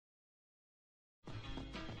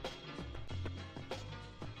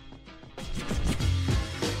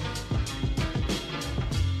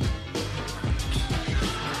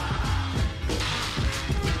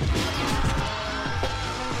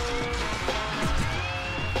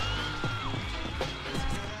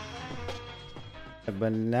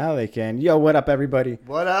but now they can. Yo, what up, everybody?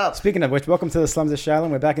 What up? Speaking of which, welcome to the Slums of Shaolin.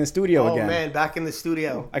 We're back in the studio again. Oh, man, back in the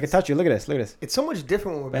studio. I can touch you. Look at this. Look at this. It's so much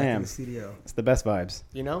different when we're back in the studio. It's the best vibes.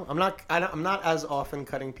 You know, I'm not as often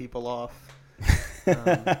cutting people off.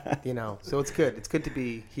 You know, so it's good. It's good to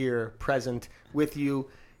be here, present with you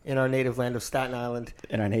in our native land of Staten Island.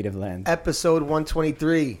 In our native land. Episode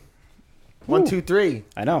 123. 1, 2, 3.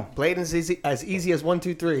 I know. Bladen's as easy as 1,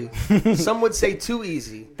 2, 3. Some would say too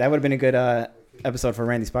easy. That would have been a good episode for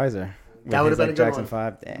Randy Spicer. That would have been a good Jackson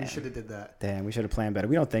one. 5. Damn. We should have did that. Damn, we should have planned better.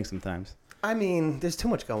 We don't think sometimes. I mean, there's too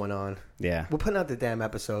much going on. Yeah. We're putting out the damn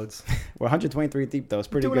episodes. We're 123 deep, though. It's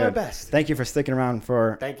pretty We're doing good. our best. Thank you for sticking around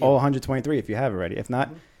for all 123 if you have already. If not,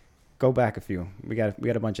 go back a few. We got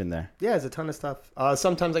a bunch in there. Yeah, there's a ton of stuff.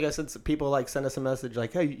 Sometimes, I guess, it's people like send us a message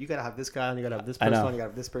like, "Hey, you gotta have this guy on. You gotta have this person on. You gotta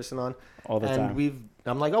have this person on." All the time. And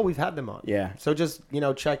I'm like, "Oh, we've had them on." Yeah. So just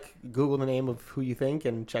check Google the name of who you think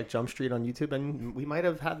and check Jump Street on YouTube, and we might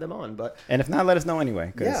have had them on. But and if not, let us know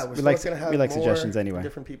anyway. Yeah, we like suggestions anyway.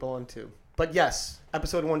 Different people on too. But yes,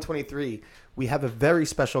 episode 123, we have a very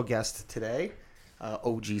special guest today.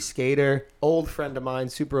 OG skater, old friend of mine,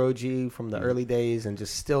 super OG from the early days, and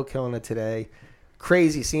just still killing it today.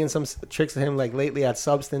 Crazy seeing some tricks of him like lately at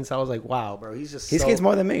Substance. I was like, wow, bro, he skates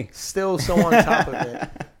more than me. Still so on top of it.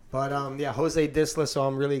 But yeah, Jose Disla. So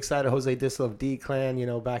I'm really excited. Jose Disla of D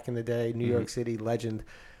Clan, back in the day, New York City legend.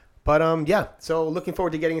 But yeah, so looking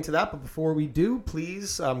forward to getting into that. But before we do,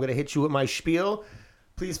 please, I'm gonna hit you with my spiel.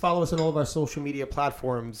 Please follow us on all of our social media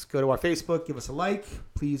platforms. Go to our Facebook, give us a like.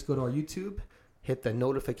 Please go to our YouTube. Hit the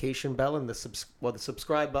notification bell and the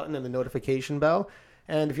subscribe button and the notification bell.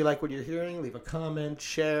 And if you like what you're hearing, leave a comment,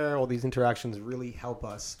 share. All these interactions really help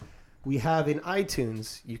us. We have in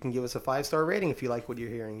iTunes, you can give us a 5-star rating if you like what you're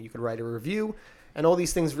hearing. You could write a review. And all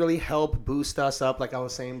these things really help boost us up. Like I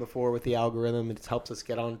was saying before with the algorithm, it helps us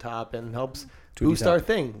get on top and helps boost our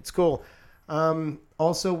thing. It's cool.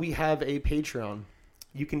 Also, we have a Patreon.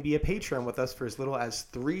 You can be a patron with us for as little as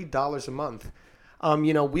 $3 a month.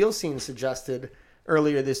 Wheelscene suggested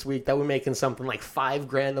earlier this week that we're making something like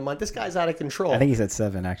 $5,000 a month. This guy's out of control. I think he said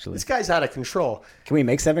 7 actually. This guy's out of control. Can we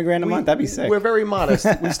make $7,000 a month? That'd be sick. We're very modest.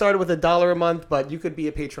 We started with $1 a month, but you could be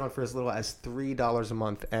a patron for as little as $3 a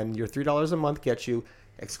month, and your $3 a month gets you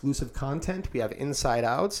exclusive content. We have Inside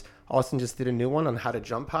Outs. Austin just did a new one on how to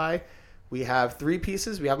jump high. We have 3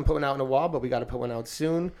 pieces. We haven't put one out in a while, but we got to put one out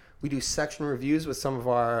soon. We do section reviews with some of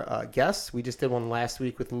our guests. We just did one last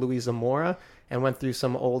week with Louis Zamora and went through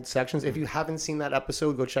some old sections. If you haven't seen that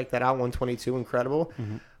episode, go check that out. 122, incredible.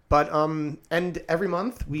 Mm-hmm. But and every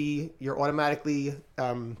month you're automatically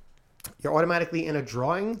in a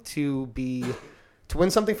drawing to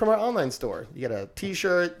win something from our online store. You get a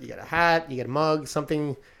T-shirt, you get a hat, you get a mug,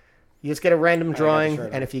 something. You just get a random drawing,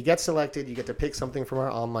 and if you get selected, you get to pick something from our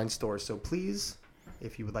online store. So please,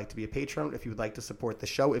 if you would like to be a patron, if you would like to support the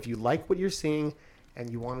show, if you like what you're seeing and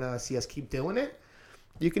you want to see us keep doing it,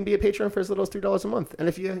 you can be a patron for as little as $3 a month. And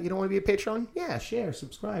if you don't want to be a patron, yeah, share,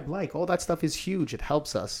 subscribe, like. All that stuff is huge. It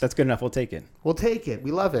helps us. That's good enough. We'll take it. We'll take it.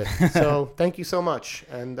 We love it. So thank you so much.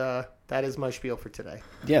 And that is my spiel for today.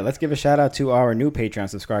 Yeah, let's give a shout out to our new Patreon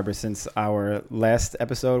subscribers since our last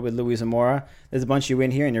episode with Louis Zamora. There's a bunch of you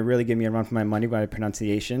in here, and you're really giving me a run for my money by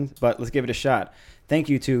pronunciation. But let's give it a shot. Thank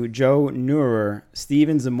you to Joe Neurer,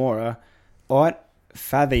 Steven Zamora, Art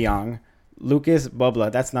Fathayong, Lucas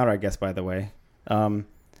Bubla. That's not our guest, by the way.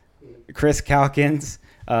 Chris Calkins,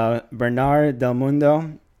 Bernard Del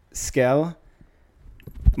Mundo, Skell,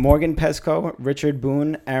 Morgan Pesco, Richard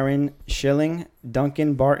Boone, Aaron Schilling,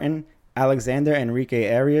 Duncan Barton, Alexander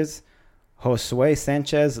Enrique Arias, Josue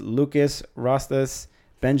Sanchez, Lucas Rostas,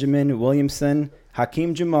 Benjamin Williamson,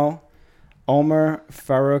 Hakeem Jamo, Omer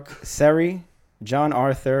Farouk Seri, John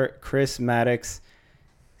Arthur, Chris Maddox,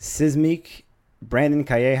 Sismik, Brandon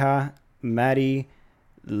Calleja, Maddie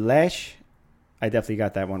Lesh. I definitely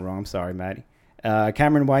got that one wrong. I'm sorry, Maddie.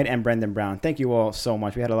 Cameron White and Brendan Brown. Thank you all so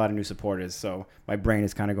much. We had a lot of new supporters, so my brain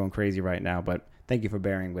is kind of going crazy right now, but thank you for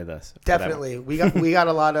bearing with us. Definitely. We got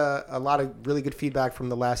a lot of really good feedback from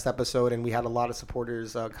the last episode, and we had a lot of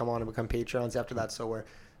supporters come on and become Patreons after that, so we're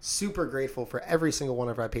super grateful for every single one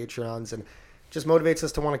of our Patreons, and just motivates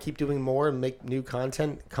us to want to keep doing more and make new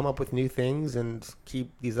content, come up with new things, and keep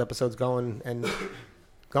these episodes going and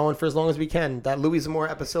going for as long as we can. That Louis Zamora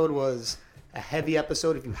episode was a heavy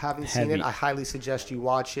episode. If you haven't seen it, I highly suggest you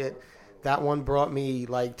watch it. That one brought me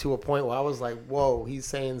to a point where I was like, "Whoa, he's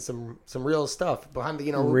saying some real stuff behind the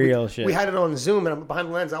real shit." We had it on Zoom, and behind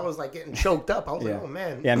the lens, I was like getting choked up. I was like, "Oh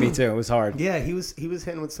man." Yeah, me too. It was hard. Yeah, he was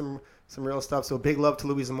hitting with some real stuff. So big love to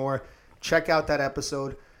Louis Zamora. Check out that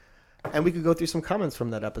episode. And we could go through some comments from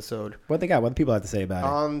that episode. What they got? What do people have to say about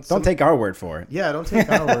it? Some- Don't take our word for it. Yeah, don't take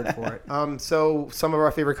our word for it. So some of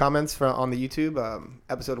our favorite comments on the YouTube,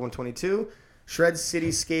 episode 122. Shred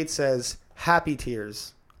City Skate says, happy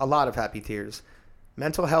tears. A lot of happy tears.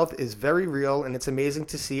 Mental health is very real, and it's amazing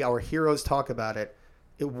to see our heroes talk about it.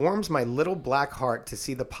 It warms my little black heart to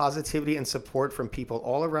see the positivity and support from people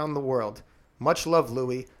all around the world. Much love,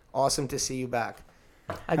 Louie. Awesome to see you back.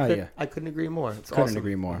 I couldn't agree more. It's Couldn't awesome.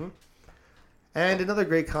 agree more. Mm-hmm. And another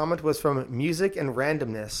great comment was from Music and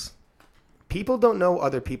Randomness. People don't know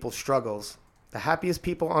other people's struggles. The happiest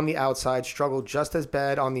people on the outside struggle just as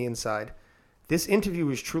bad on the inside. This interview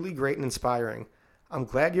was truly great and inspiring. I'm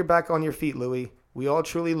glad you're back on your feet, Louie. We all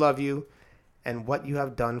truly love you and what you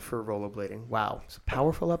have done for rollerblading. Wow. It's a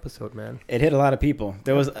powerful episode, man. It hit a lot of people.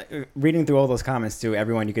 There was, reading through all those comments too,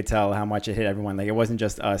 everyone, you could tell how much it hit everyone. Like, it wasn't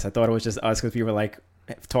just us. I thought it was just us because we were like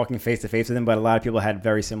talking face to face with them, but a lot of people had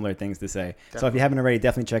very similar things to say. Definitely. So if you haven't already,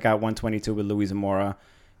 definitely check out 122 with Louie Zamora.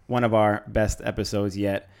 One of our best episodes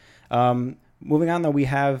yet. Moving on, though, we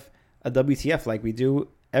have a WTF like we do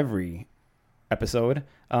every episode.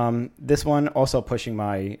 This one also pushing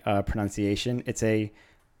my pronunciation. It's a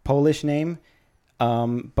Polish name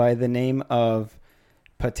by the name of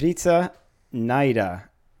Patrycja Najda,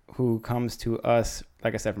 who comes to us,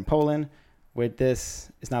 like I said, from Poland with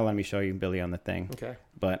this. It's not letting me show you Billy on the thing. Okay.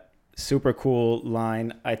 But super cool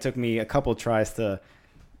line. It took me a couple tries to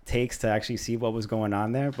actually see what was going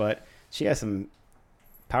on there, but she has some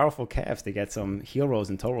powerful calves to get some heel rolls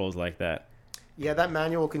and toe rolls like that. Yeah, that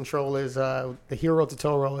manual control is the heel roll to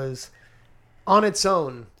toe roll is on its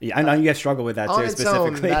own. Yeah, I know you have struggled with that too,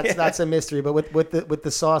 specifically. Own, that's a mystery, but with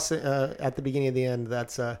the sauce at the beginning of the end,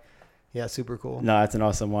 that's super cool. No, that's an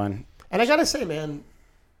awesome one. And I gotta say, man,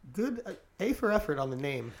 good A for effort on the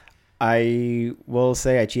name. I will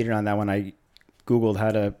say I cheated on that one. I Googled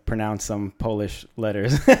how to pronounce some Polish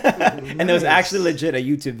letters. And there was actually legit a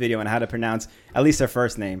YouTube video on how to pronounce at least her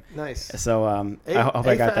first name. Nice. So I hope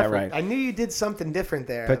I got that right. I knew you did something different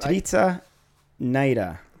there. Patrycja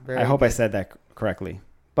Najda. I hope I said that correctly.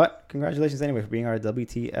 But congratulations anyway for being our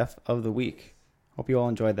WTF of the week. Hope you all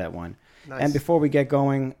enjoyed that one. Nice. And before we get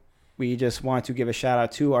going, we just want to give a shout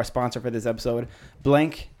out to our sponsor for this episode,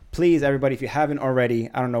 Blank. Please, everybody, if you haven't already,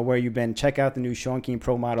 I don't know where you've been, check out the new Sean Keen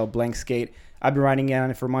Pro Model Blank Skate. I've been riding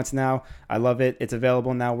on it for months now. I love it. It's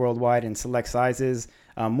available now worldwide in select sizes.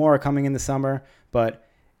 More are coming in the summer, but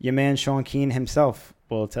your man Sean Keen himself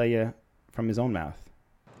will tell you from his own mouth.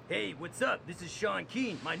 Hey, what's up? This is Sean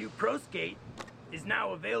Keen. My new Pro Skate is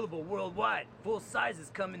now available worldwide. Full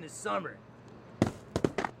sizes coming this summer.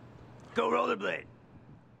 Go rollerblade.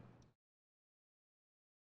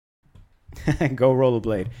 Go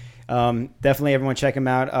rollerblade. Definitely everyone check him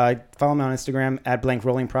out. Follow him on Instagram at Blank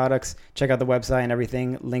Rolling Products. Check out the website and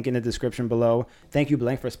everything. Link in the description below. Thank you,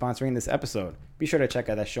 Blank, for sponsoring this episode. Be sure to check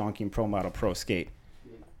out that Sean Keen Pro Model Pro Skate.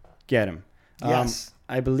 Get him. Yes.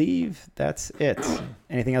 I believe that's it.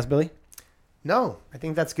 Anything else, Billy? No, I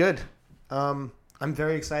think that's good. I'm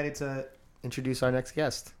very excited to introduce our next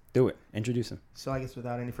guest. Do it. Introduce him. So I guess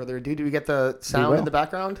without any further ado, do we get the sound in the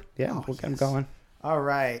background? Yeah, we'll get him going. All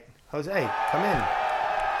right. Jose, come in.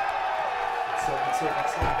 So it's your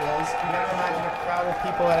excellent Bills. You gotta imagine a crowd of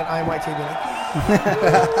people at an IMYT being like,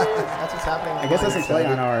 that's what's happening. I guess it doesn't play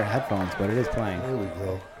on our headphones, but it is playing. There we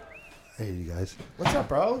go. Hey, you guys. What's up,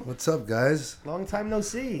 bro? What's up, guys? Long time no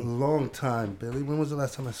see. Long time, Billy. When was the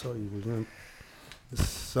last time I saw you? Was it this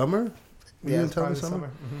summer? Yeah, it's probably summer.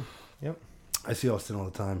 Mm-hmm. Yep. I see Austin all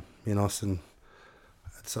the time. Me and Austin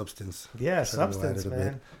at Substance. Yeah, Try to ride Substance, it a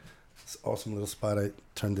man. bit. It's an awesome little spot. I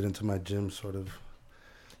turned it into my gym, sort of.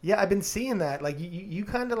 Yeah, I've been seeing that. Like you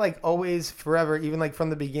kind of like always, forever, even like from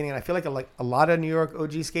the beginning. I feel like a lot of New York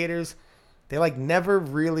OG skaters, they like never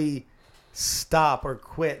really stop or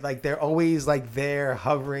quit. Like they're always like there,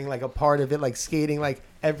 hovering, like a part of it, like skating, like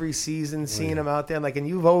every season, seeing them out there. Like, and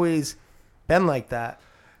you've always been like that.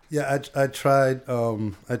 Yeah, I tried.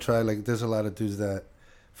 I tried. Like, there's a lot of dudes that,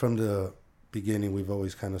 from the beginning, we've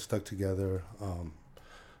always kind of stuck together.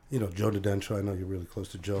 You know, Joe Dedentro. I know you're really close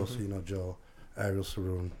to Joe, so you know Joe. Ariel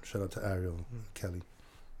Saroon. Shout out to Ariel, Kelly.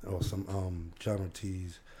 Awesome. John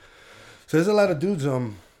Ortiz. So there's a lot of dudes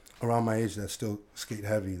around my age that still skate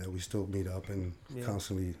heavy, that we still meet up and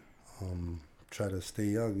constantly try to stay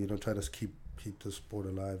young. You know, try to keep the sport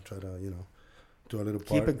alive. Try to, you know, do a little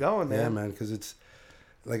part. Keep it going, man. Yeah, man, because it's,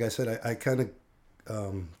 like I said, I kind of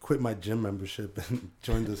quit my gym membership and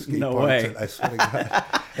joined the skate No park. way. I swear to God.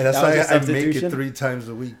 And that's That was why your I make it substitution? 3 times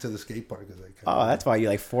a week to the skate park. Oh, that's why you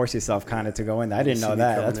like force yourself kind of to go in there. I didn't See know me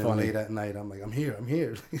that. coming That's in funny. late at night. I'm like, I'm here.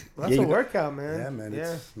 Well, that's Yeah, a workout, man. Yeah, man.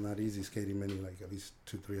 It's not easy skating many, like at least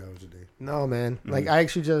 2-3 hours a day. No, man. Mm-hmm. Like,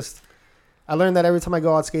 I learned that every time I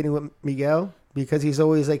go out skating with Miguel, because he's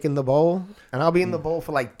always like in the bowl, and I'll be in the bowl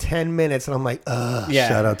for like 10 minutes, and I'm like, ugh. Yeah.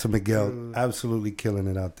 Shout out to Miguel. Absolutely killing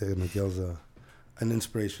it out there. Miguel's an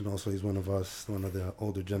inspiration also. He's one of us, one of the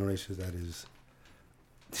older generations that is,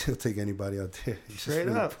 he'll take anybody out there. He's just Straight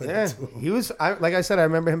really up, put it yeah. to him. He was, like I said, I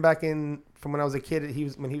remember him back from when I was a kid.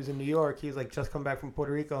 When he was in New York. He was like just come back from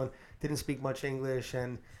Puerto Rico and didn't speak much English,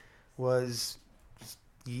 and was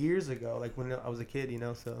years ago, like when I was a kid,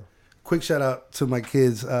 So Quick shout out to my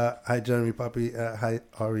kids. Hi, Jeremy, Papi. Hi,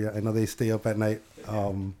 Aria. I know they stay up at night.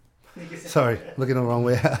 Sorry, looking the wrong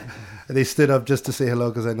way. They stood up just to say hello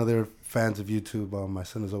because I know they're fans of YouTube. My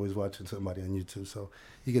son is always watching somebody on YouTube, so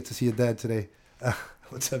you get to see your dad today.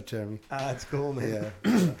 What's up, Jeremy? that's cool, man.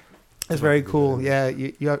 Yeah. It's very cool. Yeah,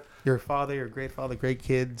 you have your father, your great father, great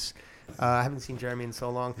kids. I haven't seen Jeremy in so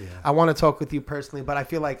long. Yeah. I want to talk with you personally, but I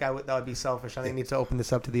feel like that would be selfish. I need to open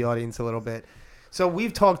this up to the audience a little bit. So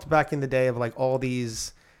we've talked back in the day of like all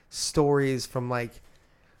these stories from like,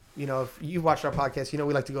 if you watched our podcast,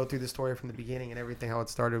 we like to go through the story from the beginning and everything, how it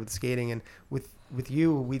started with skating. And with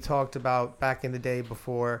you, we talked about back in the day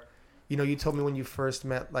before, you told me when you first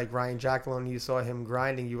met like Ryan Jacqueline, you saw him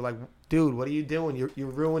grinding, you were like, dude, what are you doing? You're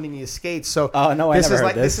ruining your skates. So Oh, no, I never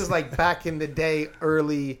heard this is like back in the day,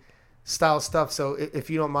 early style stuff. So if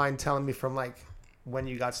you don't mind telling me from like when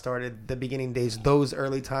you got started, the beginning days, those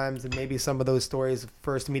early times, and maybe some of those stories of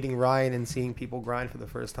first meeting Ryan and seeing people grind for the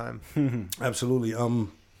first time. Absolutely.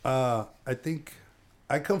 I think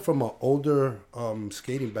I come from an older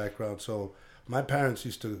skating background, so my parents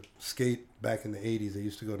used to skate back in the 80s. They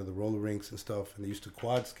used to go to the roller rinks and stuff, and they used to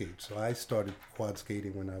quad skate. So I started quad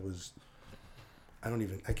skating when I was,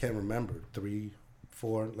 I can't remember, 3,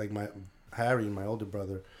 4, like my Harry, my older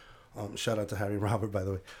brother. Shout out to Harry and Robert, by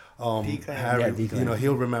the way. Harry, Yeah, D-Clan.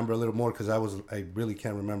 he'll remember a little more because I really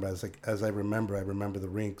can't remember. As I remember the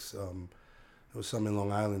rinks. There was some in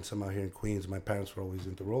Long Island, some out here in Queens. My parents were always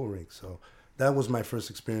into roller rinks, so that was my first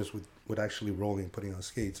experience with actually rolling, putting on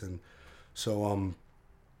skates. And so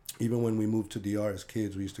even when we moved to DR as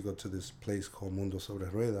kids, we used to go to this place called Mundo Sobre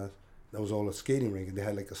Ruedas. That was all a skating rink, and they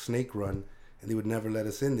had like a snake run, and they would never let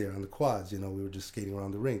us in there on the quads. We were just skating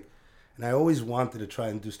around the rink. And I always wanted to try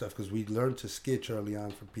and do stuff because we learned to skitch early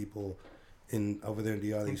on for people over there in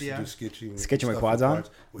DR. They used to do skitching. Skitching with stuff quads on?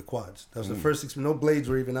 With quads. That was the first experience. No blades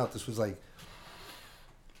were even out. This was like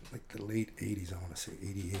the late 80s, I want to say,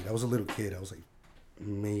 88. I was a little kid. I was like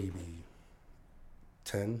maybe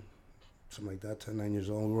 10, something like that, 10, 9 years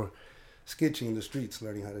old. We were sketching in the streets,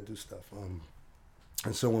 learning how to do stuff.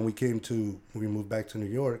 And so when we moved back to New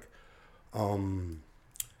York, where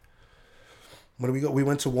did we go? We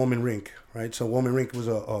went to Woolman Rink, right? So Woolman Rink was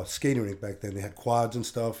a skating rink back then. They had quads and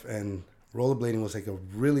stuff, and rollerblading was like a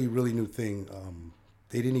really, really new thing.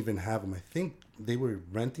 They didn't even have them. I think they were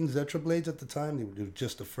renting Zetra blades at the time. They were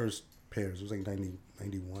just the first pairs. It was like 90,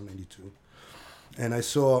 91, 92. And I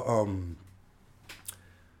saw,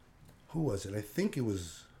 who was it? I think it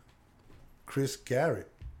was Chris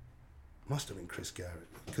Garrett. Must have been Chris Garrett.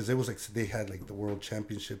 Because it was like, they had like the world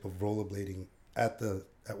championship of rollerblading at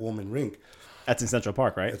Woolman Rink. That's in Central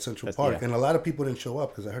Park, right? At Central Park. Yeah. And a lot of people didn't show up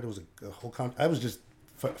because I heard it was a whole I was just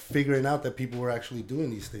figuring out that people were actually doing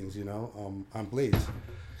these things, on blades.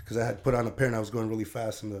 Because I had put on a pair and I was going really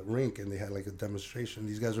fast in the rink, and they had like a demonstration.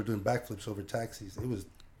 These guys were doing backflips over taxis. It was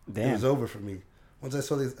over for me. Once I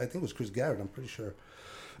saw this, I think it was Chris Garrett, I'm pretty sure,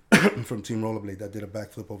 from Team Rollerblade, that did a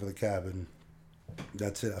backflip over the cab, and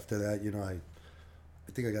that's it. After that,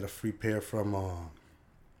 I think I got a free pair from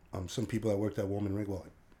some people that worked at Woolman Rink. Well,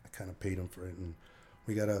 I kind of paid them for it, and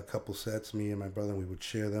we got a couple sets, me and my brother, and we would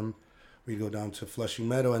share them. We'd go down to Flushing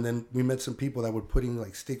Meadow, and then we met some people that were putting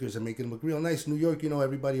like stickers and making them look real nice. New York,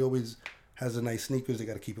 everybody always has the nice sneakers. They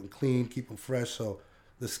got to keep them clean, keep them fresh. So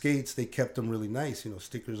the skates, they kept them really nice,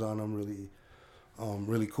 stickers on them, really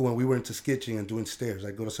cool. And we were into sketching and doing stairs.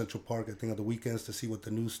 I'd go to Central Park, I think, on the weekends to see what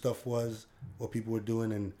the new stuff was, what people were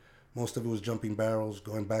doing, and most of it was jumping barrels,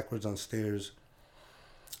 going backwards on stairs.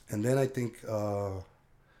 And then I think,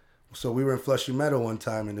 so we were in Flushing Meadow one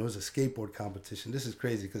time, and there was a skateboard competition. This is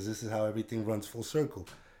crazy because this is how everything runs full circle.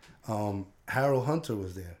 Harold Hunter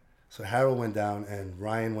was there. So Harold went down, and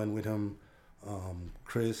Ryan went with him,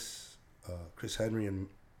 Chris Henry, and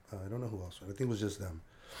I don't know who else. I think it was just them.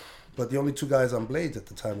 But the only two guys on blades at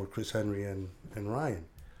the time were Chris Henry and Ryan.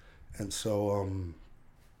 And so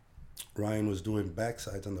Ryan was doing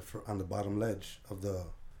backsides on the bottom ledge of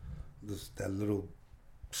that little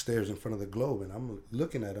stairs in front of the globe, and I'm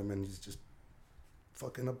looking at him, and he's just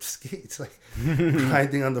fucking up skates, like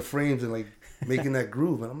grinding on the frames and like making that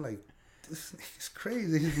groove, and I'm like, this is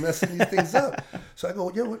crazy. He's messing these things up. So I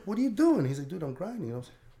go, yo, what are you doing? He's like, dude, I'm grinding. I was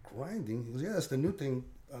like, grinding? He goes, yeah, that's the new thing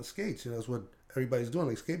on skates. You know, that's what everybody's doing,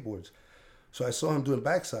 like skateboards. So I saw him doing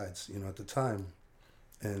backsides, you know, at the time.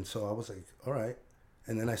 And so I was like, all right.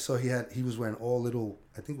 And then I saw he was wearing all little,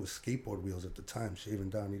 I think it was skateboard wheels at the time, shaving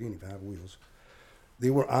down. He didn't even have wheels. They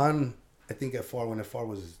were on, I think when FR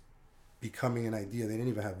was becoming an idea, they didn't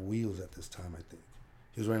even have wheels at this time, I think.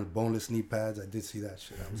 He was wearing boneless knee pads. I did see that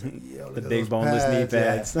shit. I was like, yo, look The at big those boneless knee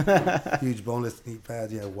pads. Yeah. Huge boneless knee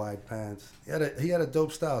pads. He had wide pants. He had a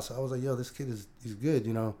dope style. So I was like, yo, this kid he's good,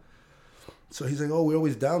 you know. So he's like, oh, we're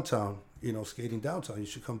always downtown, you know, skating downtown. You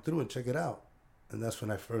should come through and check it out. And that's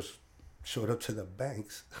when I first showed up to the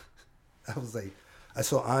banks. I was like, I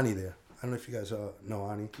saw Ani there. I don't know if you guys know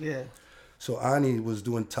Ani. Yeah. So Ani was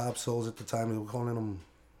doing top soles at the time. They were calling them,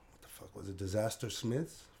 what the fuck was it, Disaster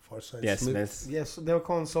Smiths? Farside Yeah, Smith? Smiths. Yes, they were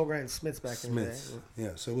calling Soul Grind Smiths back in the day. Smiths.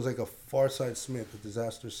 Yeah, so it was like a Farside Smith, a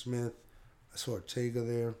Disaster Smith. I saw Ortega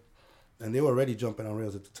there. And they were already jumping on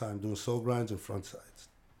rails at the time, doing soul grinds and front sides.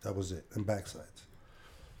 That was it, and back sides.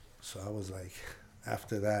 So I was like,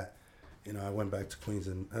 after that, you know, I went back to Queens,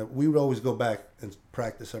 and we would always go back and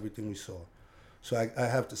practice everything we saw. So I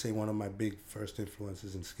have to say one of my big first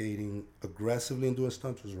influences in skating aggressively and doing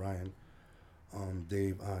stunts was Ryan,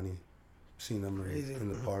 Dave, Ani. Seen them in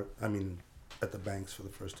the park. I mean, at the banks for the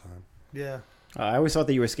first time. Yeah. I always thought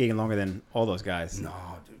that you were skating longer than all those guys. No,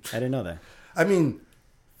 dude. I didn't know that. I mean,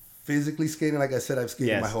 physically skating, like I said, I've skated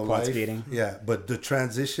Yes, my whole quad life. skating. Yeah, but the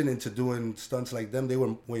transition into doing stunts like them, they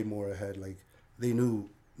were way more ahead. Like, they knew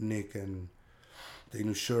Nick and they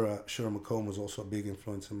knew Shura. Shura McComb was also a big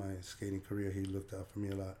influence in my skating career. He looked out for me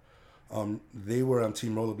a lot. They were on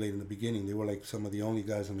Team Rollerblade in the beginning. They were like some of the only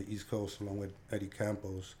guys on the East Coast, along with Eddie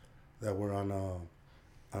Campos, that were on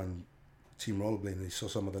Team Rollerblade, and they saw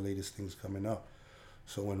some of the latest things coming up.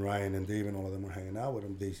 So when Ryan and Dave and all of them were hanging out with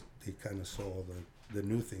them, they kind of saw the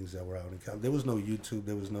new things that were out in California. There was no YouTube,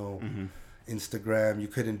 there was no Instagram. You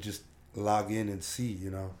couldn't just log in and see, you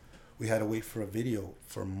know. We had to wait for a video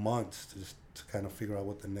for months to kind of figure out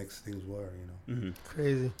what the next things were, you know.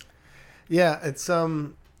 Crazy. Yeah, it's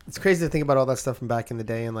crazy to think about all that stuff from back in the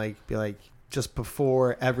day and like be like, just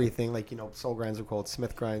before everything, like, you know, soul grinds were called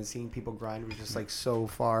Smith grinds. Seeing people grind was just like so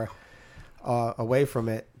far away from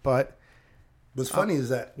it. But what's funny is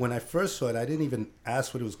that when I first saw it, I didn't even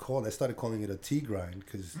ask what it was called. I started calling it a T grind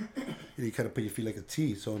because you kind of put your feet like a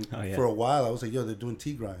T. So for a while, I was like, yo, they're doing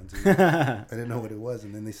T grinds. I didn't know what it was.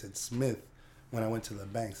 And then they said Smith when I went to the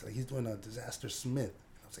banks. Like, he's doing a Disaster Smith.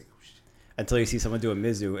 I was like, oh, shit. Until you see someone do a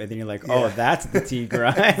Mizu, and then you're like, oh, that's the T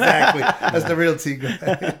grind. Exactly. That's the real T grind.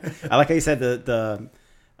 I like how you said the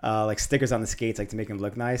like stickers on the skates, like to make them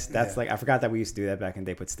look nice. That's like, I forgot that we used to do that back in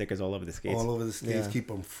the day. Put stickers all over the skates. All over the skates, keep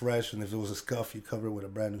them fresh. And if there was a scuff, you cover it with a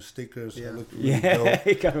brand new sticker. So it looked really Yeah, dope.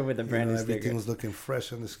 you cover it with a brand new Everything sticker. was looking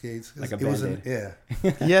fresh on the skates. Like a It was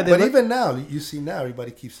Band-Aid. yeah, But even now, you see now, everybody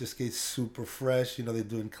keeps their skates super fresh. You know, they're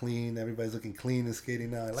doing clean. Everybody's looking clean and skating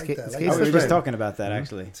now. I like that. I like We that were just trend. talking about that,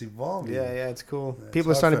 actually. It's evolving. yeah, it's cool. Yeah, People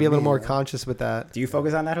are it's starting to hard be a for little me, more man. conscious with that. Do you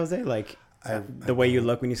focus on that, Jose? Like the way you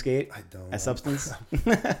look when you skate? I don't. As substance?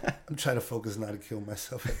 I'm trying to focus not to kill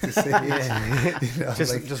myself at this age. You know,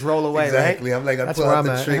 Just roll away, exactly. right? I'm like, I That's pull where out I'm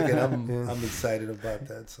the at. trick, and I'm Yeah. I'm excited about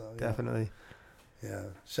that. So yeah. Definitely. Yeah.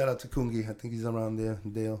 Shout out to Kungi. I think he's around there.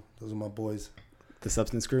 Dale. Those are my boys. The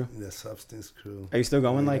substance crew? The Substance crew. Are you still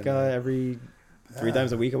going Yeah, like yeah. every 3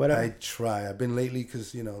 times a week or whatever? I try. I've been lately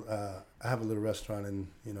because, you know, I have a little restaurant and,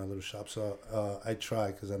 you know, a little shop. So I try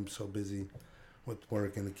because I'm so busy with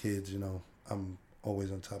work and the kids, you know. I'm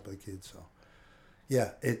always on top of the kids. So,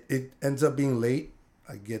 yeah, it ends up being late.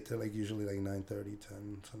 I get there like usually like 9:30,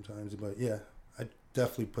 10 sometimes. But, yeah, I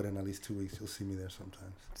definitely put in at least 2 weeks. You'll see me there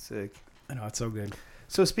sometimes. Sick. I know, it's so good.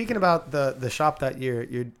 So speaking about the shop that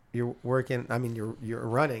you're working, I mean you're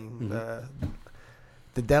running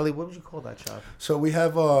the deli. What would you call that shop? So we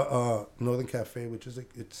have Northern Cafe, which is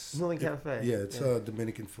it's Northern Cafe. Yeah, it's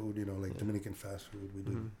Dominican food, you know, like Dominican fast food. We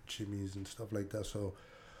do chimneys and stuff like that. So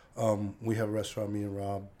we have a restaurant. Me and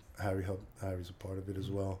Rob, Harry's a part of it as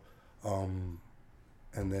well. And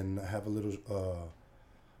then I have a little.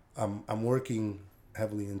 I'm working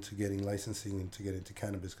heavily into getting licensing and to get into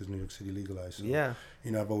cannabis because New York City legalized. So,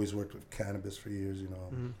 you know, I've always worked with cannabis for years, you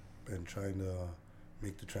know, and trying to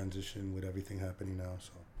make the transition with everything happening now.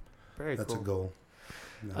 So Very that's cool. a goal.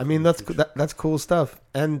 I mean, that's cool stuff.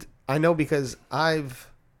 And I know because I've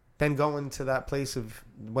then going to that place of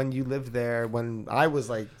when you lived there, when I was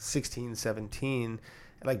like 16, 17,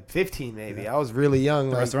 like 15 maybe. I was really young.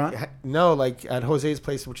 The like, restaurant? No, like at Jose's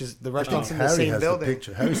place, which is the restaurant's in the Harry same has building. the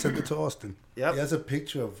picture. Harry sent it to Austin. Yep. He has a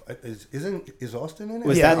picture of is Austin in it?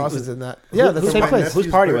 Was yeah, that- Austin's in that. who- Yeah, the who's same my place. nephew?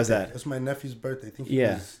 Whose party was birthday. that? It was my nephew's birthday. I think he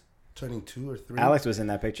Yeah. was turning 2 or 3. Alex was in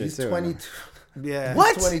that picture He's too. 22. Yeah.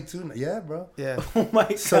 What? He's 22 now. Yeah, bro. Yeah. Oh my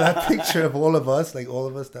god! So that picture of all of us,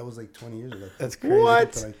 that was like 20 years ago. That's crazy.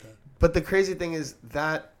 What? Something like that. But the crazy thing is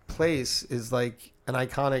that place is like an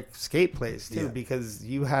iconic skate place too, Yeah. because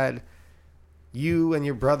you and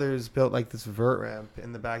your brothers built like this vert ramp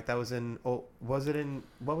in the back. That was in. Oh, was it in?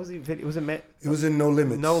 What was the video? It was in. It was in No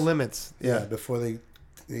Limits. No Limits. Yeah, before they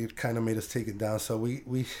kind of made us take it down. So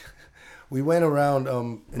we went around.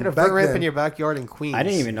 You had And a back vert ramp then- in your backyard in Queens. I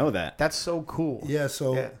didn't even know that. That's so cool. Yeah,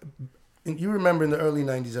 so Yeah. and you remember in the early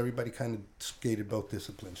 90s, everybody kind of skated both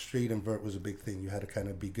disciplines. Street and vert was a big thing. You had to kind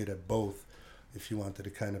of be good at both if you wanted to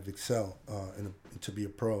kind of excel and to be a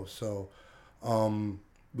pro. So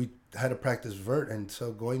we had to practice vert. And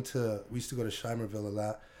so we used to go to Shimerville a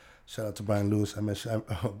lot. Shout out to Brian Lewis. I met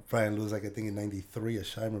Brian Lewis, like I think in 93 at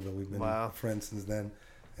Shimerville. We've been friends since then.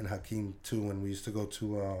 And Hakeem too. And we used to go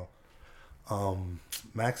to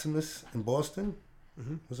Maximus in Boston.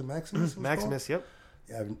 Mm-hmm. Was it Maximus? Maximus, yep.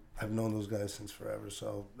 Yeah, I've known those guys since forever.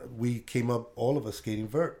 So we came up, all of us skating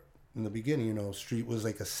vert in the beginning. You know, street was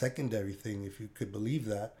like a secondary thing, if you could believe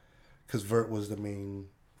that, because vert was the main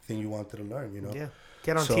thing you wanted to learn. You know, Yeah.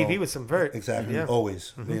 Get on TV with some vert. Exactly, Yeah.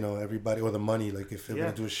 always. You know, everybody, or the money. Like if they were Yeah.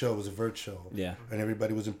 gonna do a show, it was a vert show. Yeah. And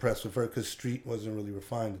everybody was impressed with vert because street wasn't really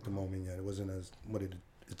refined at the moment yet. It wasn't as what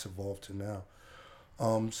it's evolved to now.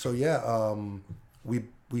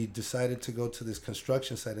 We decided to go to this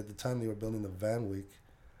construction site. At the time, they were building the Van Wyck,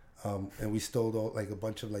 and we stole a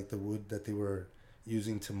bunch of like the wood that they were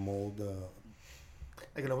using to mold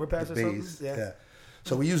Like an overpass the or something? base. Yeah.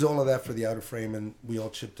 So we used all of that for the outer frame, and we all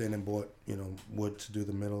chipped in and bought wood to do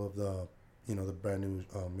the middle of the the brand new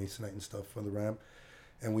masonite and stuff for the ramp.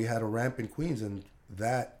 And we had a ramp in Queens, and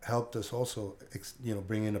that helped us also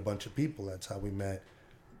bring in a bunch of people. That's how we met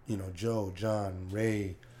Joe, John,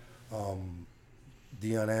 Ray,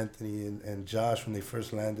 Dion Anthony, and Josh. When they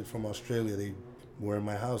first landed from Australia, they were in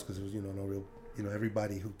my house because it was no real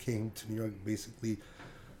everybody who came to New York basically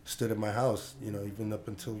stood at my house, even up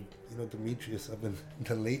until Demetrius up in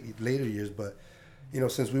the later years. But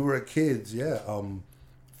since we were kids,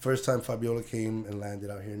 first time Fabiola came and landed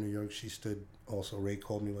out here in New York, she stood. Also, Ray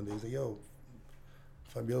called me one day. He said, "Yo,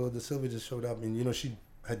 Fabiola da Silva just showed up." And she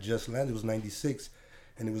had just landed. It was '96,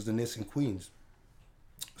 and it was the Nis in Queens.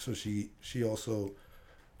 So she also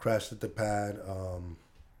crashed at the pad.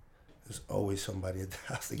 There's always somebody at the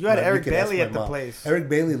house. You had Eric Bailey at the place. Eric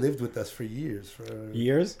Bailey lived with us for years.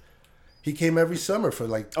 Years? He came every summer for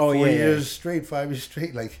like 4 years straight, 5 years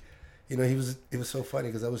straight. Like, it was so funny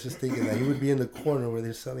because I was just thinking that he would be in the corner where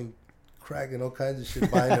they're selling crack and all kinds of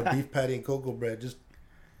shit, buying a beef patty and cocoa bread, just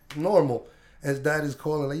normal. And his dad is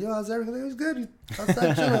calling like, "Yo, how's everything?" Like, "It was good. He's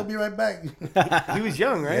outside chilling. I'll be right back." He was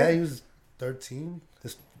young, right? Yeah, he was 13.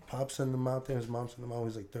 His pops sent him out there. His mom sent him out. He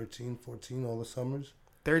was like 13, 14 all the summers.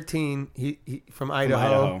 13. He from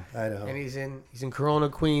Idaho. Idaho. And he's in Corona,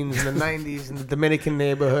 Queens in the 90s in the Dominican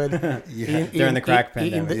neighborhood. During the crack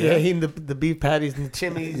pandemic. Eating the beef patties and the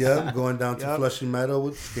chimneys. Yep, going down to Flushing Meadow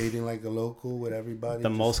with skating like a local with everybody. The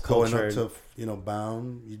just most going cultured. up to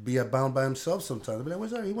Bound. He'd be at Bound by himself sometimes. I'd be like,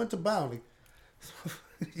 "Where's that?" He went to Bound. Like,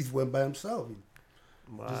 he went by himself. He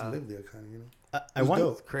just lived there, kind of. I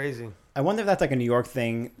wonder. It's crazy. I wonder if that's like a New York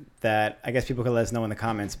thing that I guess people could let us know in the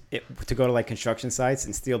comments to go to like construction sites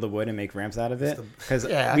and steal the wood and make ramps out of it. Because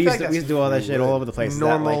we used to do all that shit all over the place.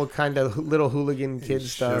 Normal kind of little hooligan kid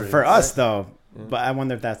stuff. For us though, but I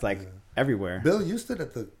wonder if that's like everywhere. Bill used it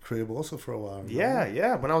at the crib also for a while.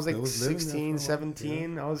 Yeah. When I was like Bill was living there 16, for a while.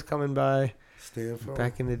 17, I was coming by Staying for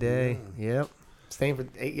back in the day. Yep. Staying for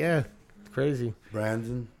 8, yeah. Crazy.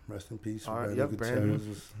 Brandon, rest in peace. All right, Brandon Brandon. Gutierrez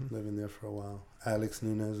was living there for a while. Alex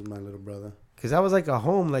Nunez is my little brother. Because that was like a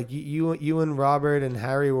home. Like you and Robert and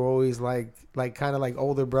Harry were always like kind of like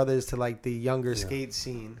older brothers to like the younger skate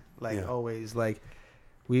scene. Like always like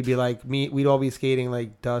we'd be like we'd all be skating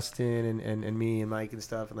like Dustin and me and Mike and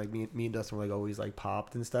stuff. And like me and Dustin were like always like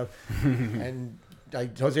popped and stuff. And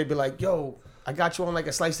like Jose'd be like, "Yo, I got you on like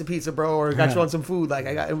a slice of pizza, bro, or I got you on some food." Like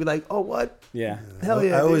and we'd be like, "Oh, what?" Yeah. Hell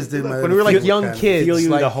yeah. I always dude. did my when we were like little young kind of kids. Feel you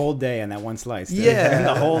like, the whole day in that one slice. dude. Yeah,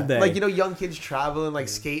 the whole day. Like young kids traveling, like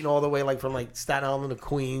skating all the way, like from like Staten Island to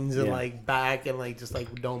Queens and like back, and like just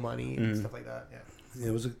like no money and stuff like that. Yeah,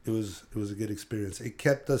 it was a good experience. It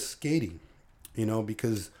kept us skating,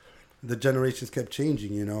 because the generations kept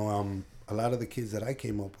changing. a lot of the kids that I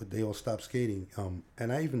came up with, they all stopped skating.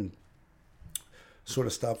 And I even sort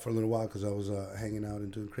of stopped for a little while because I was hanging out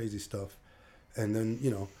and doing crazy stuff. And then,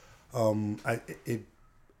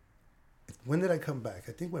 when did I come back?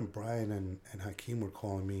 I think when Brian and Hakeem were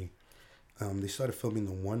calling me, they started filming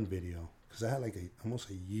the one video because I had like almost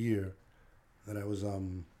a year that I was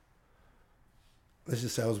let's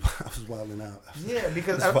just say I was wilding out. Yeah,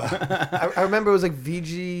 because I remember it was like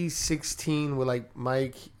VG16 where like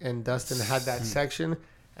Mike and Dustin had that section,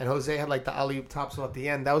 and Jose had like the alley topsail at the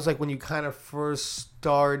end. That was like when you kind of first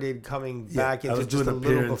started coming back into just a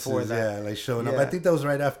little before that. Yeah, like showing up. I think that was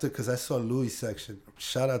right after because I saw Louis' section.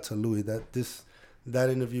 Shout out to Louis. That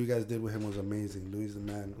interview you guys did with him was amazing. Louis is the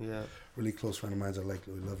man. Yeah, really close friend of mine. I like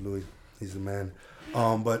Louis. Love Louis. He's the man.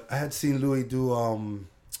 But I had seen Louis do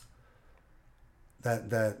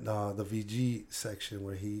the VG section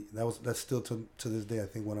where that's still to this day I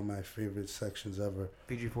think one of my favorite sections ever.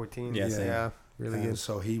 VG14. Yes, yeah, really good.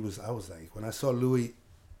 So I was like, when I saw Louis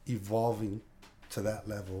evolving to that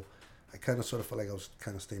level, I kind of sort of felt like I was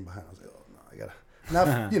kind of staying behind. I was like, oh no, I gotta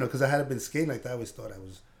not because I hadn't been skating like that. I always thought I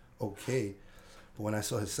was okay, but when I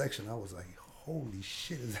saw his section, I was like, holy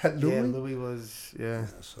shit, is that Louis? Yeah, Louis was. Yeah,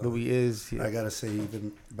 so Louis is. Yeah. I gotta say,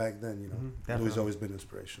 even back then, Louis always been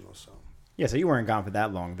inspirational. So. Yeah, so you weren't gone for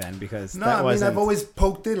that long then because I've always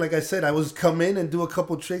poked in. Like I said, I was come in and do a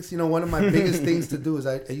couple tricks. One of my biggest things to do is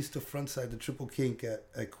I used to frontside the triple kink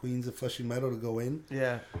at Queens of Flushing Meadow to go in.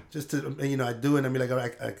 Yeah. Just to, I do it and I'd be like, all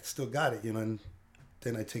right, I still got it, and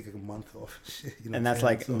then I take a month off. Shit, and that's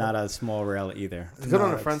like not a small rail either. It's good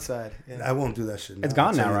on the front side. Yeah. I won't do that shit now. It's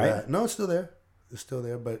gone now, right? No, it's still there. It's still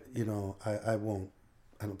there, but, I won't.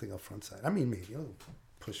 I don't think I'll frontside. I mean, maybe. It'll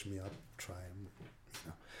push me up, try and,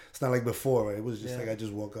 It's not like before, right? It was just like I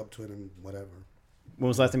just woke up to it and whatever. When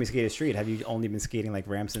was the last time you skated street? Have you only been skating like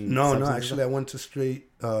ramps and No, actually I went to skate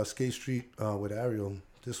street with Ariel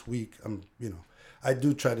this week. I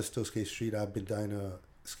do try to still skate street. I've been dying to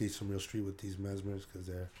skate some real street with these Mesmers because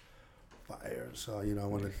they're fire. So,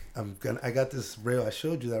 I got this rail. I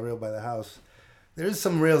showed you that rail by the house. There's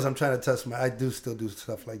some rails I'm trying to test. I do still do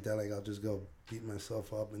stuff like that. Like I'll just go beat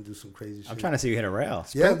myself up and do some crazy shit. I'm trying to see you hit a rail.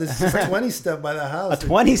 Yeah, this is a 20 step by the house. A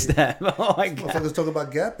 20 step? Oh my God. Motherfuckers talk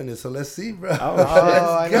about gapping it, so let's see, bro.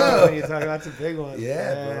 I know when you're talking about the big one.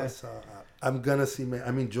 Yeah, bro. So I'm going to see, man.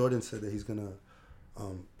 I mean, Jordan said that he's going to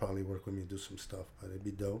probably work with me and do some stuff, but it'd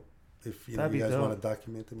be dope. If you guys want to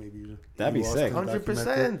document it, maybe that'd be sick.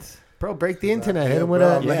 100%. Bro, break the internet. Hit him with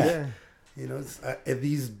a... Yeah.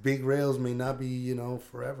 These big rails may not be,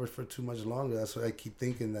 forever for too much longer. That's why I keep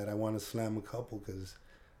thinking that I want to slam a couple because,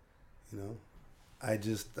 I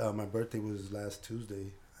just, my birthday was last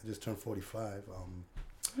Tuesday. I just turned 45.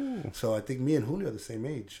 So I think me and Julio are the same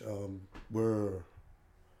age.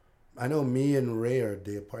 I know me and Ray are a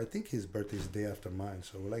day apart. I think his birthday's the day after mine.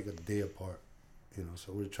 So we're like a day apart,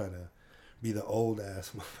 so we're trying to be the old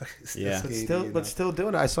ass motherfuckers. Yeah, but still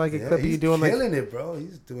doing it. I saw like a clip of you doing killing it, bro.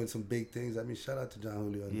 He's doing some big things. I mean, shout out to John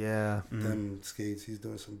Julio. Yeah, them skates. He's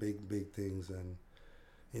doing some big things, and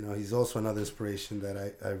he's also another inspiration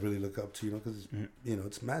that I really look up to. Because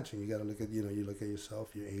it's matching. You got to look at you look at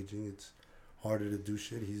yourself. You're aging. It's harder to do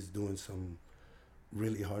shit. He's doing some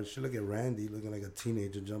really hard shit. Look at Randy looking like a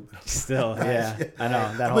teenager jumping up. Still, yeah. I know.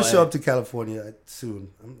 I'm going to show up to California soon.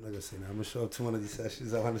 I'm not going to say now. I'm going to show up to one of these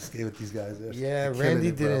sessions. I want to skate with these guys.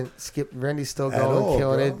 Randy didn't skip. Randy's still going,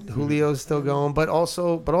 killing it. Julio's still going, but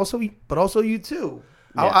also you too.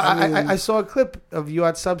 Yeah. I saw a clip of you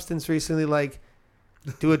at Substance recently, like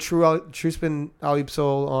do a true spin alley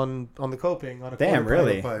soul on the coping on a damn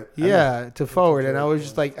really to forward, and I was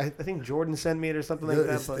just like I think Jordan sent me it or something like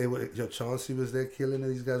that. Chauncey was there killing it.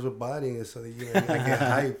 These guys were bodying it, so I get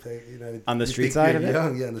hyped. On the street side of it,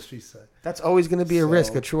 on the street side. That's always going to be a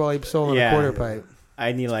risk. A true alley soul on a quarter pipe.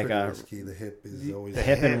 I need like a risky. The hip is always the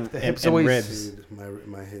hip and ribs. Dude,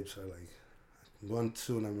 my hips are like one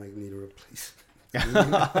soon. I might need a replacement.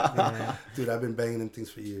 Dude, I've been banging them things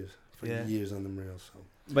for years. Years on them rails, so.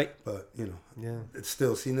 But it's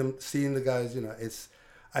still seeing the guys. It's.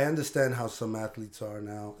 I understand how some athletes are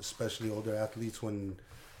now, especially older athletes. When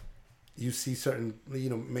you see certain,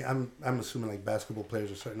 I'm assuming like basketball players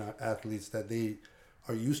or certain athletes that they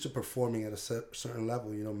are used to performing at a certain level,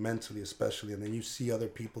 mentally especially, and then you see other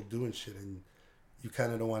people doing shit, and you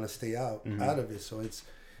kind of don't want to stay out of it. So it's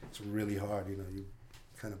really hard. You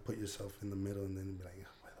kind of put yourself in the middle, and then be like,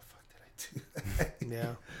 why the fuck did I do that?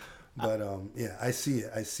 Yeah. But I see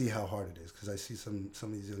it. I see how hard it is because I see some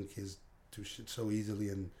of these young kids do shit so easily,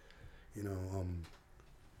 and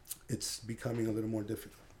it's becoming a little more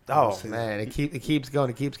difficult. Oh man, it keeps going.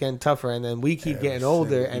 It keeps getting tougher, and then we keep getting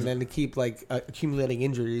older, and then to keep like accumulating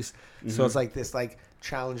injuries. So it's like this like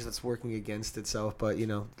challenge that's working against itself. But you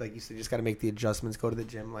know, like you said, you just got to make the adjustments. Go to the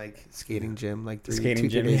gym, like skating gym, like skating 2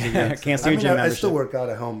 gym. days a week. Yeah. Can't do gym I still membership. work out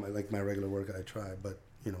at home, like my regular workout. I try, but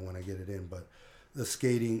you know when I get it in. But the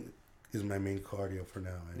skating is my main cardio for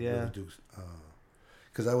now. I really do,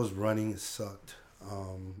 because I was running, it sucked.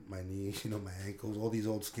 My knees, you know, my ankles, all these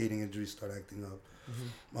old skating injuries start acting up.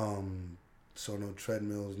 So no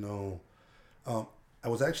treadmills, no. I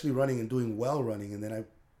was actually running and doing well running, and then I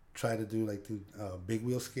tried to do like the big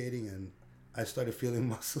wheel skating, and I started feeling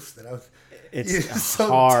muscles that I was. It's so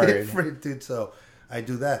hard, different, dude. So I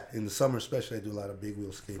do that in the summer, especially. I do a lot of big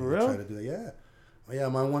wheel skating. For real? I try to do that. Yeah. Oh, yeah,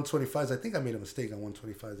 I'm on 125s. I think I made a mistake on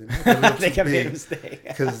 125s. I think I made a mistake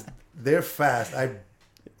because they're fast. I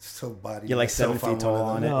so body. You're like 7 feet tall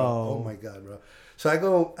on it. Oh my god, bro. So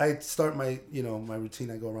I start my my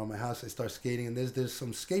routine. I go around my house. I start skating, and there's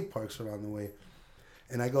some skate parks around the way,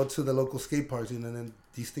 and I go to the local skate parks, and then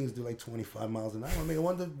these things do like 25 miles an hour. I mean, I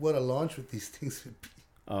wonder what a launch with these things would be.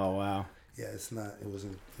 Oh wow. Yeah, it's not. It was.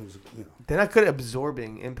 They're not good at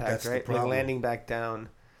absorbing impact, That's the right? Like problem. landing back down.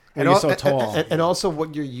 Well, you're so tall. And also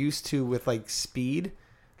what you're used to with like speed,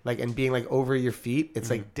 like and being like over your feet, it's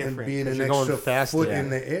like And different. being 'cause an you're extra going faster. foot in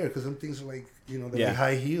the air, because them things are like they're like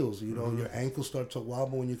high heels. You know, your ankles start to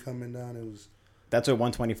wobble when you're coming down. It was That's what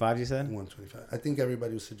 125 you said? 125. I think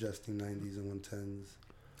everybody was suggesting 90s and 110s.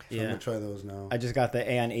 So I'm gonna try those now. I just got the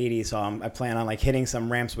A on 80, so I plan on like hitting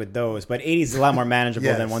some ramps with those. But 80s is a lot more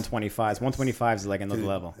manageable than 125s. 125s is like another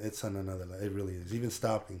level. It's on another level. It really is. Even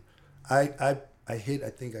stopping, I hit. I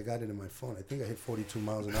think I got it in my phone. I think I hit 42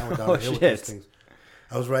 miles an hour down the hill with those things.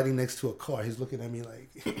 I was riding next to a car. He's looking at me like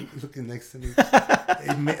he's looking next to me.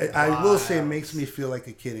 I will say it makes me feel like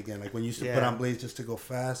a kid again. Like when you used to put on blades just to go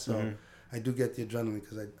fast. So I do get the adrenaline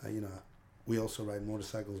because I we also ride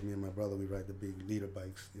motorcycles. Me and my brother, we ride the big leader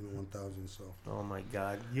bikes, 1000. So. Oh my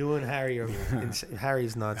God, you and Harry are.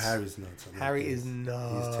 Harry's nuts. Harry's nuts. Harry is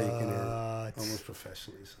nuts. He's taking it almost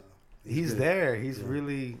professionally. So. He's there. He's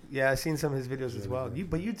really. Yeah, I've seen some of his videos as well.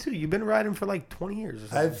 But you too. You've been riding for like 20 years or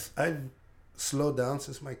something. I've slowed down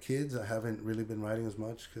since my kids. I haven't really been riding as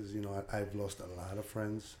much because I've lost a lot of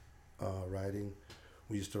friends riding.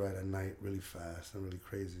 We used to ride at night really fast and really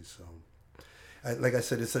crazy. So, like I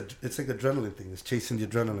said, it's like adrenaline thing. It's chasing the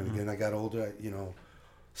adrenaline again. I got older.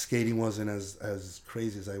 Skating wasn't as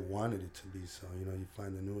crazy as I wanted it to be. So you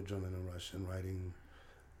find a new adrenaline rush, and riding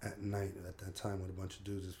at night at that time with a bunch of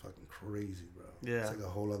dudes is fucking crazy, bro. Yeah, it's like a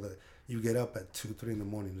whole other. You get up at 2-3 in the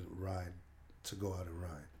morning to go out and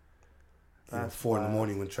ride. 4 in the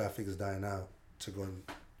morning when traffic is dying out to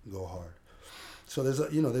go hard. So there's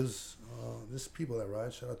people that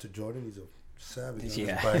ride. Shout out to Jordan. He's a savage on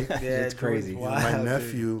his bike. It's crazy. Wow, my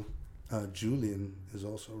nephew, Julian, is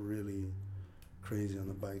also really crazy on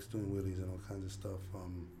the bikes, doing wheelies and all kinds of stuff.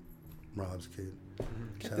 Rob's kid.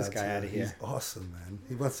 Get this guy out of here. He's awesome, man.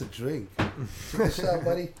 He wants to drink. Take a shot,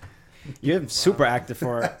 buddy. You're super active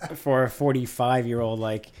for a 45-year-old.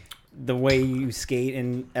 Like the way you skate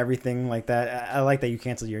and everything like that. I like that you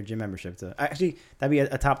canceled your gym membership. Actually, that'd be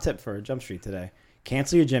a top tip for Jump Street today.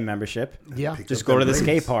 Cancel your gym membership. Yeah. Just go to the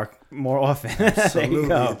skate park more often. There you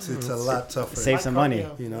go. It's a lot tougher. Save some money.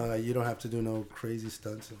 You don't have to do no crazy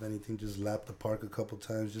stunts. If anything, just lap the park a couple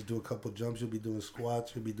times. Just do a couple jumps. You'll be doing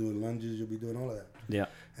squats. You'll be doing lunges. You'll be doing all of that. Yeah.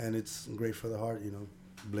 And it's great for the heart.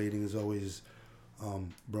 Blading has always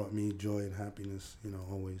brought me joy and happiness.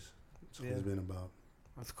 Always. It's always been about.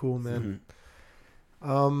 That's cool, man.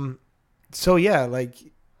 Mm-hmm. So yeah, like.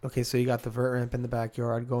 Okay, so you got the vert ramp in the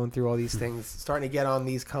backyard, going through all these things, starting to get on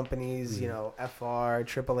these companies, FR,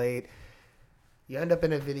 888. You end up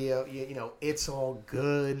in a video, it's all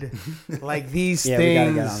good. Like these things. Yeah, we got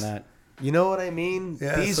to get on that. You know what I mean?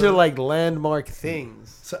 Yeah, these are like landmark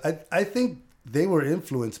things. So I think they were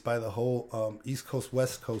influenced by the whole East Coast,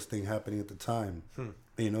 West Coast thing happening at the time.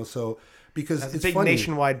 So because That's it's a big funny.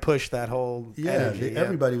 nationwide push, that whole energy.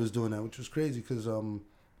 Everybody was doing that, which was crazy because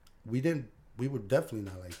we were definitely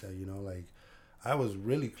not like that, like I was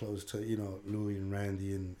really close to, Louis and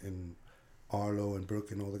Randy and Arlo and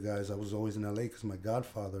Brooke and all the guys. I was always in LA because my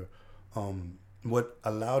godfather, what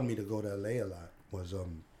allowed me to go to LA a lot was,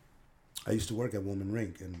 I used to work at Woman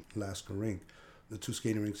Rink and Alaska Rink, the 2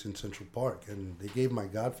 skating rinks in Central Park. And they gave my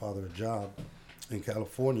godfather a job in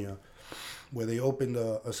California where they opened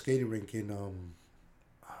a skating rink in,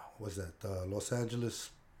 Los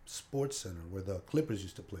Angeles Sports Center where the Clippers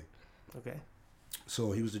used to play. Okay.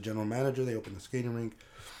 So he was the general manager. They opened a skating rink.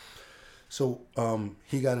 So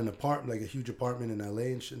he got an apartment, like a huge apartment in LA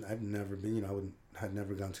and shit. I've never been, I wouldn't had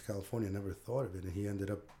never gone to California, never thought of it, and he ended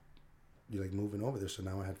up like moving over there. So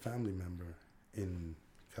now I had family member in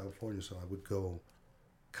California, so I would go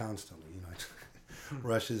constantly. You know, I'd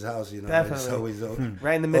rush his house. You know, Definitely. it's always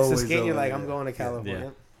Right in the midst of always skating, you're over, like, yeah. I'm going to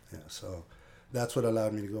California. Yeah, so that's what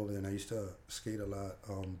allowed me to go over there. And I used to skate a lot.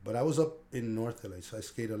 But I was up in North LA, so I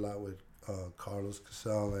skated a lot with Carlos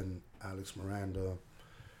Cassell and Alex Miranda,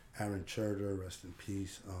 Aaron Cherter, rest in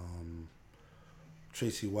peace.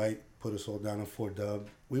 Tracy White put us all down on Fort Dub.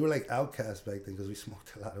 We were like outcasts back then because we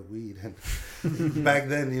smoked a lot of weed. And back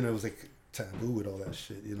then, you know, it was like taboo with all that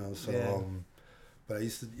shit, you know. So, Yeah. but I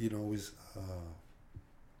used to, you know, always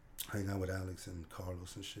hang out with Alex and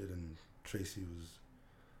Carlos and shit. And Tracy was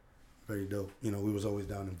very dope. You know, we was always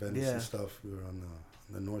down in Venice Yeah. and stuff. We were on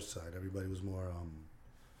the north side. Everybody was more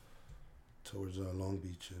towards Long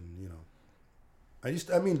Beach, and you know,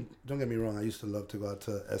 I mean, don't get me wrong. I used to love to go out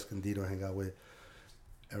to Escondido, hang out with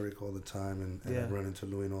Eric all the time, and Yeah. I'd run into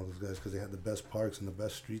Louis and all those guys because they had the best parks and the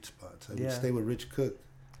best street spots. I would Yeah. stay with Rich Cook.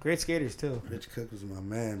 Great skaters too. Rich Cook was my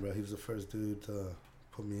man, bro. He was the first dude to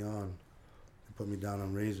put me on. He put me down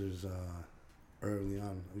on razors early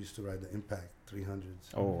on. I used to ride the Impact 300s.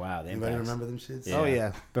 Oh wow, the Anybody impacts. remember them shits? Yeah. Oh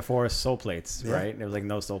yeah. Before soul plates, Yeah. right? There was like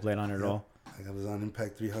no soul plate on it at Yeah. all. Like I was on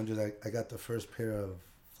Impact 300. I got the first pair of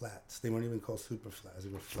flats. They weren't even called super flats. They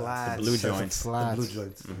were flats. The blue Sets of joints. The blue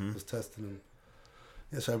joints. Mhm. I was testing them.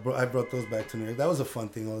 Yeah, so I brought those back to New York. That was a fun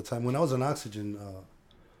thing all the time. When I was on Oxygen,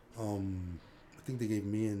 I think they gave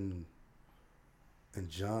me and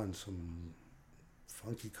John some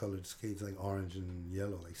funky colored skates, like orange and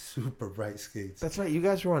yellow, like super bright skates. That's right. You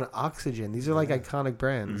guys were on Oxygen. These are like Yeah. iconic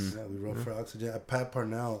brands. Yeah, we rode for Oxygen. At Pat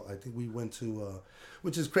Parnell, I think we went to,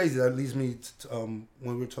 which is crazy. That leads me to, when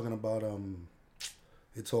we were talking about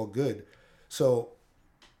It's All Good. So,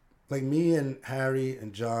 like me and Harry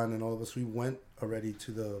and John and all of us, we went already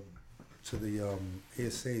to the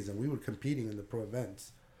ASAs, and we were competing in the pro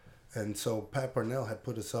events. And so Pat Parnell had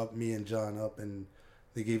put us up, me and John up, and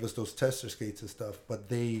they gave us those tester skates and stuff. But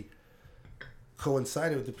they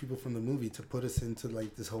coincided with the people from the movie to put us into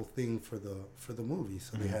like this whole thing for the movie.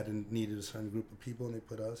 So they hadn't needed a certain group of people, and they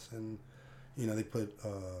put us, and you know, they put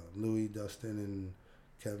Louis, Dustin, and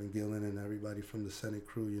Kevin Gillen, and everybody from the Senate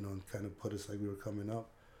crew, you know, and kind of put us like we were coming up.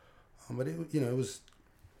 But it, you know, it was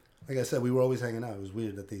like I said, we were always hanging out. It was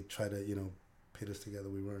weird that they tried to, you know, pit us together.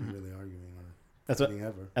 We weren't really arguing or That's what anything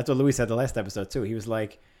ever. That's what Louis said the last episode too. He was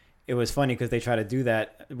like, it was funny because they try to do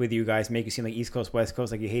that with you guys, make you seem like East Coast, West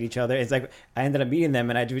Coast, like you hate each other. It's like I ended up meeting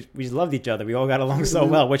them, and we just loved each other. We all got along so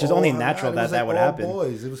well, which is all only hung natural out. It that was that like would all happen.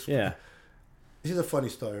 Boys. It was Yeah. Here's a funny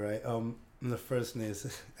story, right? The first thing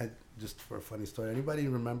is, just for a funny story, anybody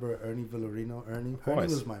remember Ernie Villarino? Ernie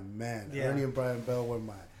course. was my man. Yeah. Ernie and Brian Bell were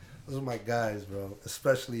those were my guys, bro.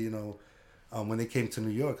 Especially, you know, when they came to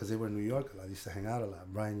New York, because they were in New York a lot. They used to hang out a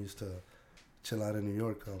lot. Brian used to chill out in New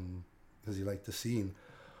York because he liked the scene.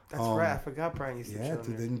 That's right. I forgot Brian used to Yeah, chill dude,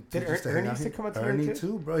 there. then Did used to hang Ernie out used to here. come out to Ernie New York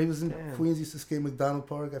too? Bro. He was in Damn. Queens. He used to skate McDonald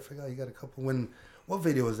Park. I forgot. He got a couple. What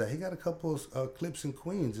video was that? He got a couple clips in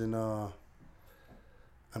Queens, and I'm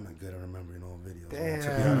not good at remembering all videos. Man, to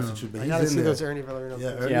be Damn. honest with you, but I he's gotta in see there. those Ernie Villarino.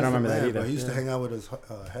 Yeah, clips. Ernie's I don't the remember that man, either. bro. He used to Yeah. hang out with us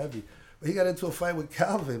heavy. But he got into a fight with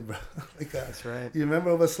Calvin, bro. That's right. You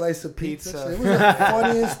remember over a slice of pizza? Pizza. It was the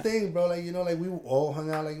funniest thing, bro. Like, you know, like we all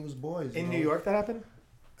hung out like it was boys. In you New know? York, that happened.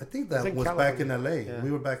 I think It's that in was back in California. LA. Yeah.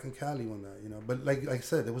 We were back in Cali one night, you know. But like I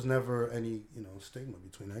said, there was never any, you know, stigma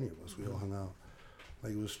between any of us. We all hung out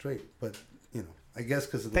like it was straight. But, you know, I guess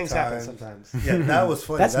because of the Things time. happen sometimes. Yeah, that was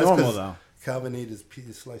funny. That's normal 'cause though. Calvin ate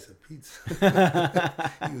his slice of pizza.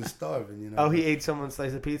 He was starving, you know. Oh, he ate someone's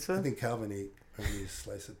slice of I pizza. think Calvin ate Ernie's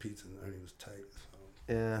slice of pizza, and Ernie was tight. So.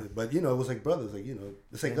 Yeah. But you know, it was like brothers. Like, you know,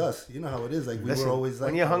 it's like Yeah. us. You know how it is. Like we Listen, were always like.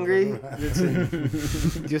 when you're hungry, I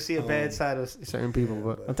listen, you'll see a bad Um, side of certain people.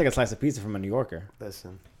 But I'll take a slice of pizza from a New Yorker.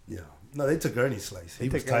 listen, yeah. No, they took Ernie's slice. They He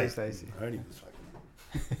was took Ernie's tight. slice. Ernie was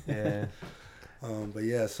fucking. yeah. But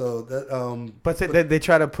yeah, so that But they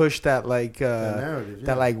try to push that like that narrative. Yeah.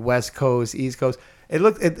 that like West Coast, East Coast.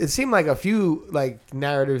 It seemed like a few like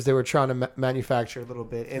narratives they were trying to manufacture a little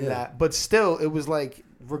bit in Yeah. that, but still it was like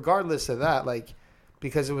regardless of that, like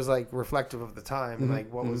because it was like reflective of the time and Mhm,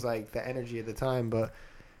 like what was like the energy of the time. But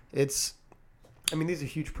it's, I mean, these are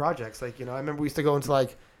huge projects. Like, you know, I remember we used to go into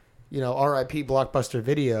like, you know, RIP Blockbuster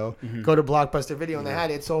Video, go to Blockbuster Video, and they had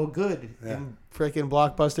It's All Good Yeah. in freaking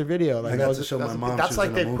Blockbuster Video. Like I got that to show my that's, mom. that's She was like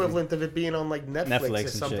in the a movie. equivalent of it being on like Netflix, Netflix or and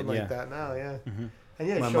something shit, like yeah. that now. Yeah, Mhm. and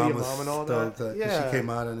yeah, My show mom your was mom and all stoked that. that Yeah, she came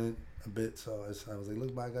out in it a bit, so I was like,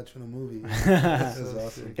 "Look, I got you in a movie." This is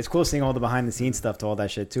awesome. It's cool seeing all the behind the scenes stuff to all that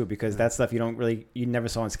shit too, because that stuff you never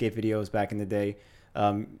saw in skate videos back in the day.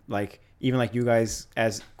 Like even like you guys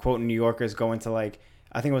as quote New Yorkers going to like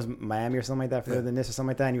I think it was Miami or something like that for the Knicks or something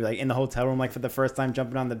like that, and you were like in the hotel room like for the first time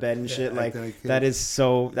jumping on the bed and shit. Like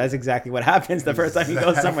that's exactly what happens the first time you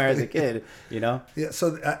go somewhere as a kid, you know? Yeah.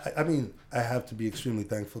 So I mean, I have to be extremely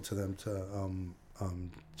thankful to them, to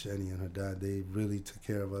Jenny and her dad. They really took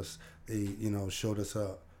care of us. They, showed us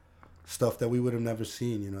stuff that we would have never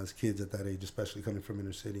seen, as kids at that age, especially coming from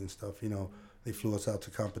inner city and stuff. They flew us out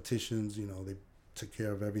to competitions. They took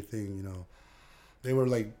care of everything. They were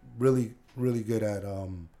like really, really good at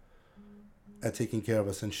taking care of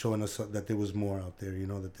us and showing us that there was more out there.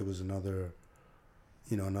 That there was another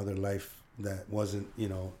life that wasn't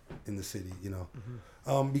in the city.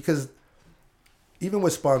 Because even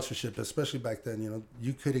with sponsorship, especially back then,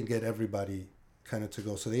 you couldn't get everybody kind of to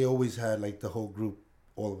go. So they always had like the whole group,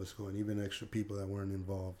 all of us going, even extra people that weren't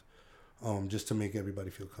involved, just to make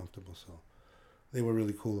everybody feel comfortable. So they were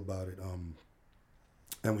really cool about it.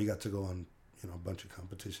 And we got to go on, a bunch of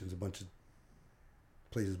competitions, a bunch of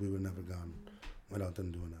places we would never gone without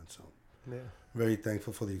them doing that. So very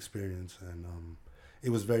thankful for the experience. And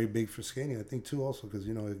it was very big for skating, I think, too, also, because,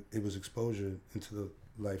 it was exposure into the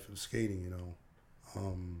life of skating,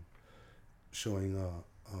 showing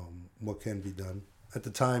what can be done. At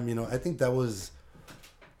the time, I think that was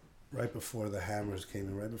right before the Hammers came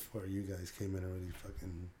in, right before you guys came in and really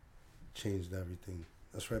fucking changed everything.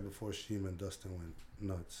 That's right before Shima and Dustin went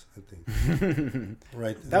nuts, I think.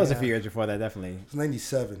 Right. That was a few years before that, definitely. It was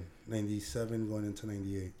 97 going into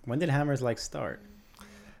 98. When did Hammers like start?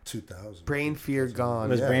 2000. Brain Fear Gone.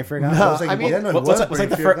 Was Brain Fear Gone? No, What's like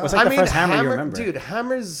the first Hammer you remember? Dude,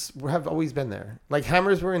 Hammers have always been there. Like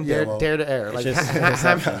Hammers were in Dare to Air. Like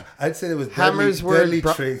I'd say it was Hammers deadly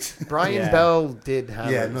tricks. Brian Bell did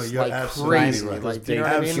Hammers. Yeah, no, you're like absolutely crazy. right. Like, you know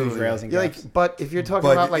what I mean? Yeah, like, but if you're talking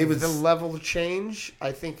about like the level of change,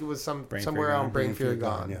 I think it was somewhere around Brain Fear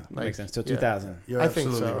Gone. Yeah, like, makes sense. So 2000. You're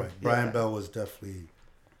absolutely right. Brian Bell was definitely.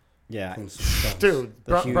 Yeah, dude,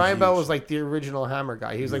 Brian Bell was like the original Hammer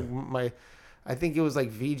guy. He was like I think it was like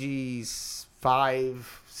VG's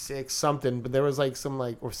 5, 6 something, but there was like some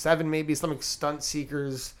like or 7 maybe, some like Stunt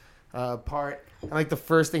Seekers part, and like the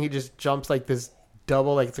first thing he just jumps like this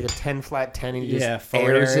double, like it's like a 10 flat 10, and he just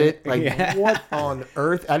airs it. Like what on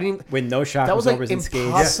earth? I didn't with no shock. That was like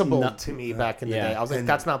impossible skates. to me back in the day. I was like,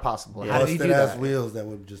 that's not possible. How How did he do that? Wheels that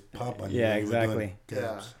would just pop on you. Yeah, exactly.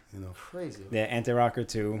 Crazy. Yeah, Anti-Rocker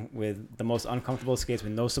 2 with the most uncomfortable skates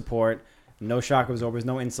with no support, no shock absorbers,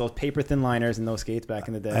 no insoles, paper thin liners, and no skates back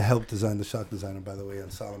in the day. I helped design the shock designer, by the way,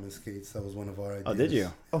 on Solomon skates. That was one of our ideas. Oh, did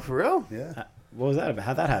you? Oh, for real? Yeah. What was that about?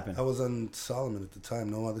 How'd that happen? I was on Solomon at the time.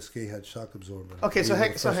 No other skate had shock absorber. Okay, so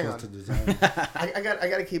hang on. To design. I got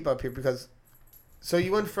to keep up here because so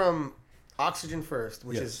you went from Oxygen first,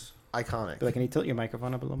 which is iconic. But, like, can you tilt your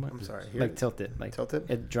microphone up a little bit? I'm sorry. Like tilt it. Like tilt it.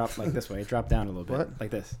 It dropped like this way. It dropped down a little bit. What?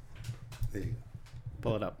 Like this. There you go.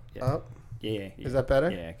 Pull it up. Yeah. Up. Yeah. Is that better?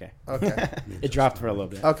 Yeah. Okay. Okay. It dropped for a little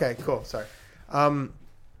bit. Okay. Cool. Sorry.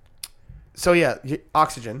 So yeah,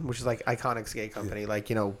 Oxygen, which is like iconic skate company, like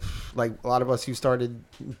like a lot of us who started,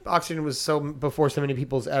 Oxygen was so before so many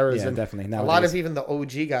people's eras, Yeah, and definitely. a lot of even the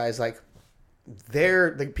OG guys, like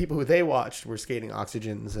the people who they watched were skating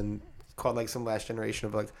Oxygens and called like some last generation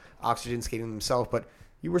of like Oxygen skating themselves. But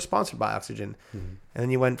you were sponsored by Oxygen, and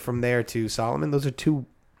then you went from there to Solomon. Those are two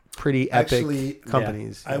pretty epic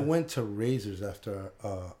companies. I went to Razors after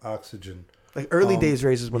Oxygen. Like early days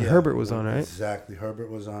Razors when Herbert was on, right? Exactly.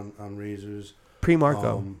 Herbert was on Razors.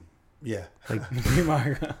 Pre-Marco. Yeah. Like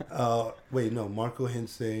Pre-Marco. Wait, no. Marco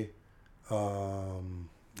Hintze.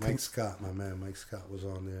 Mike Scott, my man. Mike Scott was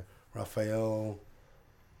on there. Raphael,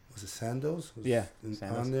 was it Sandoz? Sandoz.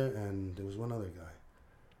 On there. And there was one other guy.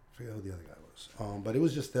 I forget who the other guy was. But it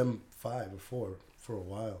was just them 5 or 4 for a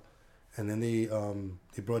while. And then they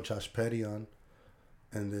brought Josh Petty on.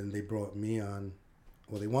 And then they brought me on.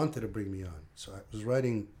 Well, they wanted to bring me on, so I was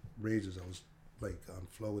riding Razors. I was like on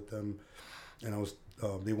flow with them, and I was.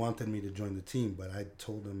 They wanted me to join the team, but I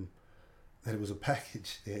told them that it was a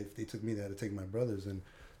package. If they took me, they had to take my brothers, and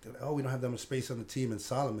they're like, "Oh, we don't have that much space on the team." And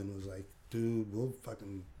Solomon was like, "Dude, we'll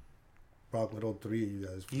fucking rock with all 3 of you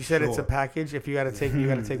guys." You said it's a package. If you got to take, you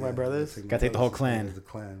got to take my brothers. Got to take the whole clan. The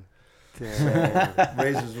clan. So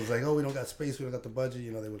Razors was like, "Oh, we don't got space, we don't got the budget."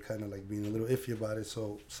 They were kind of like being a little iffy about it.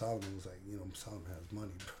 So Solomon was like, Solomon has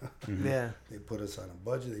money. Mm-hmm. Yeah. They put us on a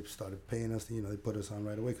budget. They started paying us. They put us on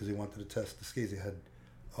right away because they wanted to test the skates. They had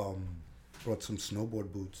brought some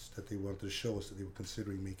snowboard boots that they wanted to show us that they were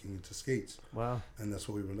considering making into skates. Wow. And that's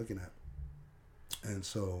what we were looking at. And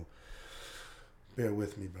so, bear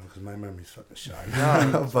with me, bro, because my memory's fucking shot.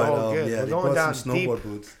 No, but good. yeah, We're they going brought down some snowboard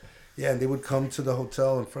boots. Yeah, and they would come to the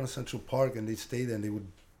hotel in front of Central Park, and they'd stay there, and they would,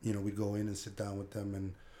 we'd go in and sit down with them,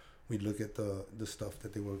 and we'd look at the stuff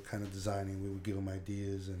that they were kind of designing. We would give them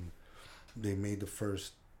ideas, and they made the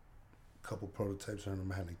first couple prototypes. I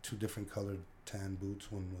remember I had like 2 different colored tan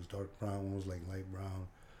boots. One was dark brown, one was like light brown.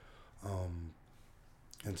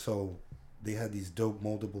 And so they had these dope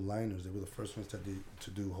moldable liners. They were the first ones to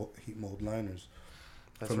do heat mold liners.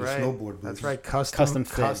 That's from right. the snowboard boots. That's right.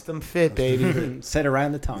 Custom fit, baby. Set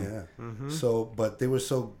around the tongue. Yeah. Mm-hmm. So, but they were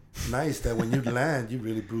so nice that when you'd land, you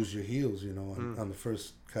really bruise your heels, on the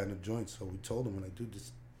first kind of joint. So we told them, we're like, dude,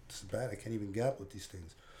 this is bad. I can't even gap with these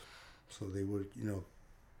things. So they were,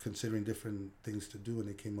 considering different things to do, and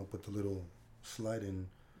they came up with the little slide and,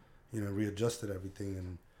 readjusted everything,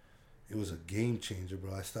 and it was a game changer,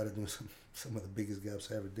 bro. I started doing some of the biggest gaps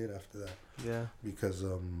I ever did after that. Yeah. Because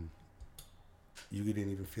you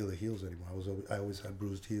didn't even feel the heels anymore. I always had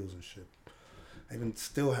bruised heels and shit. I even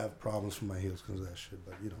still have problems with my heels because of that shit.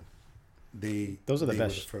 But those are the they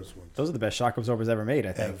best. were the first ones. Those are the best shock absorbers ever made.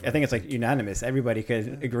 I think. Ever. I think it's like unanimous. Everybody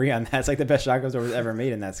could agree on that. It's like the best shock absorbers ever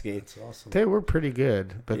made in that skate. That's awesome. They were pretty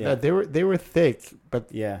good, but Yeah. they were thick. But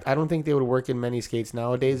Yeah. I don't think they would work in many skates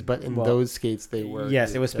nowadays. But in those skates, they were.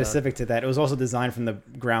 Yes, it was specific to that. It was also designed from the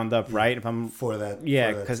ground up, right? If I'm For that.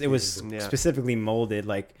 yeah, for that because it was skating boot. Yeah. specifically molded,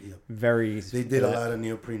 like Yep. very. They did a lot of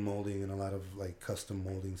neoprene molding and a lot of like custom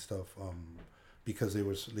molding stuff. Because they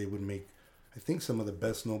would make, I think, some of the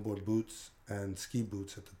best snowboard boots and ski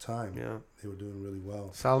boots at the time. Yeah. They were doing really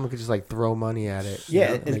well. Solomon could just like throw money at it.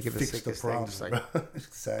 Yeah, and make it the Fix the sickest thing. problem. Just like bro.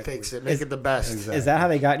 Exactly. fix it, make it the best. Exactly. Is that how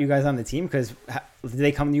they got you guys on the team? Because did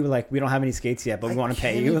they come to you like, we don't have any skates yet, but we want to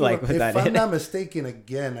pay you? Like, with that? If I'm not mistaken,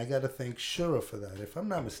 again, I got to thank Shura for that. If I'm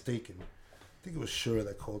not mistaken, I think it was Shura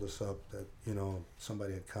that called us up that,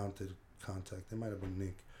 somebody had contact. It might have been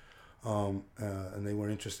Nick. And they were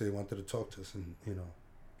interested. They wanted to talk to us and,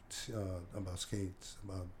 about skates,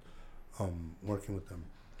 about working with them.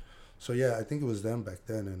 So, yeah, I think it was them back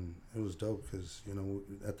then, and it was dope because,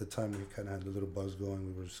 at the time we kind of had a little buzz going.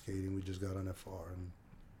 We were skating. We just got on FR, and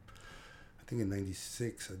I think in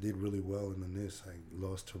 '96 I did really well in the NIS. I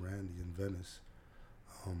lost to Randy in Venice.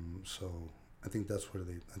 So I think that's where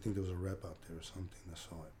I think there was a rep out there or something that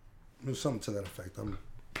saw it. It was something to that effect.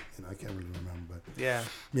 I can't really remember, but Yeah.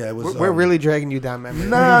 yeah, it was. We're really dragging you down memory.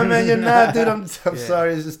 Nah, man, you're not, dude. I'm Yeah.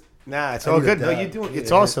 sorry. It's just Nah, it's I all need good. to No, die. you doing?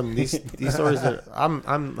 It's Yeah. awesome. These stories are.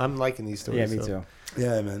 I'm liking these stories. Yeah, me so. too.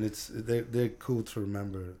 yeah, man. They're cool to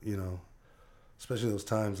remember. Especially those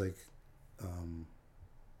times like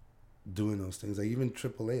doing those things. Like even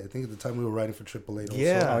AAA. I think at the time we were writing for AAA. Also.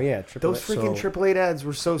 Yeah. Oh yeah, Those freaking Triple 8 ads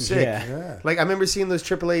were so sick. Yeah. Yeah. Like I remember seeing those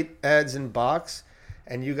Triple 8 ads in box,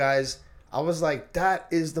 and you guys. I was like, that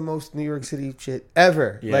is the most New York City shit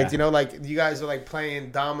ever. Yeah. Like you guys are like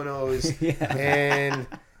playing dominoes Yeah. and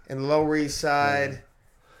Lower East Side.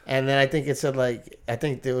 And then I think it said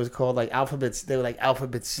it was called like Alphabets. They were like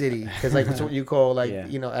Alphabet City because like that's what you call like Yeah.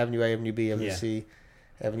 Avenue A, Avenue B, Avenue Yeah. C,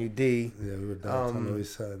 Avenue D. Yeah, we were downtown the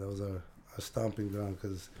East Side. That was our stomping ground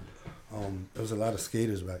because there was a lot of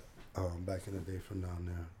skaters back in the day from down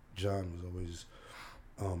there. John was always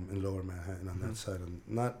in Lower Manhattan on that side, and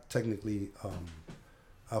not technically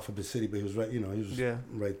Alphabet City, but he was right. He was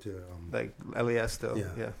right there. Like LES still. Yeah.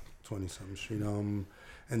 Yeah. 20-something street. And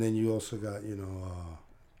then you also got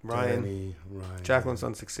Ryan. Danny, Ryan, Jacqueline's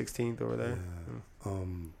on 16th over there. Yeah.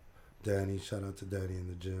 Danny, shout out to Danny in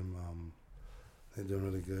the gym. They're doing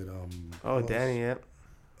really good. Oh, who Danny, else?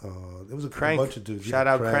 yeah. There was a Crank. bunch of dudes. Shout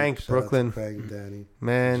out Crank, shout Brooklyn. Out to Crank, Danny,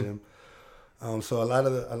 Man. Jim. So a lot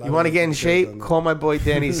of the. You want to get in shape? Call my boy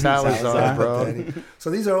Danny Salazar, Salazar. bro. Danny.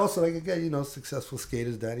 So these are also like again, successful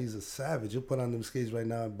skaters. Danny's a savage. He'll put on them skates right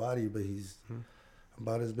now and body, but he's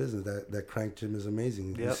about his business. That Crank gym is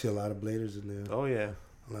amazing. You Yep. see a lot of bladers in there. Oh yeah.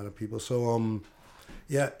 A lot of people. So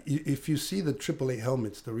yeah, if you see the AAA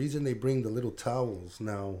helmets, the reason they bring the little towels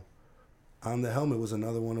now on the helmet was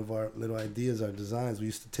another one of our little ideas, our designs. We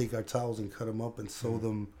used to take our towels and cut them up and sew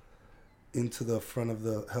them into the front of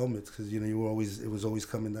the helmets because it was always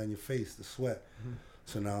coming down your face, the sweat.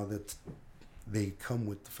 So now that they come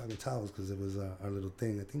with the fucking towels because it was our little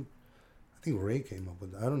thing. I think Ray came up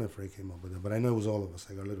with it. I don't know if Ray came up with it, but I know it was all of us.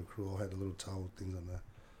 Like our little crew all had the little towel things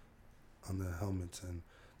on the helmets, and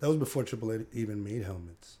that was before AAA even made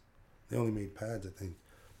helmets. They only made pads, I think.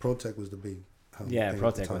 ProTech was the big helmet. Yeah, thing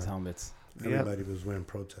at the ProTech was time. helmets. Everybody was wearing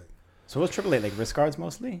ProTech. So what's AAA like? Wrist guards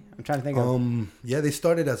mostly? I'm trying to think of. Yeah, they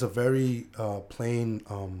started as a very plain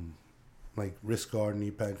like wrist guard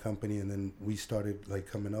knee pad company, and then we started like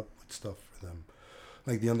coming up with stuff for them.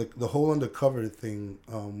 Like the whole undercover thing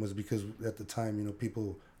was because at the time,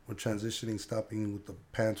 people were transitioning, stopping with the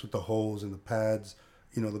pants with the holes and the pads,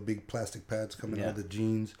 you know, the big plastic pads coming Yeah. out of the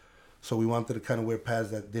jeans. So we wanted to kind of wear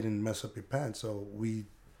pads that didn't mess up your pants. So we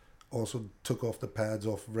also took off the pads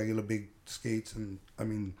off regular big skates and,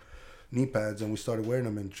 knee pads, and we started wearing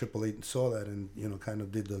them, and Triple Eight saw that and, you know, kind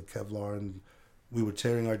of did the Kevlar, and we were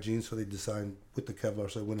tearing our jeans, so they designed with the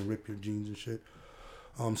Kevlar so it wouldn't rip your jeans and shit.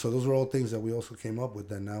 So those were all things that we also came up with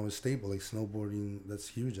that now is stable. Like snowboarding, that's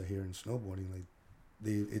huge I hear in snowboarding. Like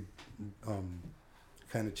it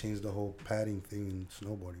kind of changed the whole padding thing in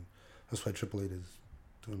snowboarding. That's why Triple Eight is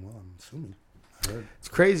doing well, I'm assuming. I heard. It's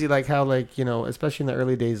crazy, like how, like, you know, especially in the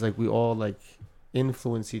early days, like we all like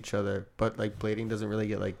influence each other, but like blading doesn't really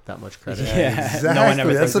get like that much credit. Yeah. Exactly. No one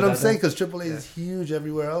ever That's thinks what I'm about saying, that. because Triple Eight is huge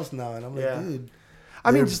everywhere else now, and I'm like, Yeah. dude. I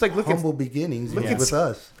mean, they're just like look at humble beginnings look at- with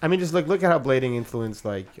us. I mean, just like look at how blading influenced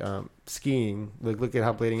like skiing. Like look at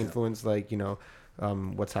how blading influenced like, you know,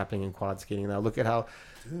 what's happening in quad skating now. Look at how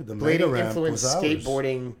Dude, the mega blading ramp influenced was ours.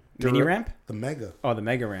 skateboarding. Mini ramp? The mega. Oh, the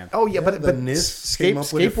mega ramp. Oh yeah, Yeah, but the NIST came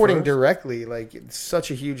up with it skateboarding first. directly, like it's such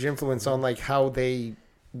a huge influence on like how they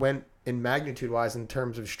went in magnitude wise in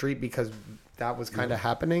terms of street, because that was kind of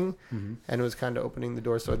happening and it was kind of opening the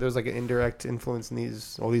door. So there's like an indirect influence in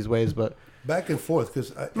all these ways, but Back and forth,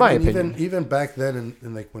 because My opinion. even back then,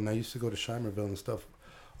 and like when I used to go to Shimerville and stuff,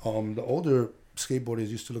 the older skateboarders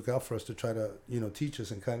used to look out for us to try to, you know, teach us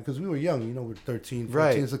and kind of, because we were young, you know, we're 13, 14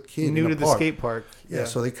 right, as a kid. new in to a the park. skate park. Yeah,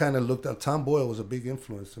 so they kind of looked out. Tom Boyle was a big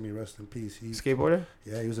influence to me, rest in peace. He Skateboarder.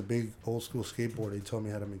 Yeah, he was a big old school skateboarder. He taught me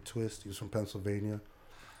how to make twists. He was from Pennsylvania.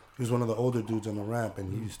 He was one of the older dudes on the ramp,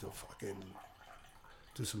 and he used to fucking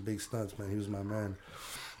do some big stunts, man. He was my man.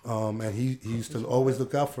 And he used to always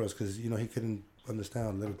look out for us because, you know, he couldn't understand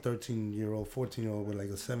a little 13-year-old, 14-year-old with like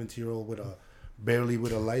a 17-year-old with a barely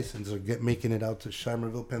with a license or making it out to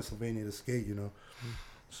Shimerville, Pennsylvania to skate, you know.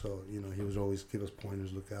 So, you know, he was always give us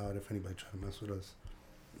pointers, look out if anybody tried to mess with us.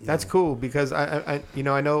 You That's know. cool, because I you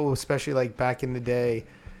know, I know especially like back in the day,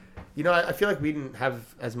 you know, I feel like we didn't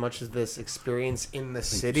have as much of this experience in the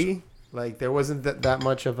city. Like there wasn't that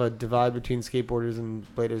much of a divide between skateboarders and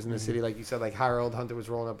bladers in the city. Like you said, like Harold Hunter was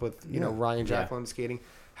rolling up with, you know, Ryan Yeah. Jacqueline skating.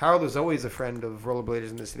 Harold was always a friend of rollerbladers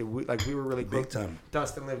in the city. We were really Big close. time.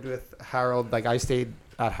 Dustin lived with Harold. Like I stayed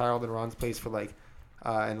at Harold and Ron's place for like,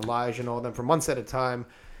 and Elijah and all them for months at a time.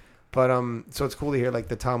 But so it's cool to hear like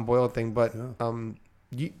the Tom Boyle thing. But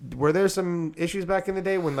were there some issues back in the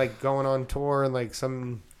day when like going on tour and like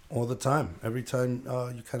some? All the time. Every time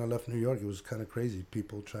you kind of left New York, it was kind of crazy.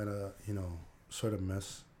 People trying to, you know, sort of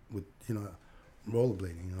mess with, you know,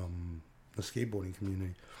 rollerblading, the skateboarding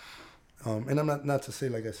community. And I'm not to say,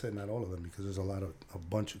 like I said, not all of them, because there's a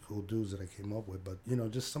bunch of cool dudes that I came up with, but, you know,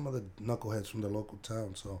 just some of the knuckleheads from the local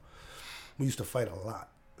town. So we used to fight a lot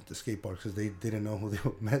at the skate park because they didn't know who they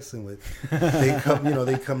were messing with. They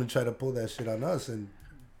come and try to pull that shit on us, and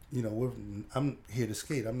you know, I'm here to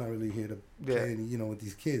skate. I'm not really here to play, you know, with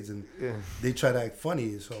these kids, and they try to act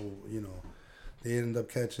funny. So, you know, they end up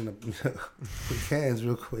catching up with cans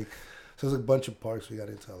real quick. So there's a bunch of parks. We got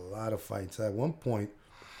into a lot of fights. At one point,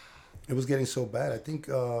 it was getting so bad. I think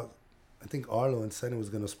Arlo and Senna was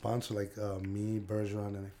gonna sponsor like me,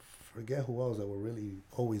 Bergeron, and I forget who else that were really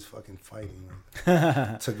always fucking fighting,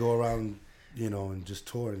 like, to go around, you know, and just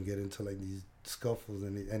tour and get into like these scuffles,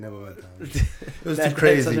 and I never went down. It was too That's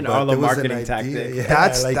crazy. such an but Arlo there was an marketing idea, tactic.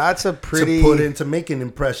 yeah, That's a pretty. to put into make an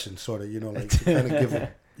impression, sort of, you know, like to kind of give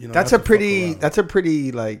it. You know, That's not a to fuck pretty. around. That's a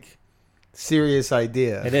pretty like serious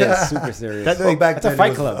idea. It is super serious. That- Well, back That's a then fight it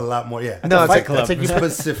was club. a lot more. Yeah, No, Fight it's club. like you put,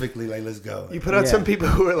 specifically like let's go. you put out Yeah. some people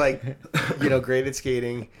who are like, you know, great at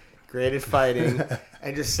skating, great at fighting,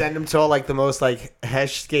 and just send them to all like the most like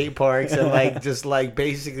hesh skate parks and like just like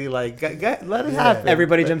basically like let it happen.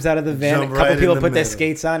 Everybody jumps out of the van. A Jump couple right in people the put their middle.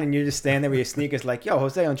 skates on, and you just stand there with your sneakers, like, "Yo,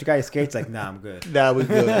 Jose, don't you got your skates?" Like, "Nah, I'm good." That was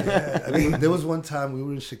good. Yeah, I mean, there was one time we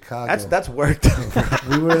were in Chicago. That's worked.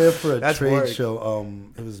 We were there for a That's trade work. show.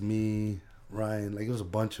 It was me, Ryan, like it was a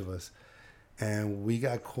bunch of us, and we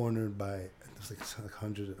got cornered by it was like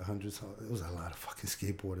 100. It was a lot of fucking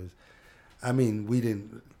skateboarders. I mean, we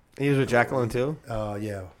didn't. He was with Jacqueline too.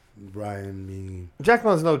 Yeah, Ryan, me.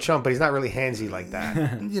 Jacqueline's no chump, but he's not really handsy like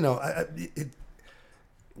that. You know,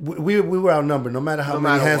 we were outnumbered. No matter how No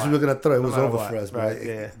many matter hands what. we were gonna throw, it No was matter over what. for us. Right, But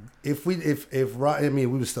yeah. if Ryan, I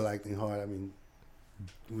mean, we were still acting hard. I mean,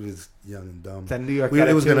 we was young and dumb. That New York. It was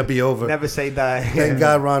attitude, gonna be over. Never say die. Thank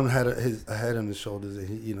God Ron had a head on his shoulders,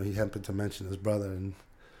 and he happened to mention his brother, and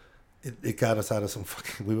it got us out of some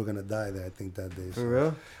fucking. We were gonna die there, I think, that day. So. For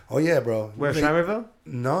real? Oh yeah, bro. Where, Like, Shimerville?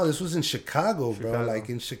 No, this was in Chicago, bro. Chicago. Like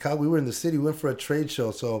in Chicago, we were in the city. We went for a trade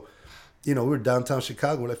show, so you know we were downtown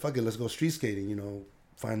Chicago. We're like, fuck it, let's go street skating. You know,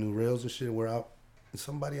 find new rails and shit. We're out in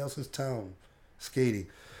somebody else's town skating,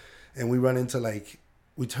 and we run into like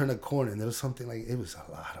we turned a corner and there was something like, it was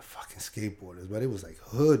a lot of fucking skateboarders, but it was like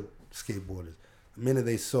hood skateboarders. The minute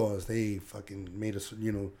they saw us, they fucking made us,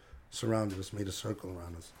 surrounded us, made a circle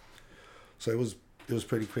around us. So it was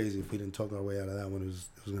pretty crazy. If we didn't talk our way out of that one, it was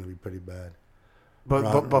going to be pretty bad.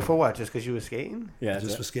 But for what? Just because you were skating? Yeah,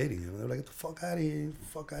 Just for skating, They're like, get the fuck out of here,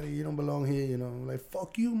 you don't belong here, I'm like,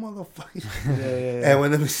 fuck you, motherfucker. Yeah. And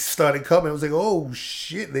when they started coming, it was like, oh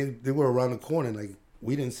shit, they were around the corner, and like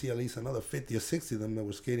we didn't see at least another 50 or 60 of them that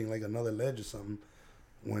were skating like another ledge or something.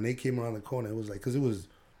 When they came around the corner, it was like, because it was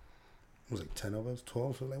like 10 of us,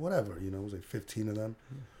 12, so like whatever, it was like 15 of them.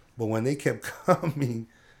 But when they kept coming,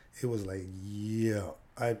 it was like,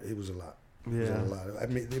 it was a lot. It was a lot. I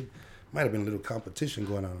mean, there might have been a little competition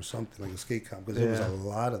going on or something, like a skate comp, because there was a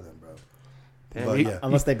lot of them, bro. But,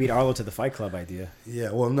 Unless they beat Arlo to the Fight Club idea.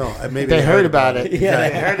 Yeah, well, no. Maybe they heard about it. Yeah,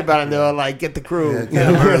 they heard about it, and they were like, get the crew. Yeah, get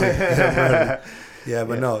 'em early. Get 'em early. Yeah,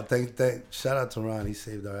 but no, shout out to Ron. He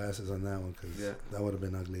saved our asses on that one, because that would have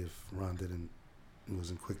been ugly if Ron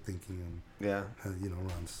wasn't quick thinking. And,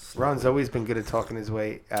 Ron's always been good at talking his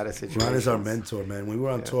way out of situations. Ron is our mentor, man. When we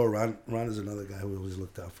were on tour, Ron is another guy who always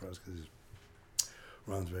looked out for us, because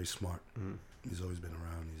Ron's very smart. Mm-hmm. He's always been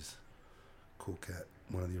around. He's a cool cat.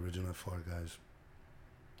 One of the original FR guys.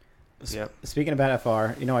 Yep. Speaking about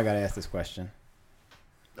FR, I got to ask this question.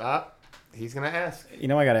 He's going to ask. I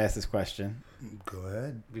got to ask this question. Go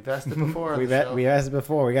ahead. We've asked it before. We asked it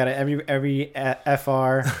before. We got to every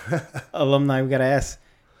FR alumni. We got to ask,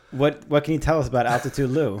 what can you tell us about Altitude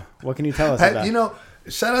Lou? What can you tell us about?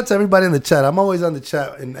 Shout out to everybody in the chat. I'm always on the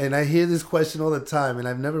chat, and I hear this question all the time, and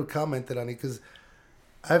I've never commented on it because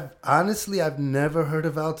I've never heard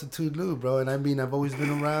of Altitude Lou, bro. And I mean, I've always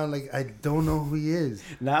been around. Like, I don't know who he is.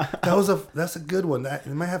 Nah. That's a good one. I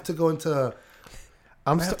might have to go into.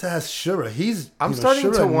 I have to ask Shura. I'm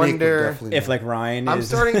starting to wonder if like Ryan. I'm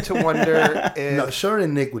starting to wonder if no, Shura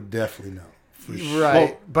and Nick would definitely know. For sure. Right,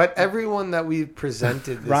 well, but everyone that we've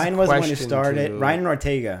presented, this Ryan was the one who started. Ryan and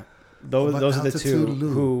Ortega. Those are the two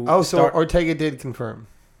who. Oh, so Ortega did confirm.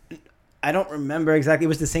 I don't remember exactly. It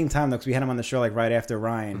was the same time though, because we had him on the show like right after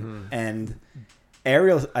Ryan and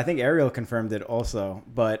Ariel. I think Ariel confirmed it also,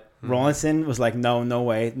 but Rawlinson was like, no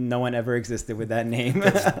way, no one ever existed with that name.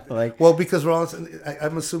 Like, well, because Rawlinson,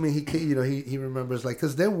 I'm assuming he remembers, like,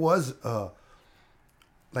 because there was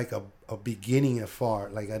like a beginning FR.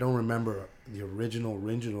 Like, I don't remember the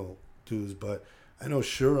original dudes, but I know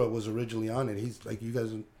Shura was originally on it. He's like, do you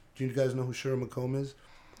guys know who Shura McComb is?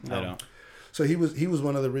 No. I don't. So he was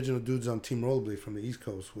one of the original dudes on Team Rollerblade from the East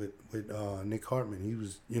Coast with Nick Hartman. He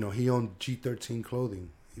was, he owned G13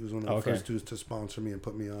 Clothing. He was one of the first dudes to sponsor me and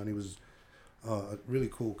put me on. He was a really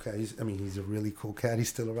cool cat. He's a really cool cat. He's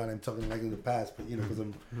still around. I'm talking like in the past, but because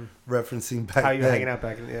I'm referencing back how you then. hanging out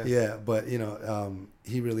back in yeah. But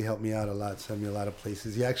he really helped me out a lot. Sent me a lot of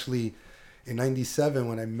places. He actually in '97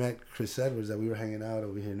 when I met Chris Edwards, that we were hanging out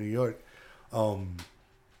over here in New York.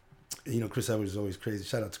 Chris Edwards is always crazy.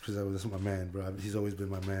 Shout out to Chris Edwards. That's my man, bro. He's always been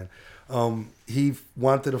my man. He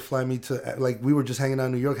wanted to fly me to, like, we were just hanging out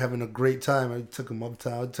in New York, having a great time. I took him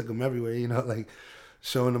uptown, I took him everywhere, like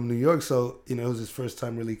showing him New York. So, it was his first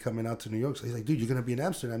time really coming out to New York. So he's like, dude, you're going to be in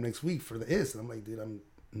Amsterdam next week for the IS. And I'm like, dude, I'm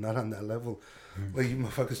not on that level. Like, you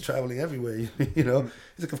motherfuckers traveling everywhere, He's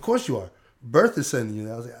like, of course you are. Birth is sending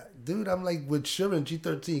you. I was like, dude, I'm like with Shura and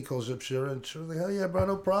G13. He calls up Shura, and Shura's like, hell yeah, bro,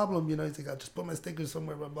 no problem. He's like, I'll just put my stickers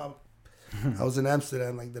somewhere, blah, blah. I was in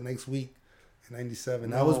Amsterdam like the next week in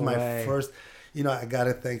 '97. That was my first, I got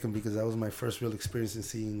to thank him because that was my first real experience in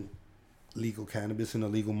seeing legal cannabis in a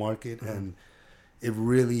legal market. Mm-hmm. And it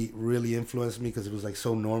really, really influenced me because it was like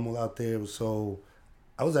so normal out there. It was so,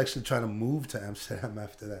 I was actually trying to move to Amsterdam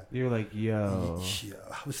after that. You were like, yo. Yeah,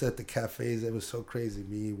 I was at the cafes. It was so crazy.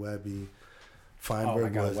 Me, Webby,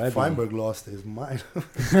 Feinberg. Webby. Feinberg lost his mind.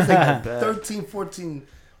 Like 13, 14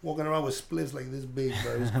 walking around with splits like this big,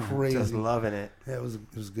 bro. It was crazy. Just loving it. Yeah, it was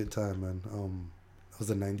a good time, man. That was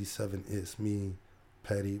the '97 IS. Me,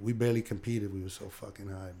 Petty. We barely competed. We were so fucking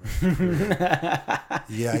high, bro.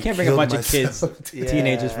 Yeah, you can't bring a bunch of kids,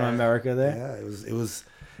 teenagers from America there. Yeah, it was.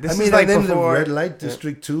 This I mean, like and then before, the red light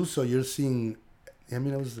district too. So you're seeing. I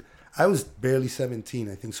mean, I was barely 17,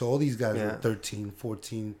 I think. So all these guys were 13,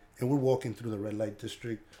 14, and we're walking through the red light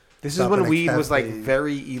district. This is when weed was like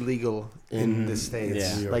very illegal in the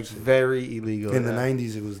States. Yeah. Like very illegal. In the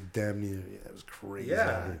 90s, it was damn near. Yeah, it was crazy.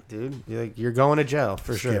 Yeah, dude. You're going to jail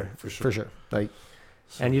for sure. For sure. Like,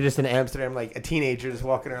 and you're just in Amsterdam, like a teenager just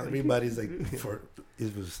walking around. Everybody's like, it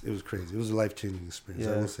was crazy. It was a life-changing experience.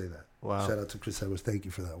 I will say that. Wow. Shout out to Chris Edwards. Thank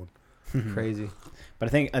you for that one. Crazy. But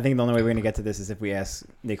I think the only way we're gonna get to this is if we ask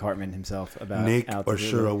Nick Hartman himself about Nick or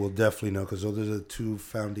Altitude. Shuro will definitely know because those are the two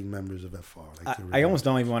founding members of FR. Like I almost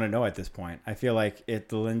don't even want to know at this point. I feel like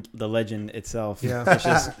the legend itself Yeah. is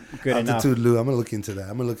just good enough. Altitude Lou, I'm gonna look into that.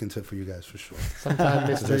 I'm gonna look into it for you guys for sure. Sometimes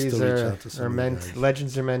mysteries still reach out to some are of you meant. guys.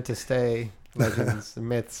 Legends are meant to stay. Legends,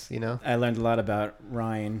 myths. You know. I learned a lot about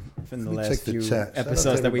Ryan from the Let me check last the few chat. Shout out to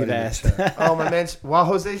episodes that we've everybody in the asked. chat. Oh my man! While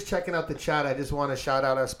Jose's checking out the chat, I just want to shout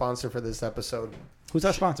out our sponsor for this episode. Who's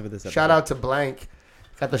our sponsor for this episode? Shout out to Blank.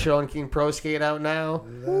 Got the Sean King Pro Skate out now.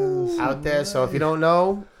 Out there. So if you don't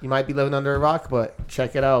know, you might be living under a rock, but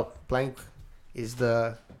check it out. Blank is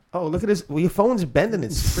the. Oh, look at this. Well, your phone's bending.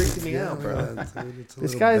 It's freaking me out, bro. man, dude, it's a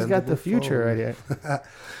This little guy's got the bendable future phone. right here.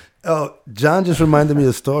 Oh, John just reminded me of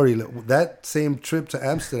a story. That same trip to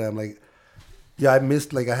Amsterdam, like, yeah, I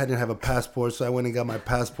missed, like, I hadn't have a passport, so I went and got my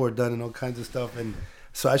passport done and all kinds of stuff. And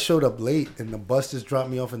so I showed up late, and the bus just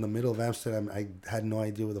dropped me off in the middle of Amsterdam. I had no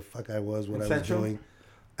idea where the fuck I was, what I was Central?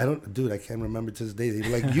 doing. I can't remember to this day. They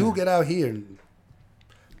were like, you get out here. And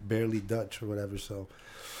barely Dutch or whatever. So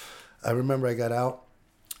I remember I got out.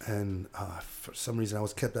 And for some reason, I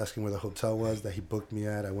was kept asking where the hotel was that he booked me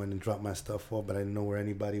at. I went and dropped my stuff off, but I didn't know where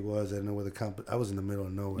anybody was. I didn't know where I was in the middle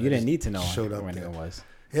of nowhere. You didn't need to know showed up when there. it was.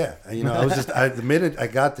 Yeah, and, I was just the minute I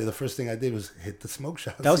got there, the first thing I did was hit the smoke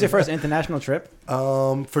shop. That was your first international trip?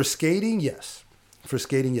 For skating, yes. For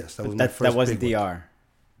skating, yes. That was my first. That wasn't big one. DR.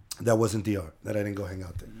 That wasn't DR. That I didn't go hang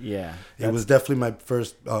out there. Yeah. It was definitely my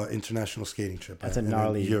first international skating trip. That's a and in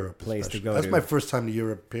gnarly Europe, place to especially. go That's to. my first time to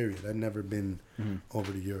Europe. Period. I'd never been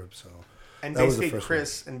over to Europe, so. And That was the basically,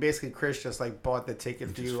 first Chris just like bought the ticket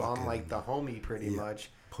And for just you on fucking- like the homie, pretty Yeah. much.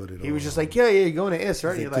 Put it. He was on. just like, yeah, you're going to IS,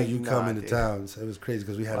 right? He's You're like, like, you come nah, into dude. town. So it was crazy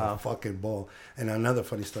because we had Wow. a fucking ball. And another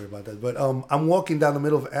funny story about that. But I'm walking down the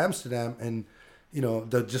middle of Amsterdam and,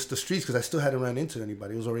 just the streets because I still hadn't ran into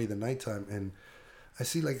anybody. It was already the nighttime. And I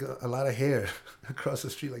see like a lot of hair across the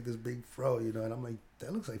street, like this big fro, and I'm like,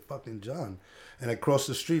 that looks like fucking John. And I cross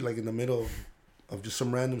the street like in the middle of just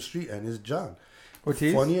some random street and it's John.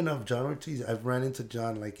 Ortiz? Funny enough, John Ortiz, I've ran into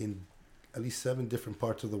John like in at least 7 different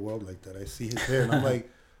parts of the world like that. I see his hair and I'm like,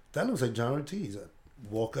 that looks like John Ortiz. I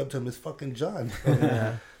walk up to him, it's fucking John.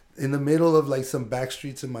 Yeah. In the middle of like some back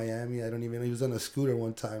streets in Miami, I don't even know. He was on a scooter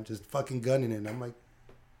one time, just fucking gunning it. And I'm like,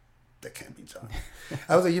 that can't be John.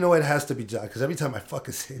 I was like, you know what? It has to be John. Because every time I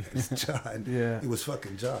fucking say that it's John, Yeah. it was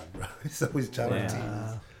fucking John, bro. It's always John Ortiz. I ran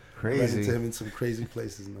into Crazy. him in some crazy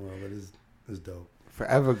places in the world, but it's dope.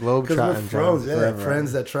 Forever globe Because we're trotting, friends, yeah, forever.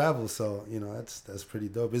 friends that travel. So, that's pretty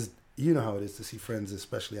dope. It's, you know how it is to see friends,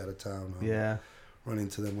 especially out of town. Yeah. Run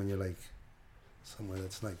into them when you're like somewhere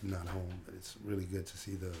that's like not home. But it's really good to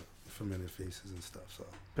see the familiar faces and stuff. So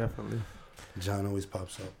Definitely. John always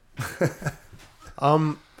pops up.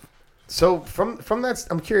 So from that,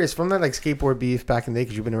 I'm curious, from that like skateboard beef back in the day,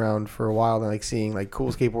 because you've been around for a while and like seeing like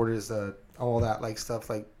cool skateboarders, all that like stuff,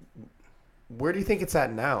 like where do you think it's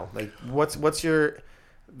at now? Like what's your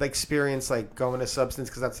experience like going to Substance,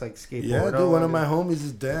 because that's like skateboard? Yeah, dude. One of my homies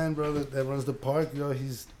is Dan, bro, that runs the park.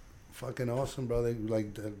 He's fucking awesome, bro.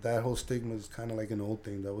 Like that whole stigma is kind of like an old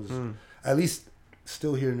thing. That was at least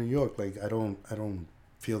still here in New York. Like I don't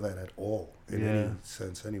feel that at all in any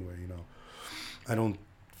sense anywhere. I don't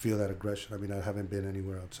feel that aggression. I mean, I haven't been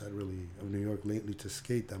anywhere outside really of New York lately to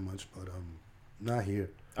skate that much, but not here.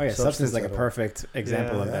 Oh yeah, Substance is like a at all. perfect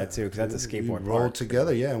example of Yeah. that too, because that's a skateboard We roll park.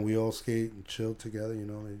 together, yeah, and we all skate and chill together.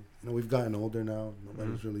 We've gotten older now.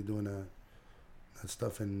 Nobody's really doing that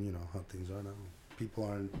stuff, and how things are now. People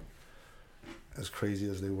aren't as crazy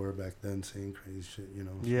as they were back then, saying crazy shit.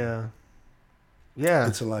 Yeah. Yeah.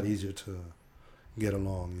 It's a lot easier to get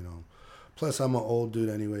along. Plus, I'm an old dude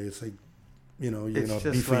anyway. It's like, It's just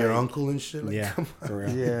beef with your like- uncle and shit. Like, Yeah, come on. for real.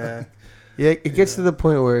 Yeah. Yeah, it gets to the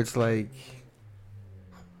point where it's like,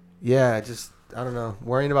 just, I don't know,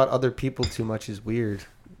 worrying about other people too much is weird.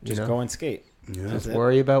 Just go and skate. Yeah, That's it.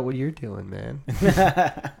 Worry about what you're doing, man.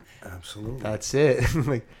 absolutely. That's it.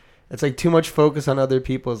 Like, it's like too much focus on other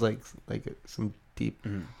people's like some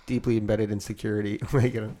deeply embedded insecurity.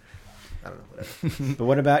 Like, I don't know. Whatever. But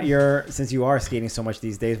what about since you are skating so much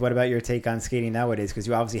these days, what about your take on skating nowadays? Because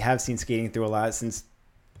you obviously have seen skating through a lot since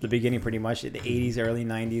the beginning, pretty much, the 80s, early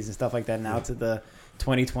 90s and stuff like that, now to the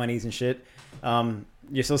 2020s and shit.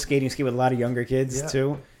 You're still skating. You skate with a lot of younger kids,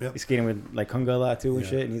 too. Yep. You're skating with, like, Kunga a lot, too, and Yeah.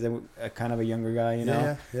 shit. And he's a kind of a younger guy,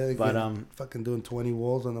 Yeah. They But, get fucking doing 20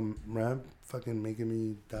 walls on the ramp, fucking making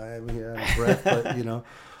me die over here out of breath. But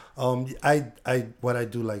I what I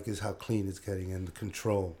do like is how clean it's getting and the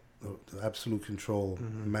control, the absolute control,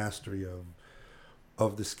 mastery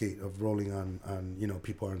of the skate, of rolling on you know,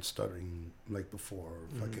 people aren't stuttering like before,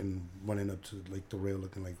 or fucking running up to like the rail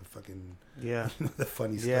looking like the fucking the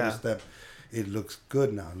funny step. It looks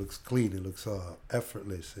good now. It looks clean. It looks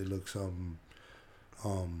effortless. It looks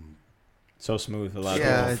so smooth. A lot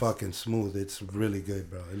so fucking smooth. It's really good,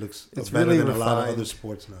 bro. It looks it's better really than refined. a lot of other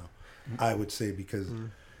sports now, I would say, because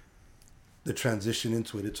the transition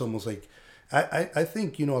into it, it's almost like I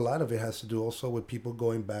think, you know, a lot of it has to do also with people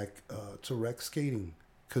going back to rec skating,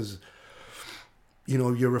 because, you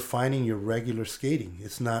know, you're refining your regular skating.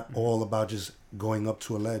 It's not all about just going up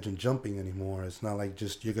to a ledge and jumping anymore. It's not like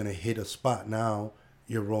just you're gonna hit a spot. Now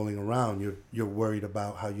you're rolling around. You're worried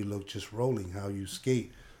about how you look just rolling, how you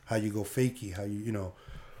skate, how you go fakie, how you know,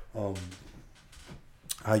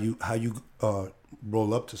 how you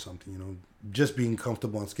roll up to something. You know, just being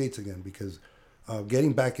comfortable on skates again, because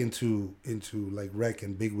getting back into like rec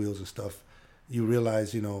and big wheels and stuff, you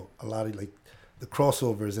realize, you know, a lot of like the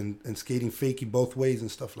crossovers and skating fakie both ways and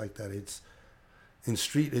stuff like that. It's in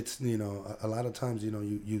street, it's, you know, a lot of times, you know,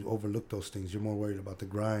 you overlook those things. You're more worried about the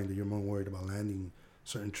grind, or you're more worried about landing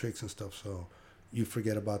certain tricks and stuff. So you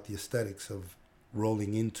forget about the aesthetics of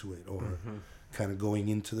rolling into it, or kind of going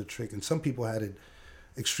into the trick. And some people had it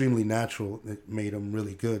extremely natural. It made them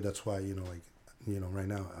really good. That's why, you know, like, you know, right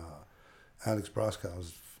now, Alex Broskow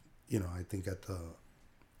is, you know, I think at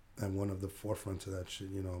one of the forefronts of that shit,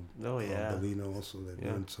 you know. Oh, yeah. Bellino also, they're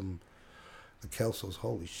doing some, the Kelsos,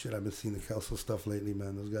 holy shit, I've been seeing the Kelso stuff lately,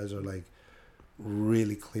 man. Those guys are like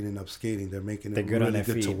really cleaning up skating. They're making it really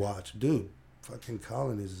good to watch. Dude, fucking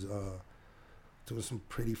Colin is doing some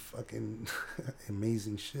pretty fucking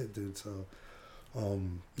amazing shit, dude. So,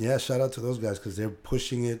 yeah, shout out to those guys, because they're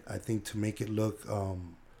pushing it, I think, to make it look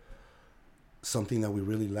something that we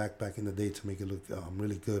really lacked back in the day, to make it look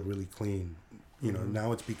really good, really clean. You know,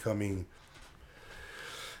 now it's becoming,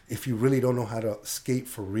 if you really don't know how to skate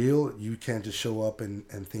for real, you can't just show up and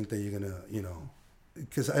think that you're going to, you know,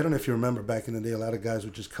 because I don't know if you remember back in the day, a lot of guys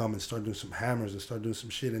would just come and start doing some hammers and start doing some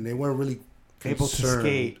shit, and they weren't really able to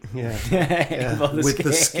skate. With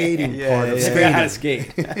the skating part of skating. How to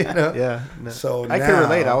skate. You know? Yeah. No. So I can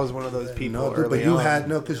relate. I was one of those people. No, dude, but you had,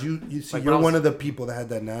 no, because you see, like you're one of the people that had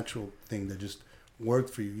that natural thing that just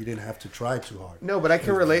worked for you. You didn't have to try too hard. No, but I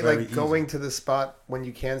can relate, like easy. going to the spot when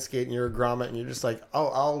you can skate and you're a grommet and you're just like, oh,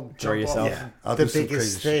 I'll jump yourself. off I'll the do some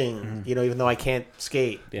biggest crazy thing, you know, even though I can't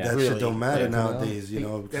skate. Yeah. That really. shit don't matter Yeah. nowadays, you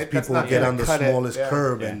know. That's People not get gonna on the cut it. smallest Yeah.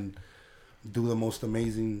 curb Yeah. and do the most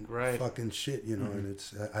amazing Right. fucking shit, you know. And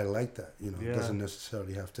it's, I like that, you know. It doesn't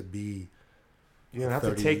necessarily have to be. You don't have to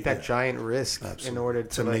 30, take that yeah. giant risk in Absolutely. order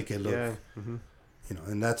To like, make it look- Yeah. You know,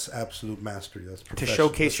 and that's absolute mastery. That's To professional.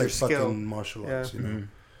 showcase That's your like skill. fucking martial arts, you know.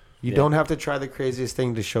 You Yeah. don't have to try the craziest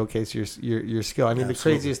thing to showcase your skill. I mean, the Absolutely.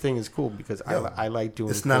 craziest thing is cool because Yeah. I like doing.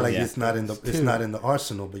 It's not like Yeah. it's not in the Too.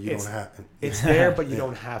 arsenal, but you It's- don't have. It's there, but you Yeah.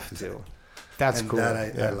 don't have to. That's and cool. that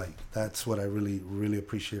I yeah. like. That's what I really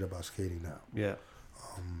appreciate about skating now. Yeah.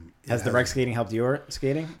 It Has the rec skating helped your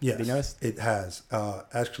skating? Yes, Have you noticed? it has.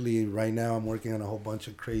 Actually, right now I'm working on a whole bunch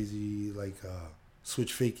of crazy like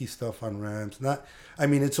switch fakie stuff on ramps. Not, I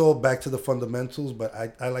mean, it's all back to the fundamentals, but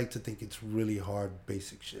I like to think it's really hard,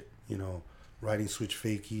 basic shit. You know, riding switch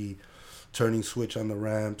fakie, turning switch on the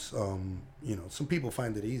ramps. You know, some people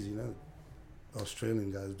find it easy. You know,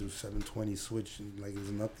 Australian guys do 720 switch and like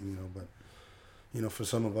it's nothing. You know, but you know, for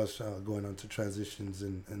some of us going on to transitions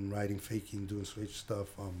and riding fakie and doing switch stuff,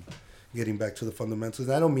 getting back to the fundamentals.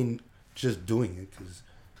 I don't mean just doing it because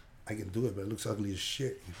I can do it, but it looks ugly as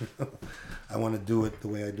shit. You know? I want to do it the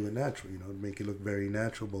way I do it naturally, you know, make it look very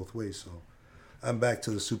natural both ways. So I'm back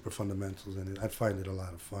to the super fundamentals, and I find it a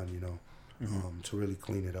lot of fun, you know, to really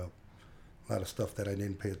clean it up. A lot of stuff that I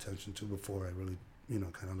didn't pay attention to before, I really, you know,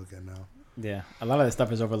 kind of look at now. Yeah, a lot of this stuff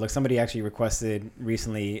is overlooked. Somebody actually requested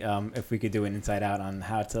recently if we could do an inside out on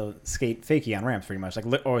how to skate fakie on ramps, pretty much,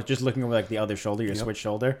 like or just looking over like the other shoulder, your switch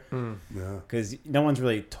shoulder, Yeah. because no one's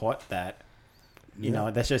really taught that. You Yeah.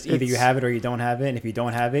 know, that's just either you have it or you don't have it, and if you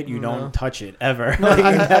don't have it, you don't touch it ever. No, Like, you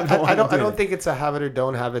I have no one to don't. I do don't it. think it's a have it or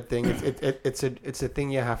don't have it thing. It's a thing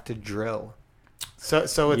you have to drill.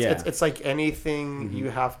 So it's like anything you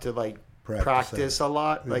have to like practice a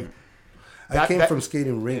lot. Like I came from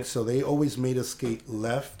skating rinks, so they always made us skate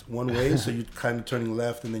left one way, so you're kind of turning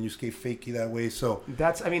left, and then you skate fakie that way. So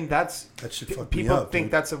that should fuck me people up, think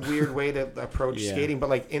dude. that's a weird way to approach Yeah. skating, but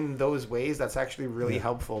like in those ways, that's actually really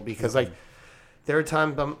helpful because like there are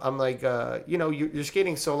times I'm like you know you're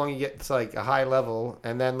skating so long you get to like a high level,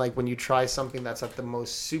 and then like when you try something that's at the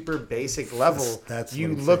most super basic level, That's you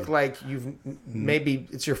what I'm look saying. like you've maybe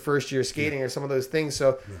it's your first year skating or some of those things.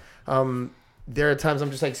 So there are times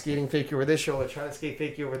I'm just like skating fakie over this shoulder, trying to skate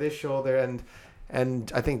fakie over this shoulder,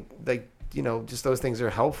 And I think like, you know, just those things are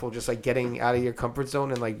helpful, just like getting out of your comfort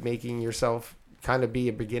zone and like making yourself kind of be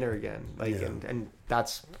a beginner again. Like, Yeah. and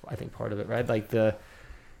that's, I think, part of it, right? Like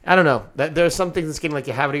I don't know, that there's some things in skating like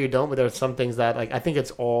you have it or you don't, but there's some things that like, I think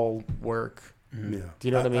it's all work. Yeah. Do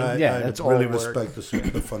you know what I mean? Yeah, I it's really all work. respect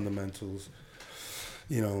the fundamentals.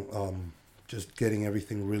 You know, just getting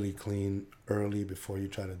everything really clean early before you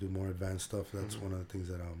try to do more advanced stuff. That's one of the things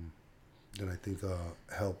that I think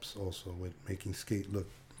helps also with making skate look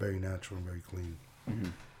very natural and very clean. Mm-hmm.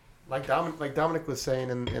 Like Dominic was saying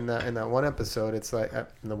in that one episode, it's like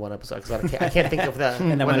in the one episode, because I can't think of that.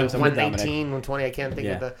 In that one episode with 119, 120, I can't think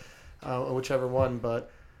Yeah. of the whichever one, but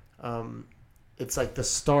it's like the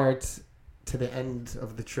start to the end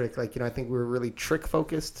of the trick. Like, you know, I think we were really trick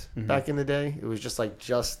focused back in the day. It was just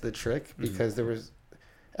the trick, because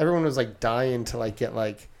everyone was like dying to like get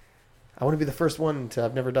like, I want to be the first one to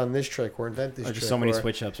have never done this trick or invent this Or trick. just so many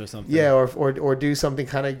switch ups or something. Yeah, or do something,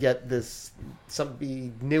 kind of get this, something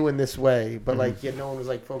be new in this way. But like, no one was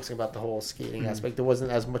like focusing about the whole skating aspect. There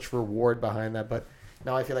wasn't as much reward behind that. But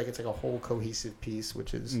now I feel like it's like a whole cohesive piece,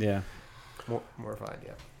 which is more fun.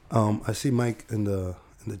 Yeah. I see Mike in the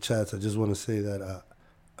chats. I just want to say that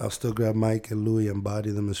I'll still grab Mike and Louis and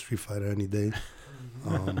body them in Street Fighter any day.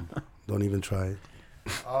 Don't even try it.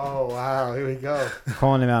 Oh wow, here we go.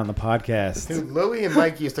 Calling him out on the podcast. Dude, Louis and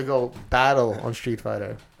Mike used to go battle on Street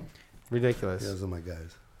Fighter. Ridiculous. Yeah, those are my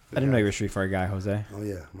guys. I didn't know you were a Street Fighter guy, Jose. Oh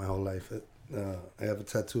yeah, my whole life. I have a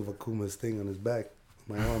tattoo of Akuma's thing on his back,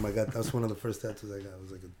 my arm. That's one of the first tattoos I got. I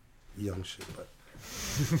was like a young shit, but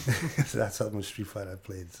that's how much Street Fighter I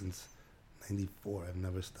played since '94. I've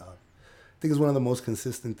never stopped. I think it's one of the most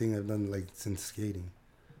consistent thing I've done like since skating.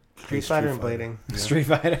 Street Fighter and blading. Yeah. Street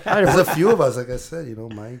Fighter. There's a few of us, like I said, you know,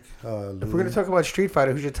 Mike. If we're gonna talk about Street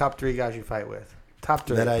Fighter, who's your top 3 guys you fight with? Top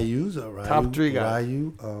 3 that I use, Ryu, Top 3 guys.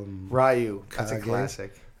 Ryu, That's a Kage.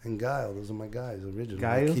 classic. and Guile. Those are my guys, original.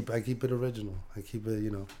 Guile? I keep it original. I keep it,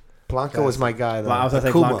 you know. Blanco was my guy though. Well, I was gonna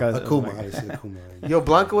say Akuma, Blanca. Akuma, obviously Akuma. Yo,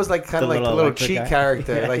 Blanco was like kind of The like the little little electric cheat guy.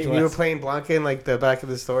 character. Yeah, Like he when you were was. playing Blanca in like the back of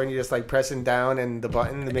the store, and you're just like pressing down and the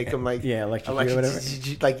button to make him like Yeah, electric or whatever.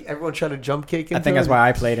 like everyone trying to jump kick. I Into think that's him. why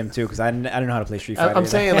I played him too, because I didn't know how to play Street Fighter. I'm either.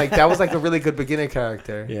 saying like that was like a really good beginner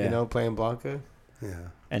character. Yeah. You know, playing Blanca. Yeah.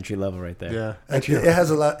 entry level right there. Yeah, Actually, it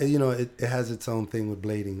has a lot. You know, it has its own thing with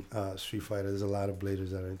blading. Street Fighter. There's a lot of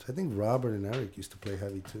bladers that are into. I think Robert and Eric used to play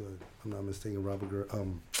heavy too. If I'm not mistaken. Robert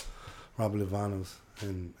Livanos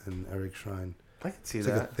and Eric Shrine. I can see It's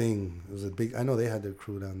that. like a thing. It was a big. I know they had their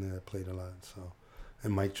crew down there that played a lot. So,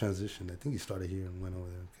 and Mike transitioned. I think he started here and went over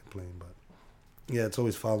there and kept playing. But yeah, it's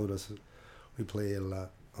always followed us. We play it a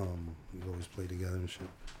lot. We've always played together and shit.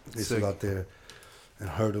 They used to Sick. go out there and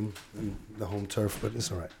hurt them in the home turf, but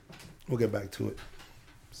it's all right. We'll get back to it.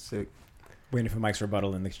 Sick. Waiting for Mike's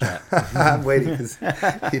rebuttal in the chat. I'm waiting because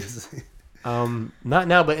he doesn't. Not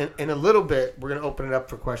now, but in a little bit, we're going to open it up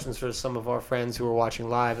for questions for some of our friends who are watching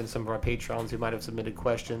live and some of our patrons who might have submitted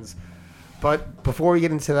questions. But before we get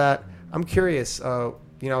into that, I'm curious, you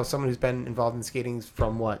know, someone who's been involved in skating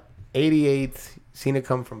from what, 88, seen it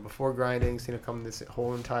come from before grinding, seen it come this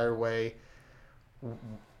whole entire way.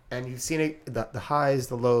 And you've seen it, the highs,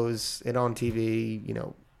 the lows, it on TV, you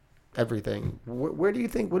know, everything. Where do you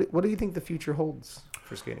think, what do you think the future holds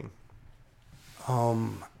for skating?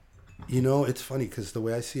 You know, it's funny because the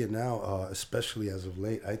way I see it now, especially as of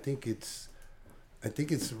late, I think it's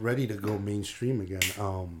ready to go mainstream again.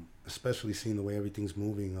 Especially seeing the way everything's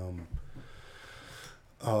moving.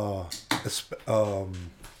 I'm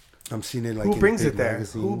seeing it like Who in brings big it there?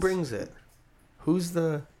 magazines. Who brings it? Who's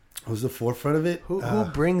the forefront of it? who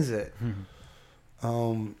brings it?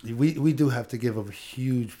 We do have to give a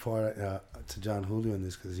huge part to John Julio in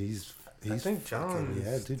this because he's I think fucking-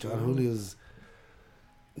 John's- John Julio's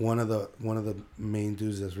one of the main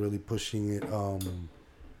dudes that's really pushing it on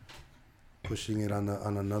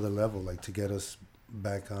another level, like to get us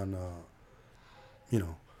back on you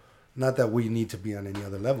know, not that we need to be on any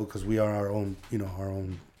other level because we are our own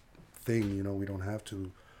thing, you know, we don't have to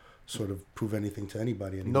sort of prove anything to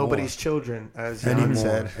anybody anymore. Nobody's children, as Jan Anymore.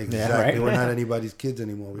 said. Exactly. Yeah, right. We're not anybody's kids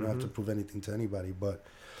anymore. We don't have to Mhm. prove anything to anybody. But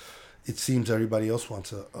it seems everybody else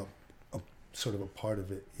wants a sort of a part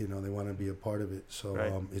of it. You know, they want to be a part of it. So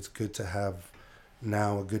Right. it's good to have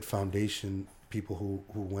now a good foundation, people who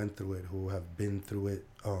went through it, who have been through it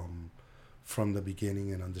from the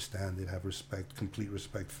beginning and understand it, have respect, complete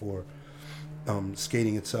respect for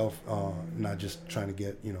skating itself, not just trying to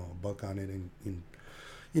get, you know, a buck on it. And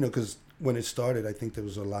you know, because when it started, I think there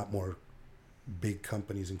was a lot more big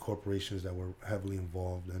companies and corporations that were heavily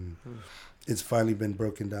involved, and it's finally been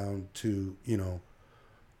broken down to, you know,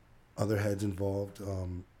 other heads involved,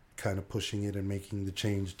 kind of pushing it and making the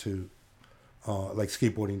change to like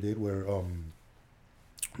skateboarding did, where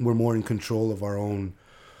we're more in control of our own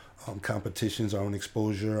competitions, our own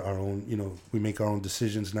exposure, our own, we make our own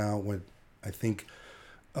decisions now. When I think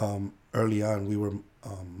early on we were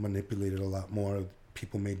manipulated a lot more.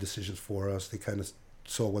 People made decisions for us. They kind of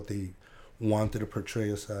saw what they wanted to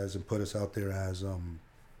portray us as and put us out there as. And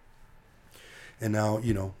now,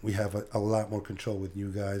 we have a lot more control with you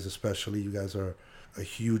guys, especially. You guys are a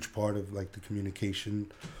huge part of like the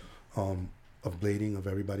communication of blading, of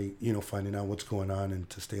everybody, finding out what's going on and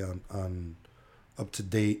to stay on up to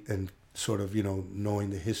date and sort of, knowing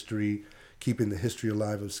the history, keeping the history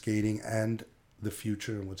alive of skating and the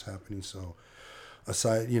future and what's happening. So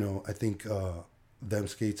aside, I think Them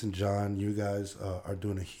Skates and John, you guys are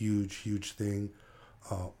doing a huge thing,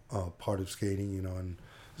 part of skating, and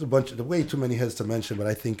there's a bunch of way too many heads to mention, but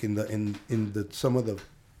I think in the some of the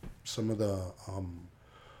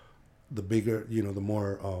bigger, the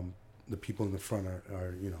more the people in the front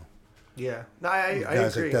are Yeah, no, I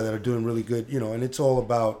guys agree. like that are doing really good, and it's all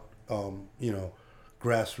about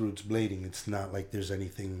grassroots blading. It's not like there's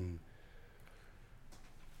anything,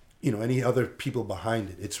 any other people behind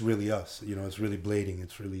it. It's really us, it's really blading.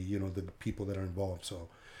 It's really, the people that are involved. So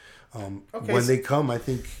when they come, I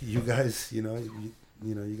think you guys, you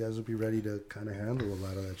guys will be ready to kind of handle a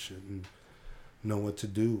lot of that shit and know what to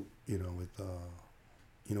do, with,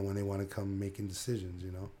 when they want to come making decisions,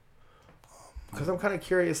 Because I'm kind of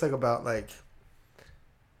curious, about so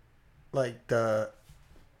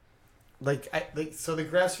the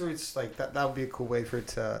grassroots, that would be a cool way for it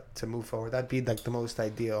to move forward. That'd be the most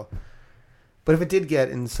ideal. But if it did get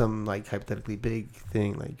in some hypothetically big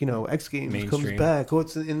thing, X Games Mainstream. comes back,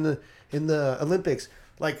 it's in the Olympics,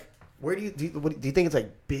 where do you think it's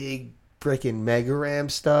big freaking mega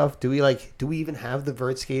ramp stuff? Do we even have the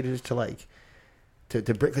vert skaters to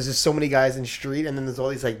because there's so many guys in the street, and then there's all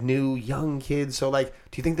these new young kids. So do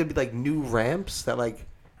you think there'd be new ramps that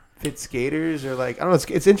fit skaters, or I don't know?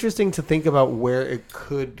 It's interesting to think about where it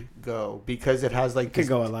could go, because it has It could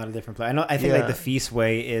go a lot of different places. I think the Feast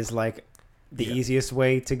way is the easiest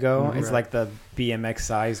way to go. Mm-hmm. It's the BMX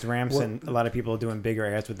sized ramps, and a lot of people are doing bigger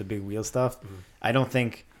airs with the big wheel stuff. Mm-hmm. I don't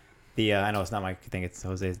think I know it's not my thing, it's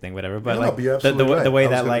Jose's thing, whatever. But you're the absolutely right. way I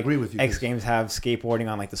was that gonna agree with you, X 'cause- Games have skateboarding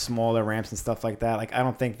on the smaller ramps and stuff like that. I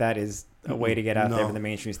don't think that is a way to get out there No. for the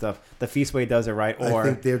mainstream stuff. The Feast way does it right, I or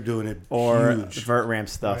think they're doing it or huge. vert ramp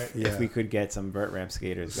stuff. Right. Yeah. If we could get some vert ramp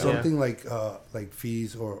skaters going. Something like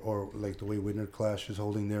Fees or the way Winter Clash is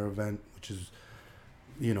holding their event, which is,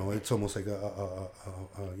 it's almost like a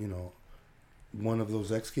one of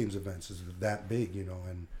those X Games events is that big,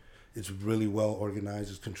 and it's really well organized.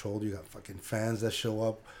 It's controlled. You got fucking fans that show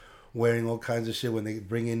up wearing all kinds of shit when they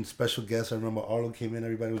bring in special guests. I remember Arlo came in,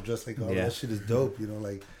 everybody was dressed like Arlo. Yeah. That shit is dope,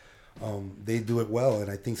 they do it well, and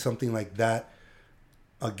I think something like that.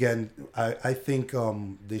 Again, I think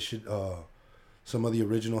they should. Some of the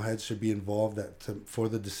original heads should be involved for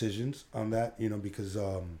the decisions on that. Because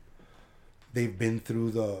they've been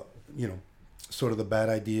through the sort of the bad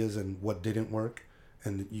ideas and what didn't work,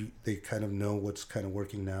 and they kind of know what's kind of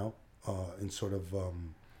working now. And sort of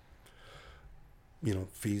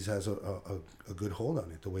Fees has a good hold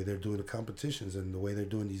on it. The way they're doing the competitions and the way they're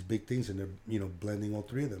doing these big things, and they're blending all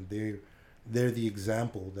three of them. They're the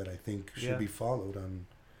example that I think should be followed on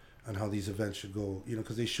how these events should go.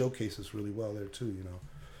 Because they showcase us really well there too.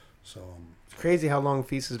 So It's crazy how long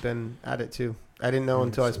Feast has been at it too. I didn't know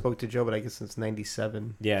until I spoke to Joe, but I guess since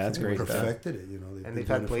 '97. Yeah, that's they great. perfected it. And they've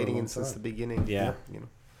had blading in since the beginning. Yeah.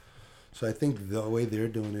 So I think the way they're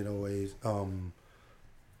doing it always,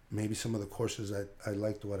 maybe some of the courses I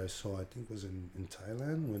liked what I saw. I think was in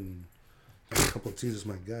Thailand when a couple of teasers.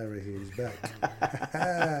 My guy right here, he's back.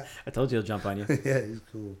 I told you he'll jump on you. Yeah, he's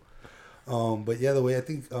cool. But yeah, the way I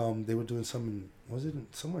think they were doing somewhere in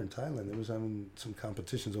Thailand. They was having some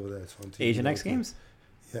competitions over there. On TV. Asian X Games?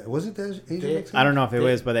 Yeah, wasn't that Asian X Games? I don't know if it They-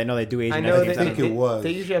 was, but I know they do Asian I know X Games. I think it was.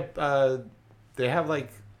 They usually have they have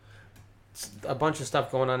a bunch of stuff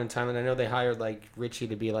going on in Thailand. I know they hired Richie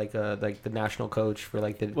to be the national coach for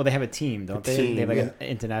the. Well, they have a team, don't The they? team, They have yeah. an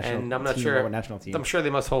international And I'm not team sure- or a national team. I'm sure they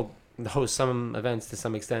must host some events to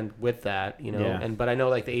some extent with that, Yeah. But I know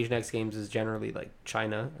the Asian X Games is generally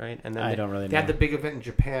China, right? And then I don't really they know. had the big event in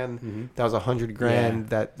Japan Mhm. that was $100,000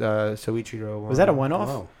 that Soichiro won. Was that a one-off?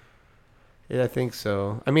 Wow. Yeah, I think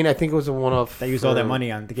so. I mean, I think it was a one-off. They used all their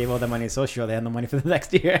money on. They gave all their money to Social. They had no money for the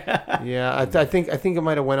next year. Yeah, I think it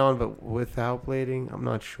might have went on, but without blading, I'm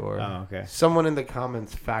not sure. Oh, okay. Someone in the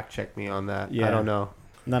comments fact check me on that. Yeah. I don't know.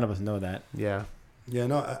 None of us know that. Yeah. Yeah,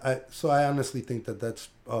 no. So I honestly think that that's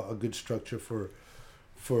a good structure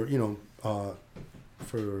for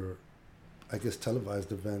for I guess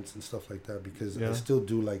televised events and stuff like that, because I still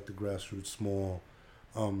do like the grassroots small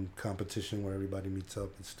competition where everybody meets up.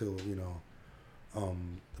 It's still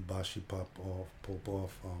the Bashi pop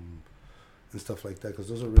off and stuff like that, because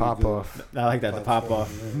those are really Pop good. off. I like that. The pop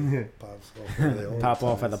off. Yeah, pops off over there all the Pop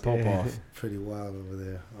off time. at the pop off. Pretty wild over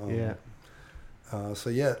there. Yeah. So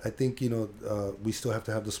yeah, I think we still have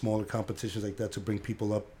to have the smaller competitions like that to bring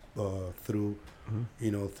people up through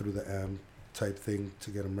through the AM type thing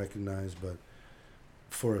to get them recognized. But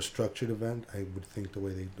for a structured event, I would think the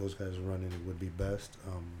way those guys are running it would be best,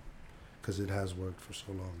 because it has worked for so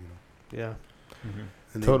long. Yeah. Mm-hmm.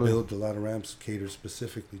 And Totally. they build a lot of ramps catered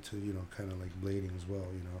specifically to kind of like blading as well.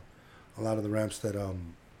 A lot of the ramps that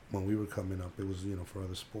when we were coming up, it was for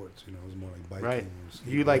other sports. It was more like biking. Right. or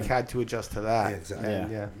You skateboarding. had to adjust to that. Yeah, exactly.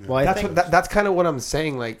 And, Yeah. Well, I that's think that's kind of what I'm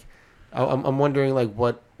saying. Like, I'm wondering like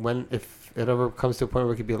if it ever comes to a point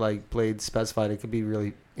where it could be like blade specified, it could be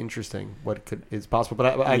really interesting. Is possible,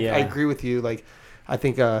 but I agree with you. Like, I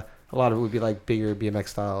think a lot of it would be like bigger BMX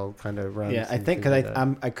style kind of runs. Yeah, I think because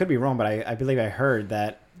I could be wrong, but I believe I heard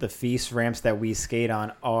that the feast ramps that we skate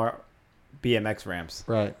on are BMX ramps.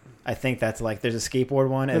 Right. I think that's like there's a skateboard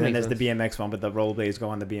one and That then makes there's the BMX one, but the rollerblades go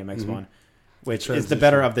on the BMX one, which is the Transition.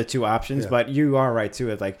 better of the two options. Yeah. But you are right too.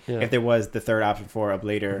 It's like Yeah. if there was the third option for a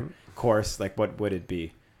blader course, like what would it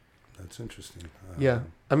be? That's interesting. Yeah.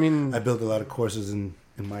 I mean, I built a lot of courses in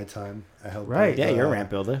my time. I helped. Right. build, Yeah, you're a ramp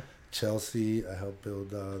builder. Chelsea. I helped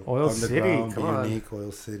build Oil City, Underground, come the on. Unique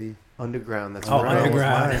Oil City. underground. That's Oh, right.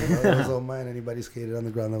 Underground. That was all mine. Anybody skated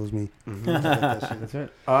underground, that was me. That's right.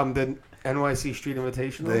 The NYC Street The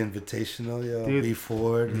Invitational. Invitational, yeah. Dude. B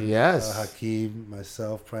Ford. Yes. Hakeem,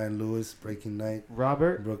 myself, Brian Lewis, Breaking Night,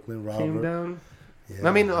 Robert Brooklyn, came Robert. down. Yeah,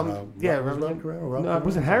 I mean, Rob, yeah, was Robert- Robert around? no,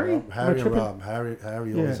 was it Harry? Am I Harry and tripping? Rob. Harry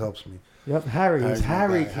always helps me. Yep, Harry. It was Harry's my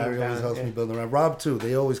Harry guy. came Harry always down. helps me build around. Rob too.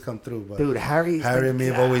 They always come through. But Dude, Harry and me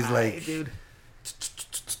have always like dude.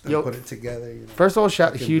 and Yo, put it together. First of all,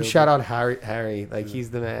 Fucking huge build shout it. out Harry. Like Yeah. he's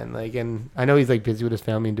the man. Like, and I know he's like busy with his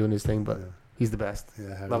family and doing his thing, but Yeah. he's the best.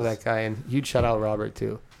 Yeah, Harry's, Love that guy, and huge shout out Robert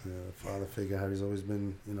too. Yeah, father figure. Harry's always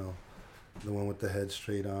been, the one with the head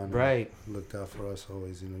straight on. and Right. Looked out for us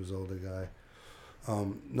always. He was an older guy.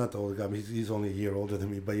 Not the older guy. But he's only a year older than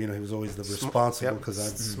me. But he was always the responsible because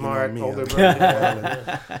I'm Smart me. older I'm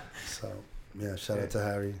brother. So yeah, shout out to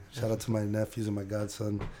Harry. Shout out to my nephews and my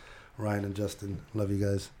godson, Ryan and Justin. Love you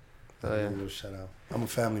guys. Oh, yeah. A little shout out. I'm a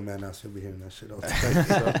family man now, so you'll be hearing that shit all the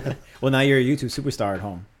time. Well, now you're a YouTube superstar at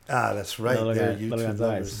home. That's right. Little They're guy- little YouTube guy's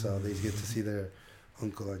lovers, eyes. so they get to see their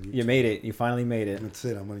uncle on YouTube. You made it. You finally made it. That's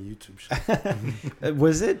it. I'm on a YouTube show.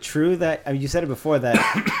 Was it true that you said it before that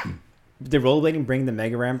did rollerblading bring the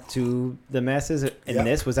mega ramp to the masses? In Yeah.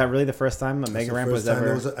 this, was that really the first time a That's mega the ramp first was time ever?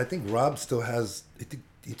 there was I think Rob still has. I think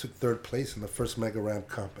he took third place in the first mega ramp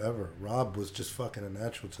comp ever. Rob was just fucking a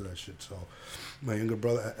natural to that shit. So my younger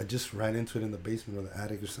brother, I just ran into it in the basement or the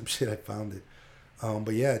attic or some shit. I found it.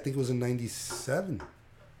 But yeah, I think it was in '97.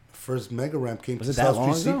 First mega ramp came Was to it that South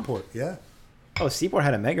long Street ago? Seaport. Yeah. Oh, Seaport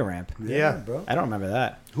had a mega ramp. Yeah. bro. I don't remember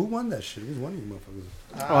that. Who won that shit? It was one of you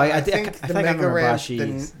motherfuckers. Oh, I think I the think I mega remember ramp,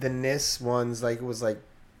 Bashi's. the NIS ones, like it was like,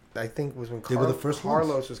 I think it was when They were the first ones.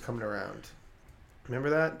 Carlos was coming around.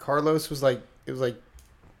 Remember that? Carlos was like, it was like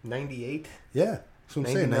 98. Yeah. That's what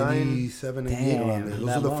I'm saying. 99. 97, 98 Damn, around there. Those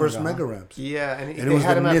that are the long first ago, mega huh? ramps. Yeah, and, And they it was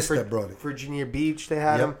had the him at NIST that brought it. Virginia Beach. They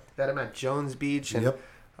had Yep. him. They had him at Jones Beach, and Yep.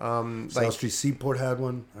 like South Street Seaport had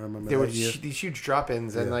one. I remember there were that year. these huge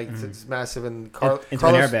drop-ins, and Yeah. like it's massive. And Into Carlos an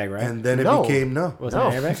airbag, right? And then it No. became no. was No.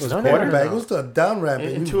 it an airbag? Was No, it no, quarter? no, Airbag. It was the down ramp.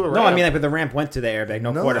 into a ramp. No, I mean like, but the ramp went to the airbag.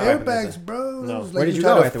 No, quarter ramp. airbags, bro. No. It was Where did you you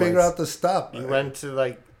try go to afterwards? figure out the stop. You went to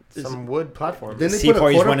like some wood platform. Then they Seaport, put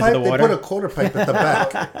a you just quarter went into pipe. the They put water? a quarter pipe at the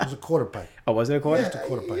back. It was a quarter pipe. Oh, was it a quarter? Just a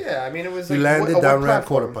quarter pipe. Yeah, I mean it was You like landed a wood down ramp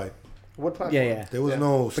platform. quarter pipe. Wood platform. Yeah, yeah. There was Yeah.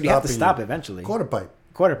 no But you have to stopping stop you. eventually. Quarter pipe.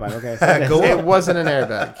 Quarter pipe. Okay. Go It up. wasn't an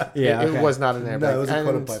airbag. Yeah, it okay. was not an airbag. No, it was a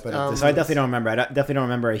quarter And, pipe. So I definitely don't remember. I definitely don't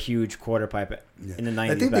remember a huge quarter pipe Yeah. in the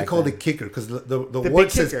 90s. I think they back called then. it kicker because the big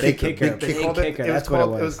word says kicker. Big kicker. kicker. Big They kicker. called Big it. kicker, It was that's what it called.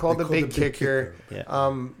 It was. was called They the called big it big kicker.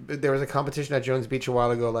 Yeah. There was a competition at Jones Beach a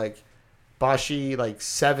while ago. Like Bashi, like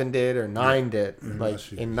 7 did or 9 did, like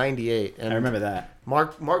Bashi. in '98. And I remember that.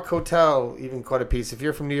 Mark Cotel even caught a piece. If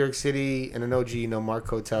you're from New York City and an OG, you know Mark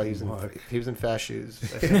Cotel. Mark. He was in fast shoes.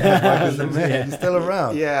 Mark is the man. Yeah. He's still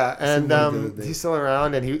around. Yeah, and Seen one the other day. he's still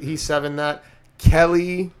around, and he 7 that.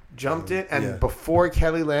 Kelly jumped it, and Yeah. before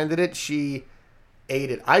Kelly landed it, she ate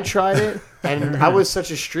it. I tried it, and I was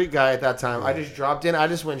such a street guy at that time. I just dropped in. I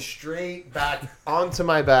just went straight back onto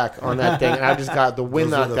my back on that thing, and I just got the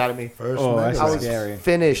wind Those were knocked the out of me. First Oh, mega that's I ramps. was scary.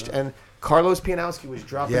 finished, and Carlos Pianowski was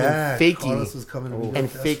dropping Yeah, in Carlos fakie was coming and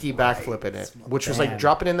That's fakie right. backflipping it, That's which was Damn. like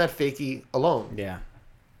dropping in that fakie alone. Yeah.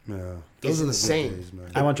 Yeah, It's those are the insane. good days,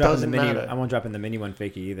 man. I won't drop in the doesn't mini. matter. I won't drop in the mini one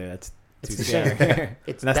fakie either. That's too It's scary. insane.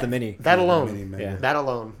 It's And that's that- the mini. That Yeah, alone. mini, man. Yeah. That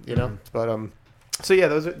alone, you know. But so yeah,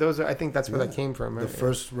 those are. I think that's where that Yeah. came from. The Right?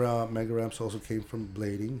 first Mega Ramps also came from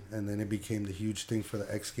blading, and then it became the huge thing for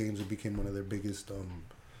the X Games. It became one of their biggest,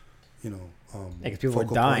 Because people were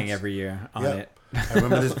focal dying points. every year on Yeah. it. I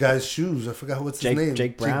remember this guy's shoes. I forgot what's his name.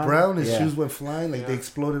 Jake Brown? His Yeah. shoes went flying, like they Yeah.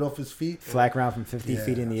 exploded off his feet. Flag round from 50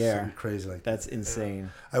 feet in the something air. crazy like That's that. insane.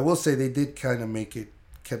 I will say they did kind of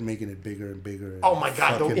kept making it bigger and bigger. And Oh my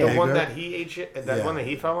god, fucking the one bigger. that he ate shit, that Yeah. one that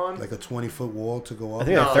he fell on. Like a 20-foot wall to go up. I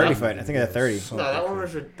think No, at 30 that- foot. I think at 30. no,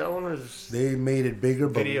 that one was. They made it bigger,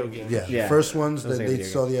 but Video game. yeah, Yeah. the first ones It was that like a they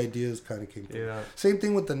video saw the ideas kind of came. From. Yeah. Same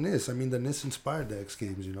thing with the NIS. I mean, the NIS inspired the X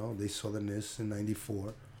Games. You know, they saw the NIS in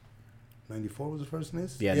 '94. '94 was the first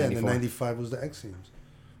NIS. Yeah, and then 94. '95 was the X Games.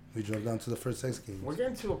 We drove down to the first X Games. We're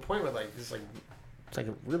getting to a point where like this, like it's like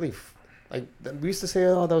a really like we used to say,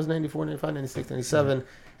 oh, that was 94, 95, 96, 97,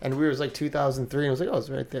 and we was like 2003, and it was like, oh, it's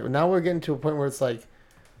right there. Now we're getting to a point where it's like,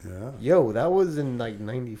 Yeah. yo, that was in like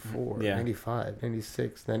 94, Yeah. 95,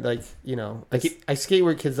 96. Then like, you know, I skate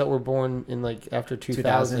with kids that were born in like after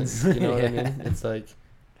 2000. 2000s. You know what I Yeah. mean? It's like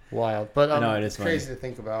wild, but I know, it it's is crazy to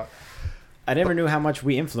think about. I never knew how much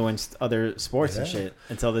we influenced other sports and Yeah. shit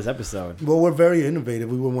until this episode. Well, we're very innovative.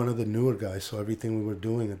 We were one of the newer guys, so everything we were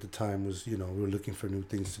doing at the time was, we were looking for new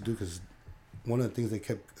things to do because one of the things they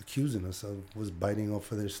kept accusing us of was biting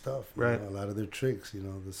off of their stuff. Right. A lot of their tricks,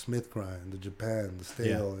 the Smith grind, the Japan, the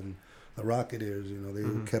stale, and the Rocketeers.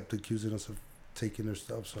 They kept accusing us of taking their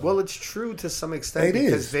stuff. So Well, it's true to some extent it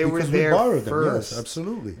because is they were because there we borrowed first. them. Yes,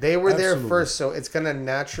 absolutely. They were there Absolutely. first, so it's gonna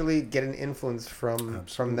naturally get an influence from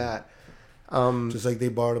Absolutely. that. Just like they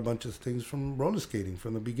borrowed a bunch of things from roller skating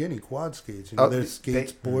from the beginning, quad skates. Oh, Their they-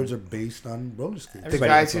 skateboards are based on roller skates. The Everybody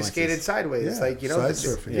guys who influences. skated sideways, Yeah, like side the,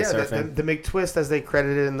 surfing. yeah, Yeah, the, surfing. the McTwist as they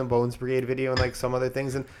credited in the Bones Brigade video and like some other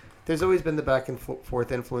things, and there's always been the back and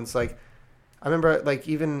forth influence. Like I remember, like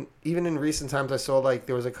even in recent times, I saw like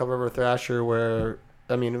there was a cover of a Thrasher where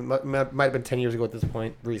I mean it might have been 10 years ago at this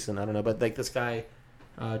point, recent, I don't know, but like this guy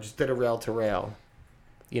just did a rail to rail,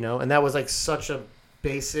 and that was like such a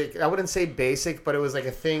basic, I wouldn't say basic, but it was like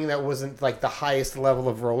a thing that wasn't like the highest level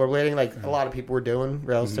of rollerblading. Like a lot of people were doing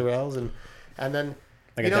rails to rails, and then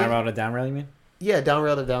Like you a know, down rail to down rail, you mean? yeah, down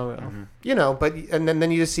rail to down rail. But and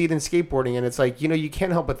then you just see it in skateboarding, and it's like you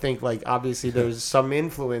can't help but think like obviously there's some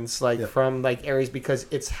influence like Yeah. from like areas because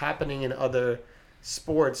it's happening in other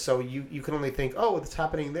sports. So you can only think, oh, it's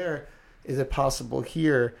happening there. Is it possible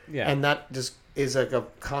here? Yeah. And that just is like a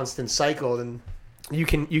constant cycle, and you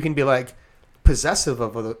can be like possessive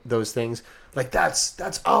of those things. Like that's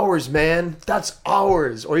ours, man. That's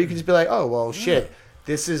ours. Or you can just be like, oh well, shit.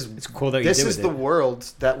 This is It's cool that you this did is with the it.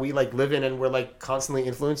 world that we like live in, and we're like constantly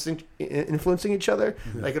influencing each other,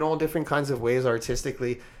 like in all different kinds of ways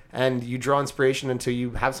artistically. And you draw inspiration until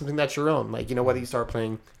you have something that's your own. Like whether you start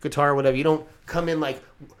playing guitar or whatever, you don't come in like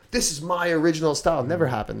this is my original style. It never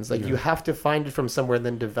happens. Like you have to find it from somewhere and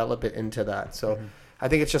then develop it into that. So I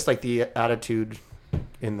think it's just like the attitude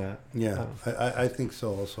in that. Yeah, I think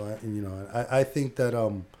so. Also, I think that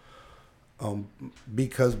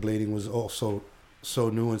because blading was also so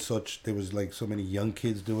new and such, there was like so many young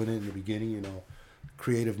kids doing it in the beginning.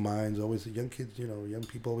 Creative minds always young kids. Young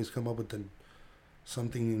people always come up with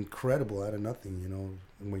something incredible out of nothing.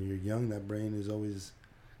 And when you're young, that brain is always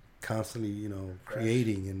constantly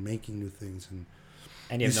creating and making new things. And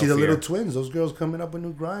you you have see no the fear. little twins, those girls coming up with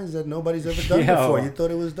new grinds that nobody's ever done Yo. before. You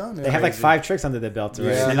thought it was done. They have like Crazy. 5 tricks under their belt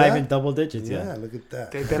already. Yeah. They're not Yeah. even double digits Yeah, yet. look at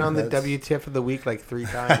that. They've been on the That's- WTF of the week like 3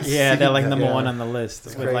 times. Yeah, they're like number Yeah. 1 on the list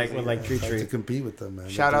It's with crazy. Tree It's hard to Tree. compete with them, man.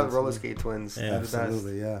 Shout They're out the doing roller something. skate twins. Yeah. They're the best.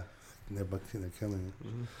 Absolutely, yeah. They're killing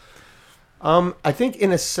it. I think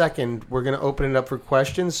in a second we're gonna open it up for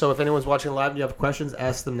questions. So if anyone's watching live and you have questions,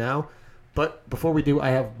 ask them now. But before we do, I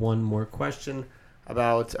have one more question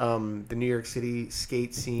about the New York City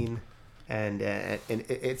skate scene and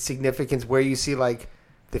its significance. Where you see like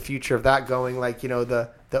the future of that going, like the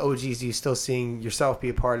OGs, you still seeing yourself be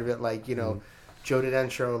a part of it, like Joe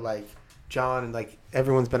DeDentro, like John, and like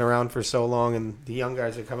everyone's been around for so long, and the young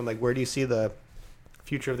guys are coming. Like, where do you see the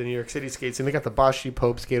future of the New York City skates? And they got the Boshi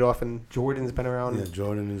Pope skate off, and Jordan's been around. Yeah,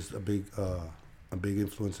 Jordan is a big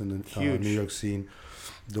influence in the Huge. New York scene.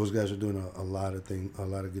 Those guys are doing a lot of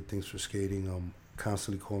good things for skating.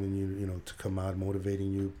 Constantly calling you, to come out,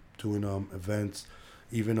 motivating you, doing events,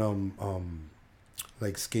 even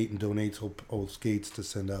like skate and donates old skates to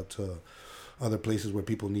send out to other places where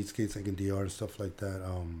people need skates, like in DR and stuff like that.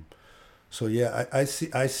 So yeah, I see.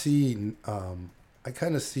 I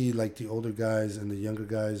kind of see like the older guys and the younger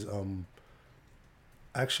guys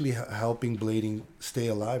actually helping blading stay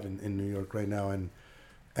alive in New York right now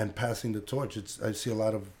and passing the torch. I see a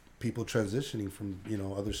lot of people transitioning from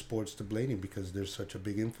other sports to blading because there's such a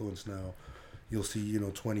big influence now. You'll see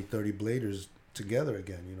 20, 30 bladers together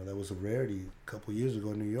again. That was a rarity a couple years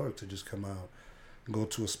ago in New York to just come out and go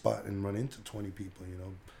to a spot and run into 20 people.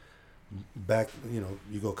 Back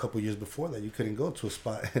you go a couple years before that, you couldn't go to a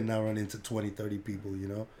spot and now run into 20, 30 people.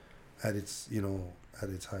 At its at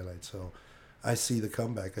its highlight. So I see the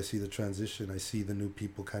comeback. I see the transition. I see the new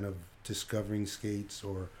people kind of discovering skates,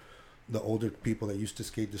 or the older people that used to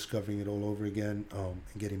skate discovering it all over again, and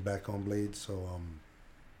getting back on blades. So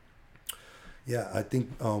yeah, I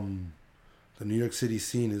think the New York City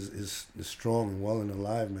scene is strong and well and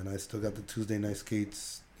alive, man. I still got the Tuesday night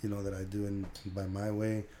skates, that I do by my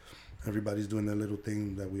way. Everybody's doing their little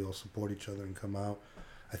thing that we all support each other and come out.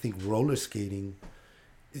 I think roller skating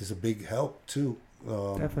is a big help too.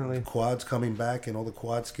 Definitely. Quads coming back and all the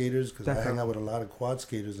quad skaters, because I hang out with a lot of quad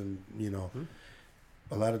skaters, and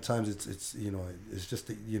a lot of times it's it's just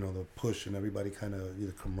the push, and everybody kind of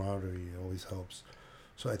the camaraderie always helps.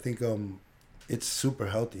 So I think it's super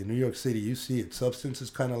healthy in New York City. You see it. Substance is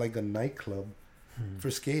kind of like a nightclub for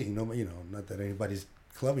skating. No, not that anybody's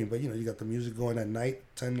clubbing, but you got the music going at night,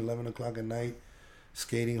 10, 11 o'clock at night,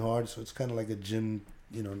 skating hard. So it's kind of like a gym,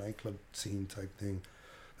 nightclub scene type thing.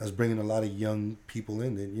 That's bringing a lot of young people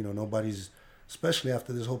in. And, nobody's, especially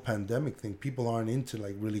after this whole pandemic thing, people aren't into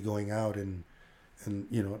like really going out and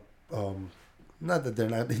not that they're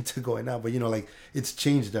not into going out, but like it's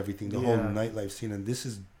changed everything, the whole nightlife scene. And this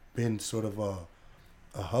has been sort of a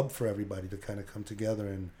hub for everybody to kind of come together.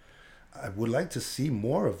 And I would like to see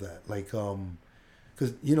more of that. Like,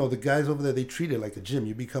 because the guys over there, they treat it like a gym.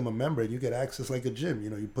 You become a member and you get access like a gym.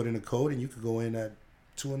 You put in a code and you could go in at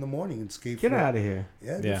 2 a.m. and skate. Get out of here.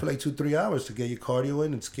 Yeah, for like 2-3 hours to get your cardio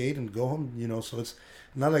in and skate and go home. So it's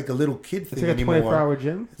not like a little kid thing anymore. It's like a 24-hour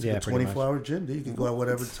gym. It's like a 24-hour gym. You can go at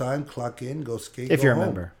whatever time, clock in, go skate. If go you're home. a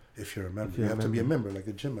member. If you're a member, you have to be a member, like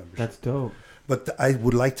a gym membership. That's dope. But I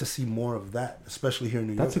would like to see more of that, especially here in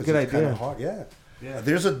New York. That's a good idea. Kind of hard. Yeah.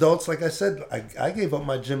 There's adults, like I said, I gave up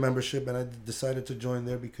my gym membership and I decided to join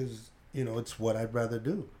there because, it's what I'd rather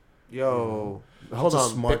do. Yo, hold it's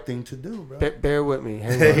on. a smart thing to do, bro. Bear with me.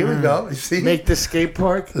 Here we go. You see? Make the skate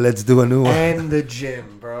park. Let's do a new one. And the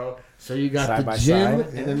gym, bro. So you got Side the by gym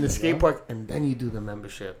side. and then the skate park, and then you do the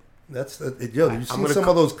membership. That's you see some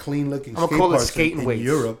of those clean-looking skate parks in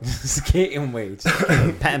Europe. Skating weights.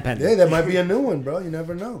 Patent pending. Yeah, that might be a new one, bro. You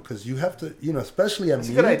never know, because you have to, especially at me. It's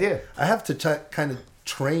a good idea. I have to kind of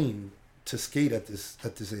train to skate at this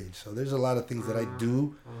age. So there's a lot of things that I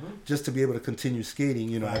do just to be able to continue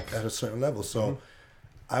skating, at a certain level. So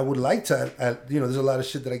I would like to, there's a lot of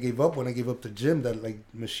shit that I gave up when I gave up the gym, that like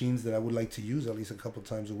machines that I would like to use at least a couple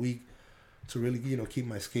times a week to really, keep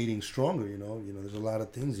my skating stronger. There's a lot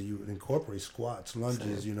of things that you incorporate: squats,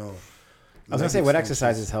 lunges. I was gonna say, what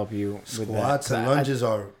exercises help you with squats that? and lunges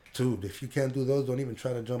are. Dude, if you can't do those, don't even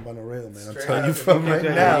try to jump on a rail, man. I'm telling you from right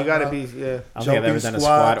now. You gotta be, I don't think I've ever done a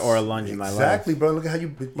squat or a lunge in my life. Exactly, bro. Look at how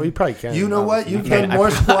you. Well, you probably can. You know what? You've done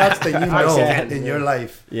more squats than you know in your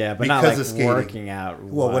life. Yeah, but because not like of skating. working out.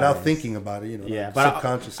 Well, without thinking about it, Yeah, but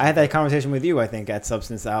subconsciously. I had that conversation with you, I think, at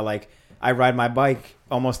Substance Out. Like, I ride my bike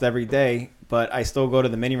almost every day, but I still go to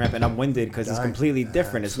the mini ramp and I'm winded because it's completely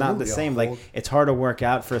different. It's not the same. Like, it's hard to work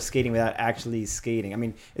out for skating without actually skating. I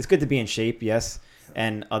mean, it's good to be in shape, yes,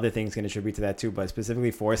 and other things can contribute to that too, but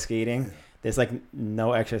specifically for skating, there's like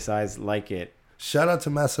no exercise like it. Shout out to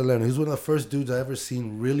Masaleno. He's one of the first dudes I ever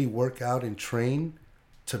seen really work out and train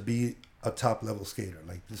to be a top level skater.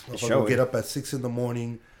 Like, this motherfucker will get up at 6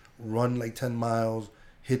 a.m, run like 10 miles,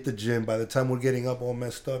 hit the gym. By the time we're getting up all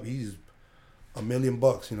messed up, he's $1 million.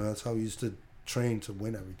 That's how he used to train to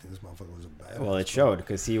win everything. This motherfucker was a bad. Well, it showed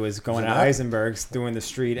because he was going to Eisenberg's doing the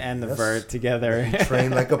street and the vert together. He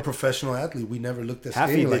trained like a professional athlete. We never looked at skating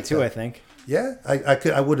Half he did like too, that. I think. Yeah,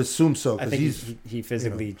 I would assume so. I think he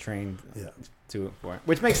physically trained to it for it,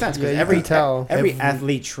 which makes sense because every every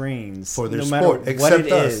athlete trains for their no sport, matter what it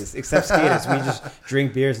us. is, except skaters. We just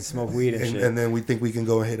drink beers and smoke weed and shit. And then we think we can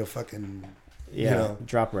go and hit a fucking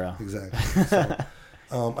drop rail. Exactly.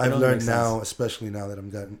 So, I've learned now, especially now that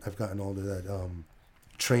I've gotten older, that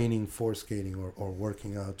training for skating or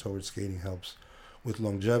working out towards skating helps with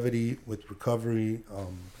longevity, with recovery.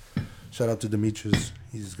 Shout out to Demetrius.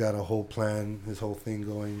 He's got a whole plan, his whole thing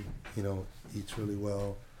going. Eats really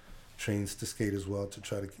well, trains to skate as well to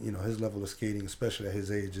try to, his level of skating, especially at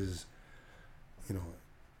his age, is,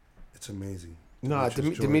 it's amazing. No,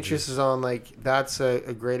 George Demetrius is on, like, that's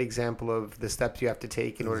a great example of the steps you have to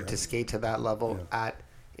take in order to skate to that level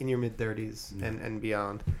in your mid-30s and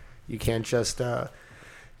beyond. You can't just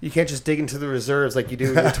dig into the reserves like you do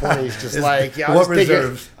in your 20s. Just like, yeah, I'll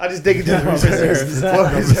just dig into the reserves.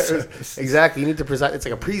 What reserves? Exactly. You need to present. It's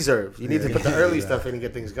like a preserve. You need to put the early stuff in and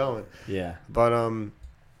get things going. Yeah. But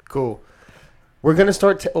cool. We're going to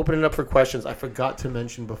start to open it up for questions. I forgot to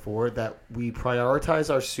mention before that we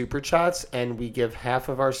prioritize our super chats and we give half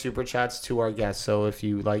of our super chats to our guests. So if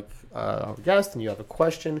you like our guest and you have a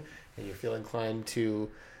question and you feel inclined to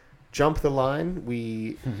jump the line,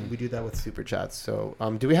 we do that with super chats. So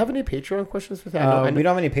do we have any Patreon questions with that? We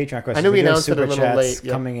don't have any Patreon questions. I know we do have announced it a little late.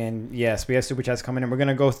 Coming in. Yes, we have super chats coming in. We're going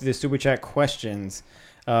to go through the super chat questions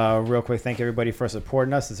real quick. Thank everybody for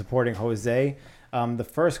supporting us and supporting Jose. The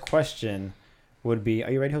first question would be, are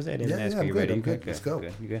you ready, Jose? I didn't ask you. Ready? I'm good. Let's go.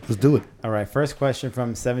 You good? Let's do it. All right. First question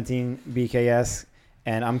from 17BKS.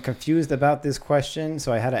 And I'm confused about this question,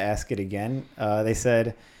 so I had to ask it again. They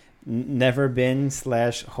said, never been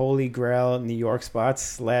 / Holy Grail New York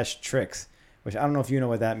spots / tricks, which I don't know if you know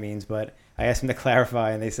what that means, but I asked them to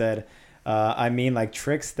clarify, and they said, I mean like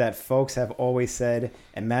tricks that folks have always said,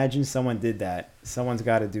 imagine someone did that. Someone's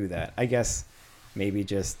got to do that. I guess maybe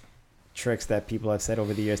just tricks that people have said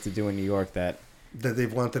over the years to do in New York that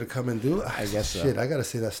they've wanted to come and do. I guess shit. So. I gotta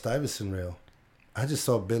say that Stuyvesant rail. I just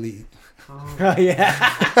saw Billy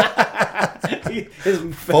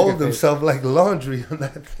fold himself like laundry on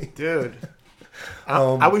that thing, dude.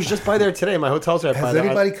 I was just by there today. My hotel's right by there.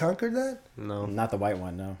 Has anybody conquered that? No, not the white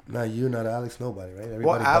one. No, not you, not Alex, nobody, right? Everybody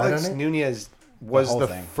well, Alex Nunez was the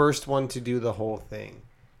thing. first one to do the whole thing.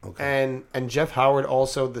 Okay. And Jeff Howard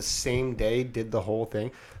also the same day did the whole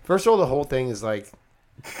thing. First of all, the whole thing is like,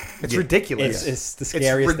 it's ridiculous. It's the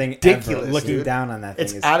scariest thing ever. Looking down on that thing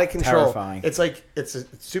is out of control. Terrifying. It's like, it's a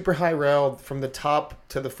super high rail from the top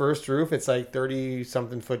to the first roof. It's like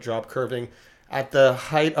 30-something foot drop curving. At the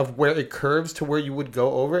height of where it curves to where you would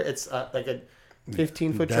go over, it's like a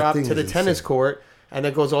 15-foot drop to the tennis court. And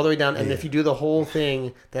it goes all the way down. And if you do the whole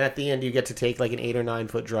thing, then at the end you get to take like an 8 or 9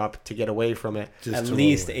 foot drop to get away from it. At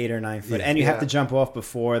least 8 or 9 foot. Yeah. And you have to jump off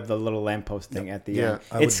before the little lamppost thing at the end.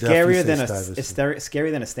 I It's would scarier definitely than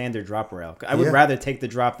scarier than a standard drop rail. I would rather take the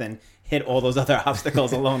drop than hit all those other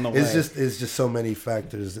obstacles along the way. It's just so many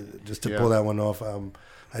factors just to pull that one off.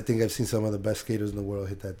 I think I've seen some of the best skaters in the world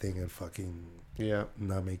hit that thing and fucking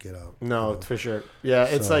not make it out. No, for sure. Yeah,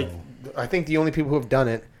 it's like, I think the only people who have done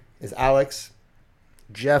it is Alex.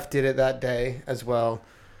 Jeff did it that day as well.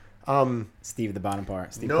 Steve, the bottom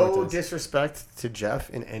part. Steve no Cortez. Disrespect to Jeff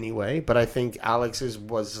in any way, but I think Alex's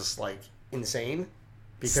was just like insane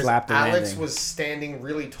because Slapped the Alex landing. was standing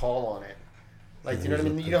really tall on it. Like, you know what I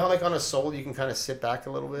mean? You know how like on a sole you can kind of sit back a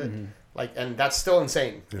little bit, like, and that's still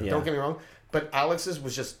insane. Yeah. Don't get me wrong, but Alex's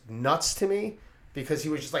was just nuts to me. Because he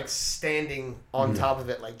was just like standing on top of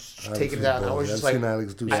it, like taking it out. And I was just like, seen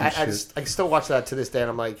Alex do some shit. I still watch that to this day, and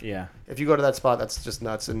I'm like, if you go to that spot, that's just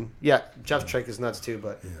nuts. And Jeff's trick is nuts too,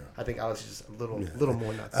 but I think Alex is just a little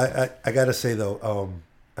more nuts. I gotta say though,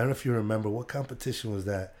 I don't know if you remember what competition was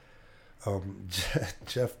that.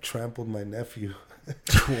 Jeff trampled my nephew.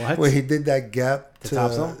 What? When he did that gap to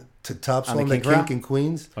topsail? To topsail On on the the kink King and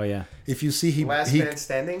Queens. Oh yeah. If you see Last Man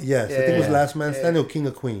Standing. Yes, I think it was Last Man Standing or King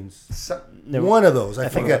of Queens. No, One of those. I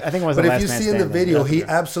forget. I think it was But the if Last you Man see in the Standing. video, he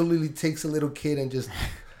absolutely takes a little kid and just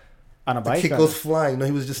on a the bike. kid goes flying. No,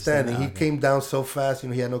 he was just standing. He okay. came down so fast,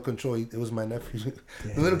 he had no control. It was my nephew.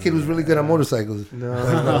 The little kid was really good on motorcycles. No,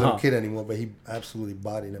 he's not a little kid anymore, but he absolutely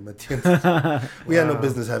bodied him at the end. We had no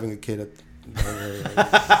business having a kid.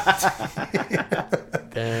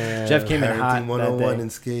 Jeff came in hot 101 that day. in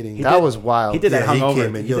skating. That was wild. He did that hungover.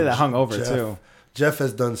 came in. He did that hungover too. Jeff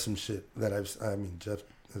has done some shit that Jeff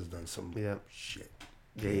has done some shit.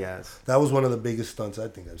 Yeah, he has. That was one of the biggest stunts I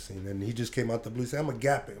think I've seen. And he just came out the blue and said, I'm a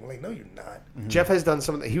gap it. I'm like, no, you're not. Mm-hmm. Jeff has done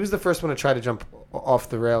some. He was the first one to try to jump off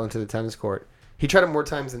the rail into the tennis court. He tried it more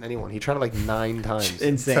times than anyone. He tried it like 9 times.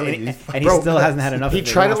 Insane. And he still hasn't had enough. He of it.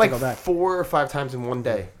 tried it wants to like go back. 4 or 5 times in one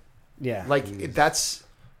day. Yeah. Like, that's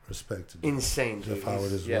Respect to Jeff. insane. Jeff dude.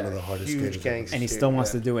 Howard is one of the hardest huge skaters. gangster. And he still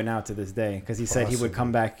wants to do it now to this day because he said he would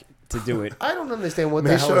come back to do it. I don't understand what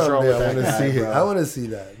the Make hell sure is I'm wrong there. with I that want to guy, see it. bro. I want to see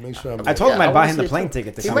that. Make sure I'm I there. told him I I'd buy wanna him the see it plane too.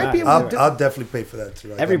 ticket to He come might back. be able to I'll definitely pay for that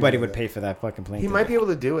too. Everybody would pay for that fucking plane He ticket. might be able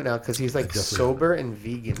to do it now because he's like definitely sober and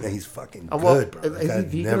vegan. Yeah, he's fucking Well, good, bro. That is guy he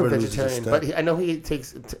vegan never or loses a vegetarian? step. But I know he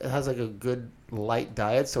has like a good light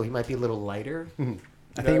diet, so he might be a little lighter.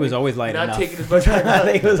 I think he was always light Not enough. taking as much. I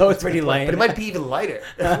think he was always pretty light. But it might be even lighter.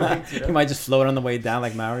 He might just float on the way down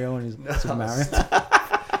like Mario and his Super Mario.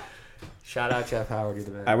 Shout out Jeff Howard, you're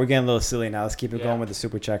the man. All right, we're getting a little silly now. Let's keep it going with the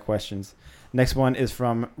super chat questions. Next one is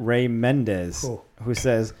from Ray Mendez, who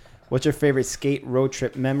says, "What's your favorite skate road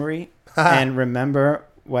trip memory? And remember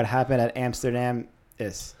what happened at Amsterdam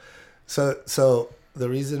is." So the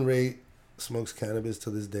reason Ray smokes cannabis to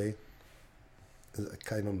this day is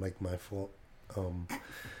kind of like my fault.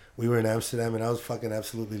 We were in Amsterdam and I was fucking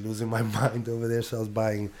absolutely losing my mind over there. So I was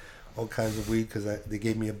buying all kinds of weed because they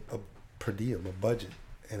gave me a per diem, a budget.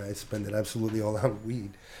 And I spent it absolutely all on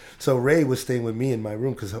weed. So Ray was staying with me in my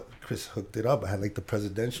room because Chris hooked it up. I had like the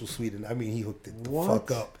presidential suite, and I mean, he hooked it the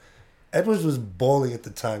fuck up. Edwards was balling at the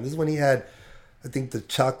time. This is when he had, I think, the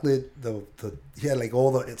chocolate. He had like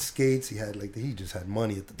all the skates. He had like he just had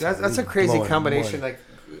money at the time. That's a crazy combination. Like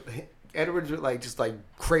Edwards with like just like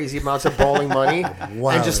crazy amounts of bowling money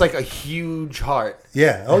and just like a huge heart.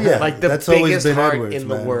 Yeah. Oh yeah. Like the That's biggest always been heart Edwards, in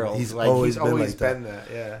the man. world. He's like always he's been that.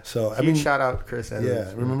 Yeah. So I mean, shout out Chris Edwards.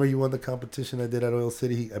 Yeah. Remember you won the competition I did at Oil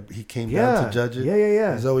City? He came down to judge it.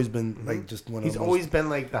 Yeah. He's always been like just one of He's always been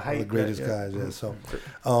like the the greatest guys. Yeah. So,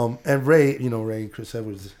 and Ray, Ray and Chris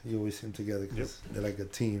Edwards, you always see them together because they're like a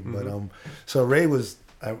team. But so Ray was.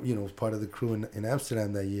 Was part of the crew in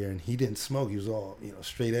Amsterdam that year, and he didn't smoke. He was all,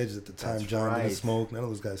 straight edge at the time. That's John right. didn't smoke. None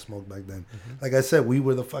of those guys smoked back then. Like I said, we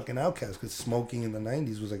were the fucking outcasts because smoking in the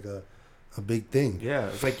 90s was like a big thing. Yeah,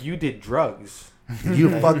 it's like you did drugs.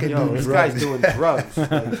 You fucking do this drugs. guy's doing drugs.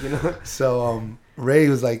 Like, So Ray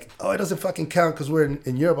was like, "Oh, it doesn't fucking count because we're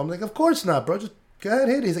in Europe." I'm like, "Of course not, bro. Just go ahead,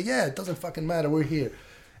 hit it." He's like, "Yeah, it doesn't fucking matter. We're here."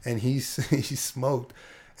 And he smoked,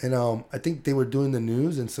 and I think they were doing the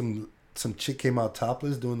news, and some chick came out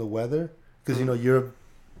topless doing the weather because Europe,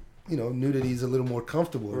 nudity's a little more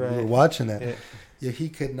comfortable. Right. We were watching that. Yeah, he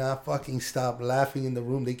could not fucking stop laughing in the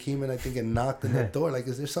room. They came in, I think, and knocked on the door. Like,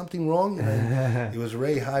 is there something wrong? And it was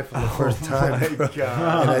Ray high for the first time. Bro.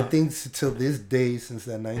 And I think till this day, since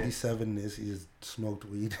that 97 he's smoked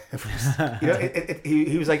weed ever since.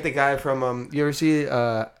 he was like the guy from you ever see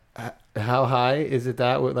How High Is It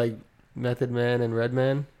That with like Method Man and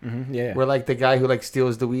Redman? Mm-hmm, yeah. Where like the guy who like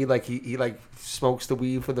steals the weed, like he like smokes the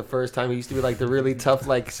weed for the first time. He used to be like the really tough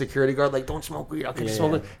like security guard, like don't smoke weed, I'll get you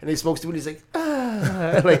smoking. And he smokes the weed. He's like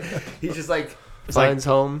like he just like finds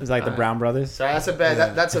home. It's like the Brown Brothers. So that's a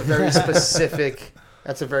bad. That's a very specific.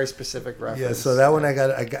 That's a very specific reference. Yeah. So that one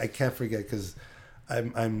I can't forget because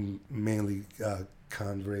I'm mainly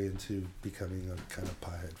conned Ray into becoming a kind of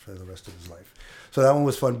pothead for the rest of his life. So that one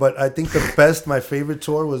was fun. But I think my favorite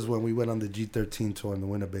tour was when we went on the G13 tour in the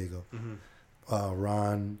Winnebago. Mm-hmm.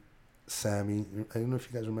 Ron, Sammy. I don't know if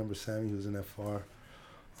you guys remember Sammy. He was in FR.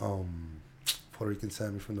 Puerto Rican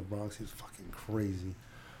Sammy from the Bronx. He was fucking crazy.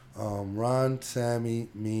 Ron, Sammy,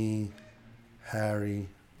 me, Harry,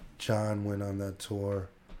 John went on that tour.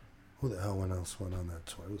 Who the hell else went on that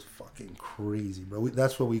tour? It was fucking crazy, bro.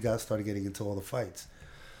 That's where we started getting into all the fights.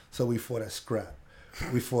 So we fought at Scrap.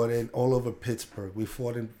 We fought all over Pittsburgh. We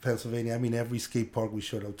fought in Pennsylvania. I mean, every skate park we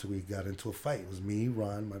showed up to, we got into a fight. It was me,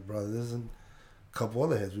 Ron, my brothers, and a couple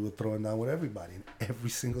other heads. We were throwing down with everybody in every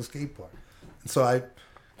single skate park. And so I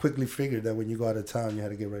quickly figured that when you go out of town, you had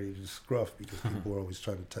to get ready to scruff because people were always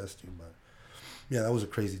trying to test you. But yeah, that was a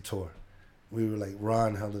crazy tour. We were like,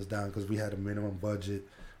 Ron held us down because we had a minimum budget.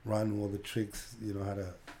 Ron knew all the tricks, how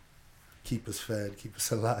to keep us fed, keep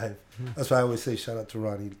us alive. That's why I always say shout out to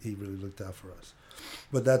Ron. He really looked out for us.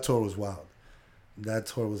 But that tour was wild. That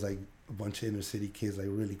tour was like a bunch of inner city kids, like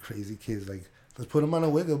really crazy kids. Like, let's put them on a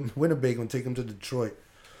Winnebago and take them to Detroit.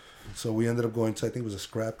 So we ended up going to, I think it was a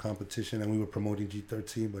scrap competition, and we were promoting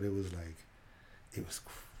G13, but it was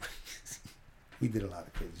crazy. We did a lot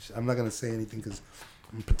of crazy shit. I'm not going to say anything because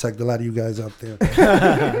I'm going to protect a lot of you guys out there,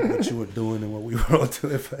 what you were doing and what we were all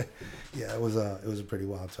doing. But yeah, it was a pretty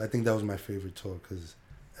wild. So I think that was my favorite tour because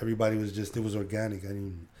everybody was it was organic. I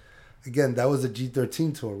mean, again, that was the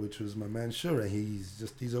G13 tour, which was my man Shura.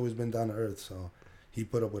 He's always been down to earth, so he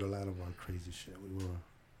put up with a lot of our crazy shit. We were,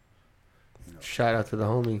 shout out to the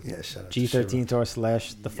homie. Yeah, shout out G13 to tour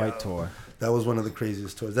 / the fight tour. That was one of the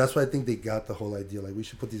craziest tours. That's why I think they got the whole idea. Like, we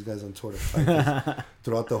should put these guys on tour to fight.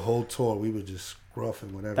 Throughout the whole tour, we were just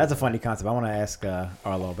scruffing whatever. That's a funny concept. I want to ask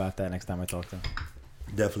Arlo about that next time I talk to him.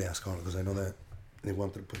 Definitely ask Arlo because I know that they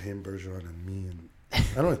wanted to put him, Bergeron, and me, and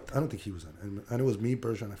I don't think he was on it. I know it was me,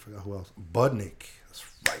 Bergeron. I forgot who else. Budnick. That's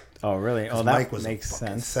right. Oh, really? Oh, Mike that was makes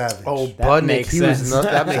sense. Savage. Oh, That Budnick. makes He was sense. not,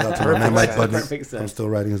 that makes perfect Mike sense. Budnick. Perfect sense. I'm still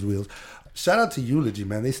riding his wheels. Shout out to Eulogy,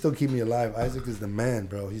 man. They still keep me alive. Isaac is the man,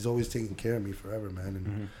 bro. He's always taking care of me forever, man.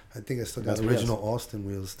 And I think I still got Those original Austin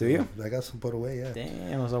wheels. Still. Do you? I got some put away, yeah.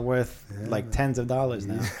 Damn, those are worth like tens of dollars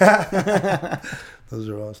now. Those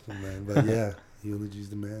are Austin, man. But yeah, Eulogy's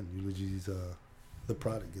the man. Eulogy's the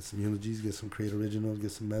product. Get some Eulogies, get some Create Originals,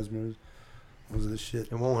 get some Mesmers. Those are the shit.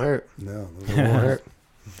 It won't hurt. No, those It won't hurt.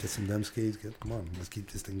 Get some dem skates. Come on, let's keep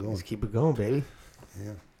this thing going. Let's keep it going, baby.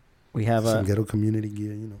 Yeah. We have Some a. ghetto community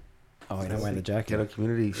gear, you know. Oh, you're not wearing the jacket. Ghetto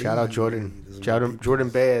community. Shout out Jordan. There's Shout some out Jordan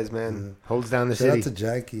Baez, man. Yeah. Holds down the Shout out city. to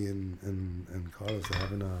Jackie and Carlos for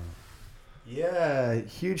having Yeah,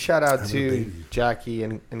 huge shout out Having a to baby. Jackie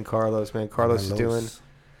and Carlos, man. Carlos is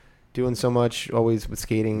doing so much always with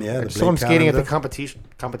skating. Yeah, I the saw him Blake skating at the calendar.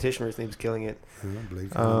 competition recently. He was killing it.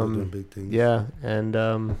 Blake doing big things. Yeah, and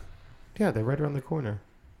yeah, they're right around the corner.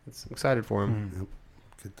 It's excited for him. Yep.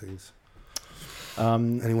 Good things.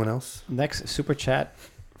 Um, Anyone else? next super chat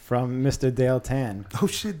from Mr. Dale Tan, Oh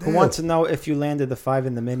shit, who Dale. wants to know if you landed the 5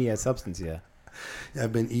 in the mini at Substance yet. Yeah,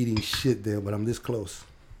 I've been eating shit, Dale, but I'm this close.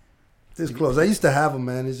 This close. I used to have them,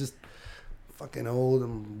 man. It's just fucking old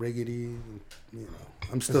and rickety. And, you know,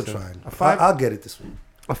 I'm still Listen, trying. a 5 I'll get it this week.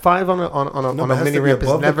 A 5 on No, a but it has mini to be ramp is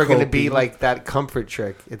above the never going to coping. be like that comfort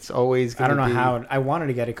trick. It's always I going don't to know be. how. I wanted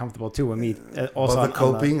to get it comfortable too with me. Also, Above the on the-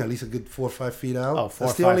 coping, at least a good 4 or 5 feet out. Oh, 4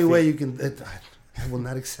 That's or the only 5 way feet. you can. I will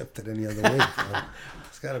not accept it any other way. Bro.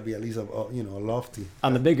 It's got to be at least a lofty.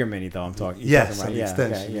 on the bigger mini though. I'm talking. you're Yes, talking on the yeah,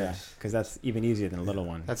 extension, okay, yeah, yes. because that's even easier than a little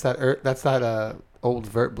one. That's that old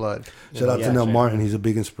vert blood. Shout out Yeah, to Nell sure. Martin. He's a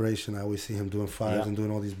big inspiration. I always see him doing 5s Yeah. and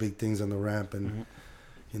doing all these big things on the ramp. And, Mhm.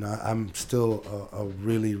 you know, I'm still a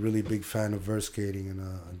really, really big fan of vert skating and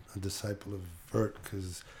a disciple of vert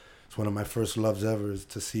because it's one of my first loves ever is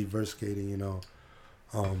to see vert skating, you know.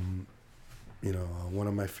 One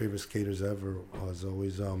of my favorite skaters ever was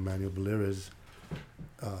always Manuel Belirez.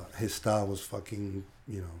 His style was fucking,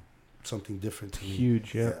 something different to me.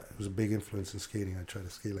 Huge, yeah. It was a big influence in skating. I try to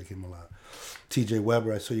skate like him a lot. TJ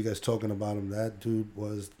Weber, I saw you guys talking about him. That dude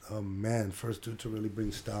was a man, first dude to really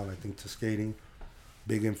bring style, I think, to skating.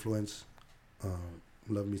 Big influence.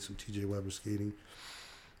 Love me some TJ Weber skating.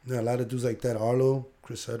 Yeah, a lot of dudes like that. Arlo,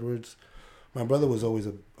 Chris Edwards. My brother was always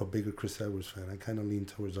a bigger Chris Edwards fan. I kind of leaned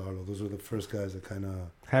towards Arlo. Those were the first guys that kind of...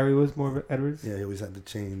 Harry was more of Edwards? Yeah, he always had the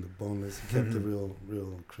chain, the boneless. He kept the real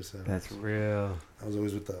Chris Edwards. That's real. I was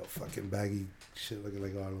always with the fucking baggy shit looking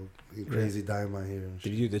like Arlo. Looking crazy, dyeing my hair and Did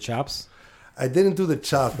shit. you do the chops? I didn't do the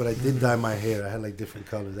chops, but I did dye my hair. I had like different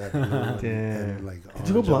colors. I had blue and Damn. like Did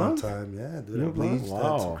you go orange at one blonde? time. Yeah, dude. You I went blonde? bleached. I had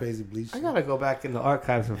some Wow. crazy bleach. I gotta go back in the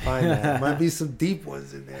archives and find that. Might be some deep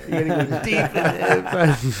ones in there. You're gonna go deep in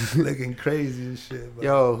it. Looking crazy and shit. But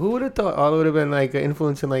Yo, who would have thought Arlo would have been like an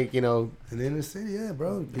influence in like, in the inner city, yeah,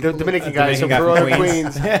 bro. the Dominican A guy from Dominican guy from Queens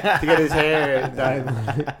Queens. to get his hair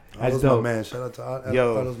dyed. Arlo's dope. my man. Shout out to Arlo.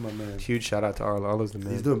 Yo. Arlo's my man. Huge shout out to Arlo. Arlo's the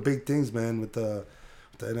man. He's doing big things, man, with the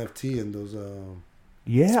NFT and those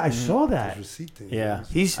Yeah, I saw that. receipt things. Yeah.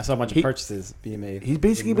 He's I saw a bunch of purchases being made. He's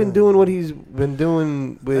basically been doing what he's been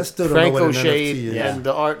doing I with still don't know what Franco an Shade NFT is. and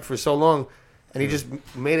the art for so long, and he just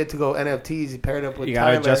made it to go NFTs. He paired up with You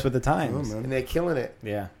gotta Tyler, adjust with the Oh, times. man. and they're killing it.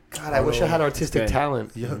 Yeah. God, I wish I had artistic good.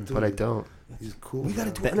 talent, Yeah, but I dude. don't. He's cool. We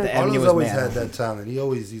gotta man. do The- an the NFT. avenue Arlo's was always man. had that talent. He's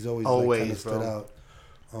always like, kind Always, of stood bro.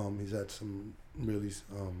 out. He's had some really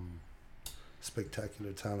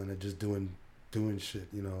spectacular talent at just doing shit.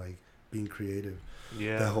 Like being creative.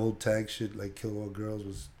 Yeah, That whole tag shit, like Kill All Girls,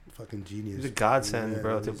 was fucking genius. he's a godsend, Yeah,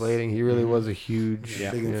 bro, it to was blading. He really Mhm. was a huge,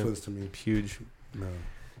 Yeah. big influence to me. huge. No.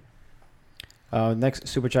 Next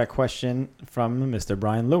super chat question from Mr.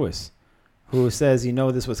 Brian Lewis, who says,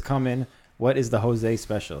 this was coming. What is the Jose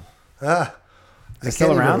special? I it still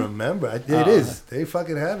can't around? even remember. It is. They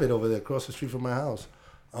fucking have it over there across the street from my house.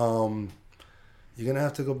 You're gonna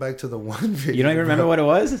have to go back to the one video. You don't even remember what it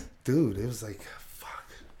was? Dude, it was like, fuck.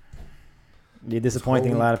 You're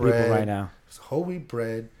disappointing a whole lot of people bread. right now. It was whole wheat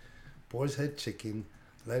bread, boar's head chicken,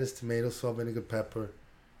 lettuce, tomato, salt, vinegar, pepper.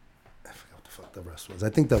 I forgot what the fuck the rest was. I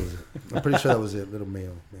think that was it. I'm pretty sure that was it. Little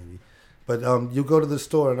mayo, maybe. But you go to the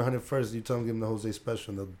store on 101st, you tell them give them the Jose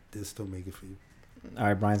special, and they'll still make it for you. All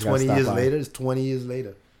right, Brian's got to 20 stop years by. later, it's 20 years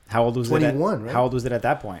later. How old was it? 21, right? How old was it at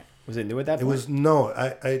that point? Was it new at that It point? was no,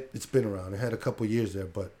 it's been around. It had a couple years there,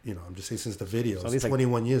 but I'm just saying since the video, So at it's least, like-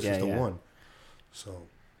 21 years yeah, since the yeah. one. So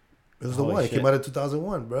it was Holy the one. It shit. came out in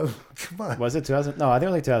 2001, bro. Come on. Was it 2000? No, I think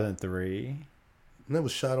it was like 2003. And it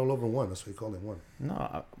was shot all over one. That's why he called it one.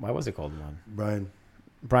 No, why was it called one? Brian,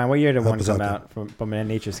 What year did Help one us come out out from an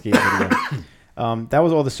nature skate video? That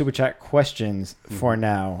was all the super chat questions for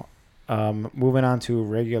now. Moving on to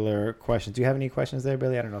regular questions. Do you have any questions there,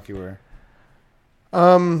 Billy? I don't know if you were.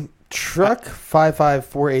 Truck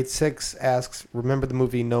 55486 asks, remember the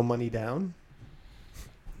movie No Money Down?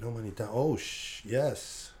 No money down. Oh,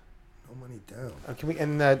 yes. No money down. Can we?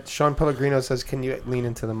 And Sean Pellegrino says, can you lean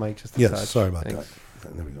into the mic just a Yes, touch? sorry about Thanks.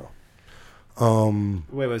 that. There we go.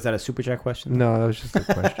 Wait, was that a super chat question? No, that was just a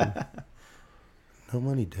question. No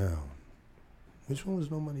money down. Which one was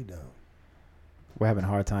no money down? We're having a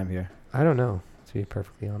hard time here. I don't know, to be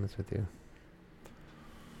perfectly honest with you.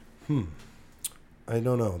 I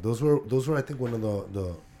don't know. Those were I think one of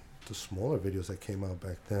the smaller videos that came out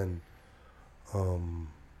back then.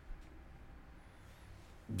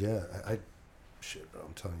 Yeah, I shit, bro.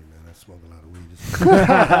 I'm telling you, man, I smoke a lot of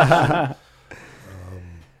weed.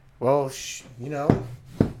 Well,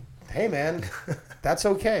 hey, man, that's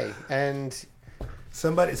okay. And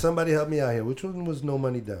Somebody help me out here. Which one was No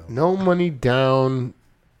Money Down? No Money Down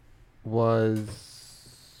was...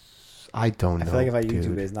 I don't know. I feel like if I dude.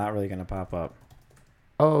 YouTube it, it's not really gonna pop up.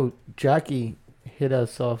 Oh, Jackie hit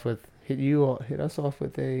us off with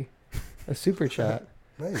a super chat.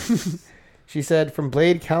 Nice. She said, from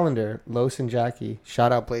Blade Calendar, Los and Jackie.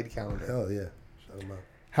 Shout out Blade Calendar. Hell yeah. Shout them out.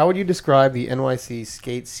 How would you describe the NYC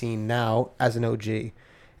skate scene now as an OG?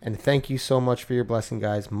 And thank you so much for your blessing,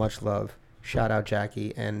 guys. Much love. Shout out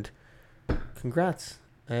Jackie and congrats.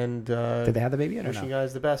 And Did they have the baby yet or wishing you no?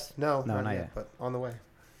 guys the best. No, not yet. but on the way.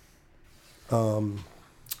 Um,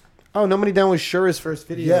 Oh, No Money Down was Shura's first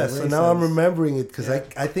video. yeah, so Ray now I'm says. remembering it because Yeah.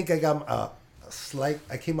 I think I got a slight.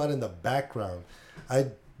 I came out in the background. I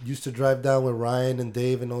used to drive down with Ryan and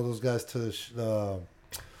Dave and all those guys to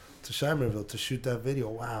Shimerville to shoot that video.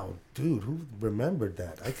 Wow, dude, who remembered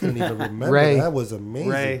that? I couldn't even remember. Ray. That was amazing.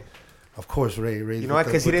 Ray. Of course, Ray. You know what?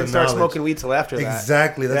 Because he didn't start smoking weed till after that.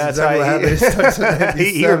 Exactly. That's Yeah, exactly that's what why happened.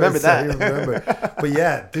 he remembered that. He remembered. But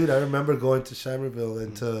yeah, dude, I remember going to Shimerville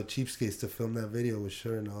and to Cheapskates to film that video with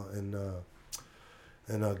Sure and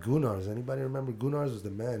Gunars. Anybody remember? Gunars was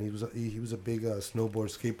the man. He was a big snowboard,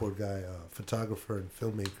 skateboard guy, photographer and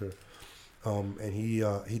filmmaker. And he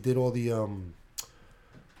did all the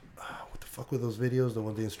what the fuck were those videos? The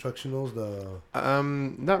instructionals.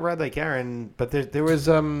 Not Ride Like Aaron, but there was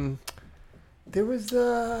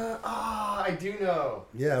I do know.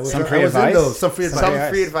 Yeah, it was, Some I free was in advice? those. Some free advice. Some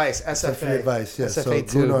free advice. SFA. Some free advice. Yeah. So SFA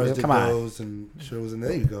too. Gunars Yep. did Come on. those, and Sure was in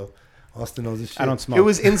there. You go. Austin knows his shit. I don't smoke. It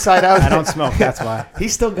was Inside Out. I don't smoke. That's why. He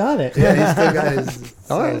still got it. Yeah, he still got his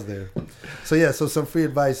All right. cells there. So yeah, so Some Free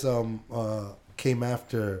Advice came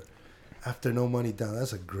after No Money Down.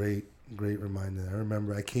 That's a great reminder. I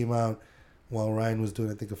remember I came out while Ryan was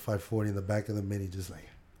doing I think a 540 in the back of the Mini, just like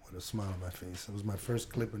with a smile on my face. It was my first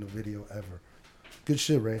clip in a video ever. Good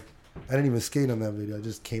shit, Ray. I didn't even skate on that video. I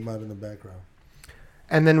just came out in the background.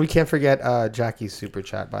 And then we can't forget Jackie's super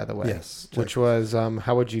chat, by the way. Yes, Which was,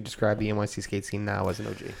 how would you describe the NYC skate scene now as an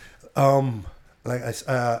OG? Like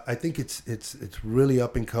I think it's really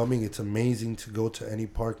up and coming. It's amazing to go to any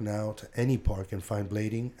park now, and find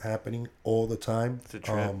blading happening all the time. It's a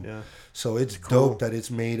trend, yeah. So it's cool. dope that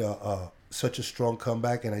it's made such a strong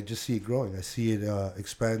comeback, and I just see it growing. I see it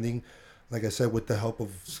expanding. Like I said, with the help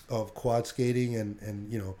of quad skating,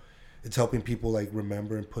 and you know, it's helping people like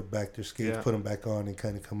remember and put back their skates, put them back on, and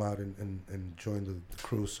kind of come out and join the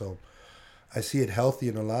crew. So I see it healthy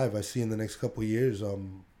and alive. I see in the next couple of years,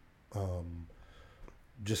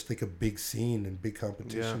 just like a big scene and big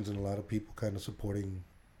competitions, and a lot of people kind of supporting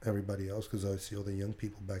everybody else because I see all the young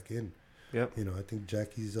people back in. Yep. You know, I think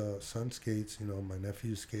Jackie's son skates. You know, my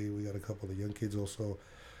nephew skate. We got a couple of young kids also.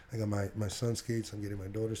 I got my son skates. I'm getting my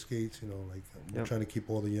daughter skates. You know, like we're trying to keep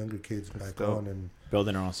all the younger kids back on and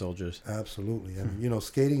building our own soldiers. Absolutely, and you know,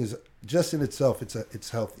 skating is just in itself. It's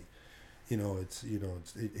healthy. You know,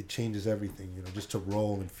 it changes everything. You know, just to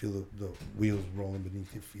roll and feel the wheels rolling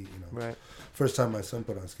beneath your feet. You know, right. First time my son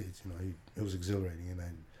put on skates, you know, it was exhilarating, and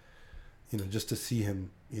you know, just to see him,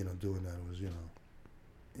 you know, doing that was, you know,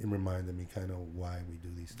 it reminded me kind of why we do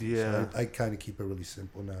these things. Yeah. So I kind of keep it really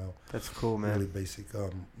simple now. That's cool, man. Really basic.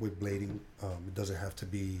 With blading, it doesn't have to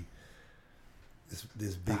be this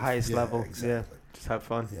big. The highest level. Exactly. Yeah. Just have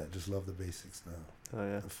fun. Yeah, just love the basics now. Oh,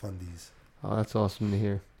 yeah. The fundies. Oh, that's awesome to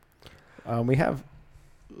hear. We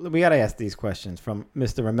gotta ask these questions from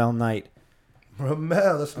Mr. Ramel Knight,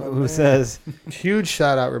 Ramel, that's my who man. says, Huge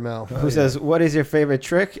shout out, Ramel. says, what is your favorite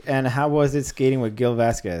trick and how was it skating with Gil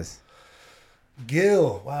Vasquez?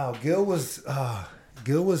 Gil, wow, Gil was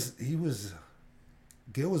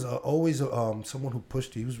always someone who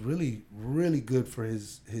pushed you. He was really, really good for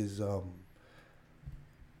his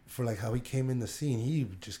for like how he came in the scene. He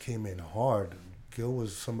just came in hard. Gil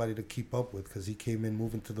was somebody to keep up with because he came in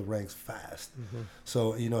moving to the ranks fast. Mm-hmm.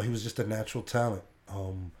 So, you know, he was just a natural talent.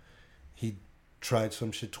 He tried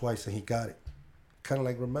some shit twice and he got it. Kind of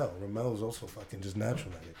like Ramel. Ramel was also fucking just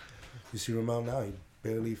natural at it. You see Ramel now, he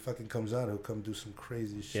barely fucking comes out. He'll come do some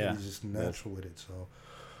crazy shit. Yeah. He's just natural with it. So,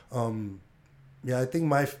 yeah, I think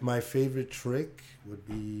my favorite trick would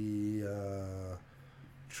be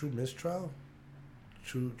True Mistrial.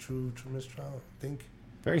 True Mistrial, I think.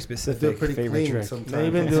 Very I specific. do it pretty favorite clean trick. sometimes. Now,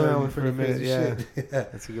 you've been I'm doing telling that you, one for pretty a minute, crazy yeah. shit. Yeah.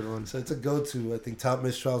 That's a good one. So it's a go-to. I think top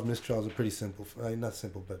mistrials are pretty simple. Not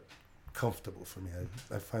simple, but comfortable for me.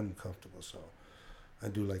 I find them comfortable, so I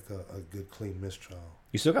do like a good clean mistrial.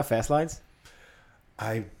 You still got fast slides?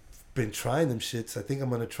 I've been trying them shits. I think I'm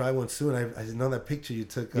gonna try one soon. I know that picture you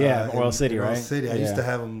took. Yeah, Oil City, in right? Oil City. I Yeah. used to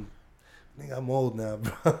have them. I think I'm old now,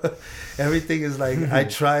 bro. Everything is like I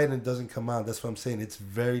try and it doesn't come out. That's what I'm saying. It's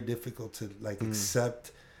very difficult to like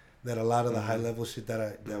accept that a lot of the high level shit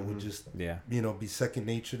that would just Yeah. be second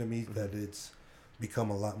nature to me. That it's become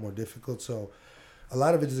a lot more difficult. So a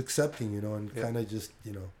lot of it is accepting, and kind of just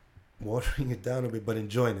watering it down a bit, but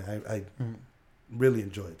enjoying it. I really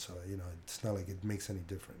enjoy it. So it's not like it makes any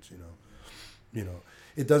difference.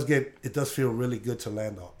 It does feel really good to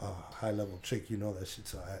land a high level trick. That shit.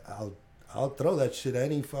 So I'll throw that shit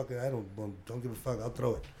any fucking. I don't give a fuck. I'll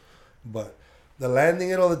throw it, but the landing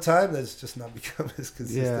it all the time, that's just not becoming as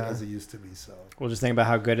consistent as it used to be. So Well, just think about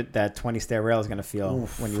how good that 20-stair rail is going to feel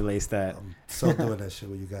when you lace that. I'm still doing that shit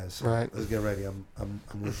with you guys. So Right. let's get ready. I'm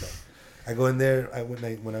with that. I go in there.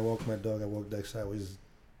 When I walk my dog, I walk next. I always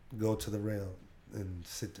go to the rail and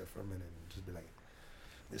sit there for a minute and just be like,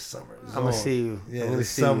 "This summer is I'm gonna on." see you. Yeah, I'm gonna this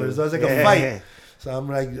see summer. you. So it's like a fight. So I'm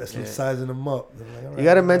like sizing them up. I'm like, all You right,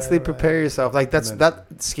 got to all mentally right, all right. prepare yourself. Like Mental.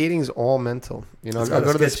 that skating's all mental. It's I got a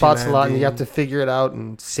go to the sketchy spots a lot, and you have landing. to figure it out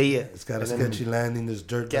and see it. It's got a and then sketchy landing. There's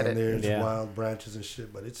dirt get down it. there. It's Yeah. wild branches and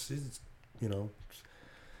shit. But it's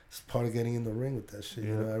part of getting in the ring with that shit.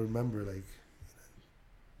 I remember like.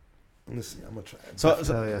 Let's see. I'm gonna try it. So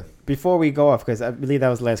Hell yeah. before we go off, because I believe that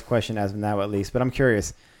was the last question as of now at least, but I'm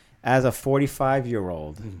curious, as a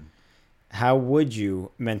 45-year-old, how would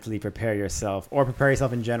you mentally prepare yourself or prepare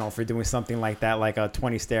yourself in general for doing something like that, like a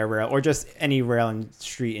 20-stair rail or just any rail and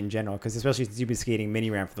street in general? Because especially since you've been skating mini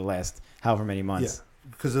ramp for the last however many months.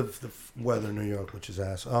 Yeah, because of the weather in New York, which is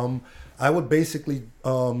ass. I would basically,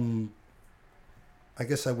 I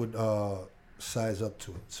guess I would size up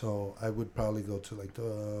to it. So I would probably go to like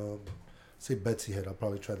the, say Betsy Head. I'll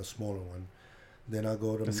probably try the smaller one. Then I'll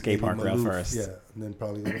go to The skate maybe park rail Maloof. first. Yeah, and then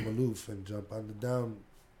probably go to Maloof and jump on the down.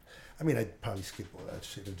 I mean, I'd probably skip all that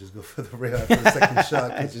shit and just go for the rail after the second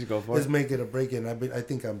shot. Just go for Let's it. make it a break in. I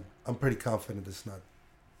think I'm pretty confident it's not.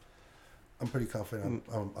 I'm pretty confident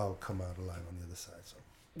I'll come out alive on the other side. So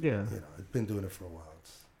Yeah. I've been doing it for a while.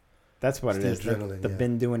 That's what It's it the is. adrenaline, They've yeah.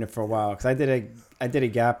 been doing it for a while. Because I did a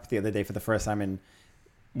gap the other day for the first time in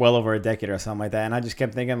well over a decade or something like that. And I just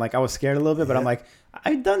kept thinking, like, I was scared a little bit, but I'm like,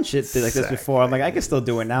 I've done shit like this before. I'm like, I can still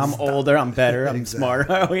do it now. I'm older. I'm better. I'm Exactly.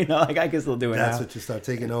 smarter. Like, I can still do it That's now. what you start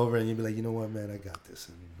taking over, and you'll be like, you know what, man, I got this.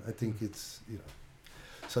 And I think it's,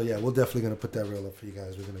 So yeah, we're definitely gonna put that rail up for you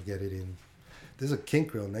guys. We're gonna get it in. There's a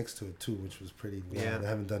kink rail next to it too, which was pretty wild. Yeah. I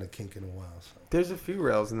haven't done a kink in a while. So There's a few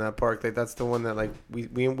rails in that park. Like that's the one that like we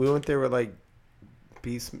went there with like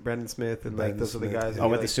Brendan Smith and like Brendan those are the Smith, guys. yeah. Oh, who,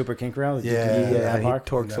 with like, the super kink rail? Yeah, yeah, he park?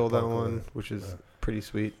 torque In that sold that park, one, which is pretty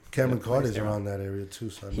sweet. Cameron Yeah, Carter's nice. around that area too.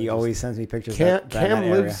 So I might He just- always sends me pictures Cam, of that area.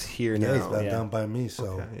 lives here he's now. about Yeah. down by me, so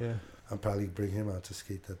Okay, yeah. I'll probably bring him out to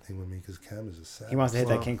skate that thing with me because Cam is a savage. He wants to hit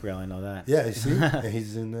Wow. that kink rail. I know that. Yeah, you see, and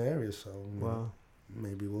he's in the area, so Wow.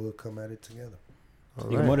 maybe we'll come at it together. All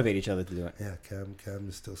You right. can motivate each other to do it. Yeah, Cam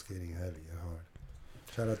is still skating heavy and hard.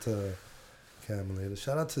 Shout out to Cam later.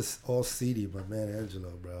 Shout out to all CD, my man Angelo,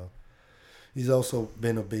 bro. He's also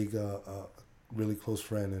been a big, really close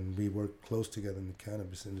friend, and we work close together in the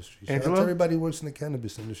cannabis industry. Shout out Angelo? to everybody who works in the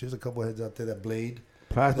cannabis industry. There's a couple heads out there that blade.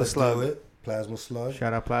 Plasma Let's Slug. do it. Plasma Slug.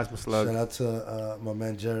 Shout out Plasma Slug. Shout out to my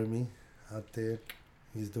man Jeremy out there.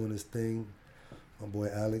 He's doing his thing. My boy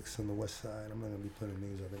Alex on the west side. I'm not gonna be putting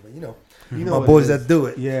names out there, but You know my what boys it is. that do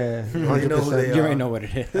it. Yeah, You know who 100%. they You are. already know what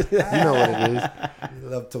it is. You know what it is. They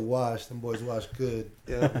love to wash. Them boys wash good.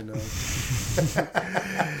 Yeah. You know.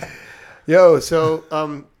 Yo, so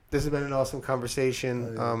this has been an awesome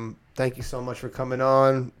conversation. Oh, yeah. Thank you so much for coming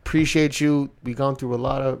on. Appreciate you. We've gone through a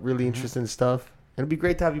lot of really Mm-hmm. interesting stuff. And it'd be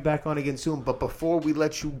great to have you back on again soon. But before we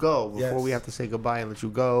let you go, before Yes. we have to say goodbye and let you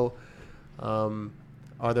go,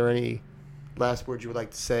 are there any last words you would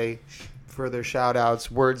like to say? Further shout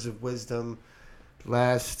outs, words of wisdom,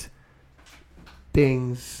 last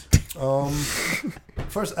things.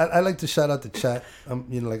 First, I like to shout out the chat.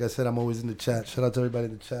 Like I said, I'm always in the chat. Shout out to everybody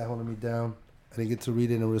in the chat holding me down. I didn't get to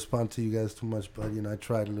read it and respond to you guys too much, but I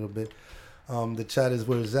tried a little bit. The chat is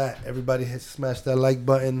where it's at. Everybody has smashed that like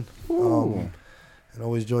button and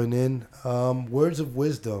always join in. Words of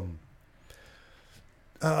wisdom.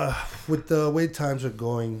 With the way times are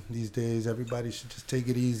going these days, everybody should just take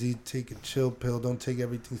it easy, take a chill pill. Don't take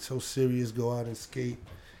everything so serious. Go out and skate.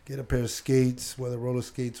 Get a pair of skates, whether roller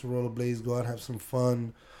skates or roller blades. Go out, have some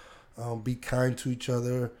fun. Be kind to each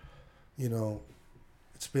other. You know,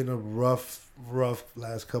 it's been a rough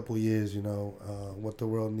last couple of years. You know, what the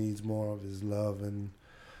world needs more of is love and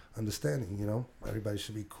understanding. You know, everybody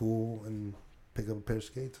should be cool and pick up a pair of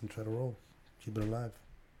skates and try to roll. Keep it alive.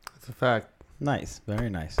 That's a fact. Nice, very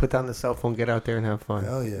nice. Put down the cell phone, get out there and have fun.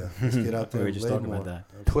 Hell yeah. Let's get out there. We were and just play talking about more.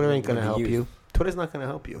 that. Twitter ain't going to With the help youth. you. Twitter's not going to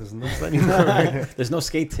help you. There's no, Just letting you know. There's no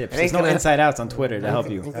skate tips. It There's ain't no gonna- inside outs on Twitter to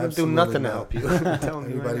help you. Ain't going to do Absolutely nothing to not. help you. I'm telling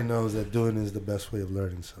you right Everybody now. knows that doing is the best way of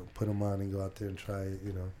learning. So put them on and go out there and try it,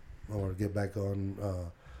 you know, or get back on,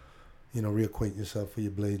 you know, reacquaint yourself with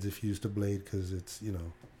your blades if you used to blade, because it's, you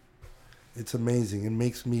know, it's amazing. It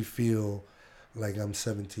makes me feel like I'm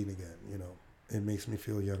 17 again, you know. It makes me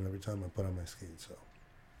feel young every time I put on my skates. So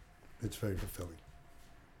it's very fulfilling.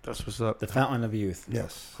 That's what's up. The fountain of youth.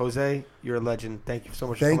 Yes. Jose, you're a legend. Thank you so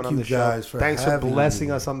much Thank for coming on you the show. guys for Thanks for having blessing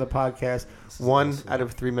me. us on the podcast. This is 1 awesome. out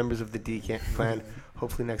of 3 members of the D clan.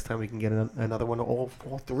 Hopefully next time we can get another one. All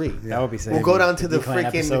 3. Yeah. That would be sick. We'll go down to the D-Clan freaking.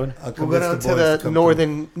 episode. I'll We'll go convince down the to boys the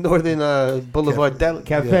come northern Boulevard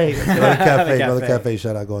Cafe. Yeah. Northern Cafe. The Northern cafe. Cafe.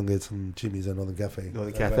 Shout out. Go and get some chimneys at Northern Cafe.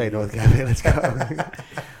 Northern Cafe. Let's go.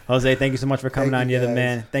 Jose, thank you so much for coming Thank on. you, You're the guys.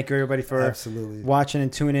 man. Thank you, everybody, for Absolutely. watching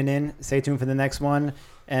and tuning in. Stay tuned for the next one.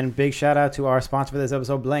 And big shout out to our sponsor for this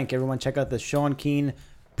episode, Blank. Everyone check out the Sean Keen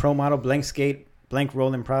Pro Model Blank Skate, Blank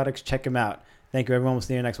Rolling Products. Check them out. Thank you, everyone. We'll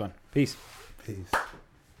see you in the next one. Peace. Peace.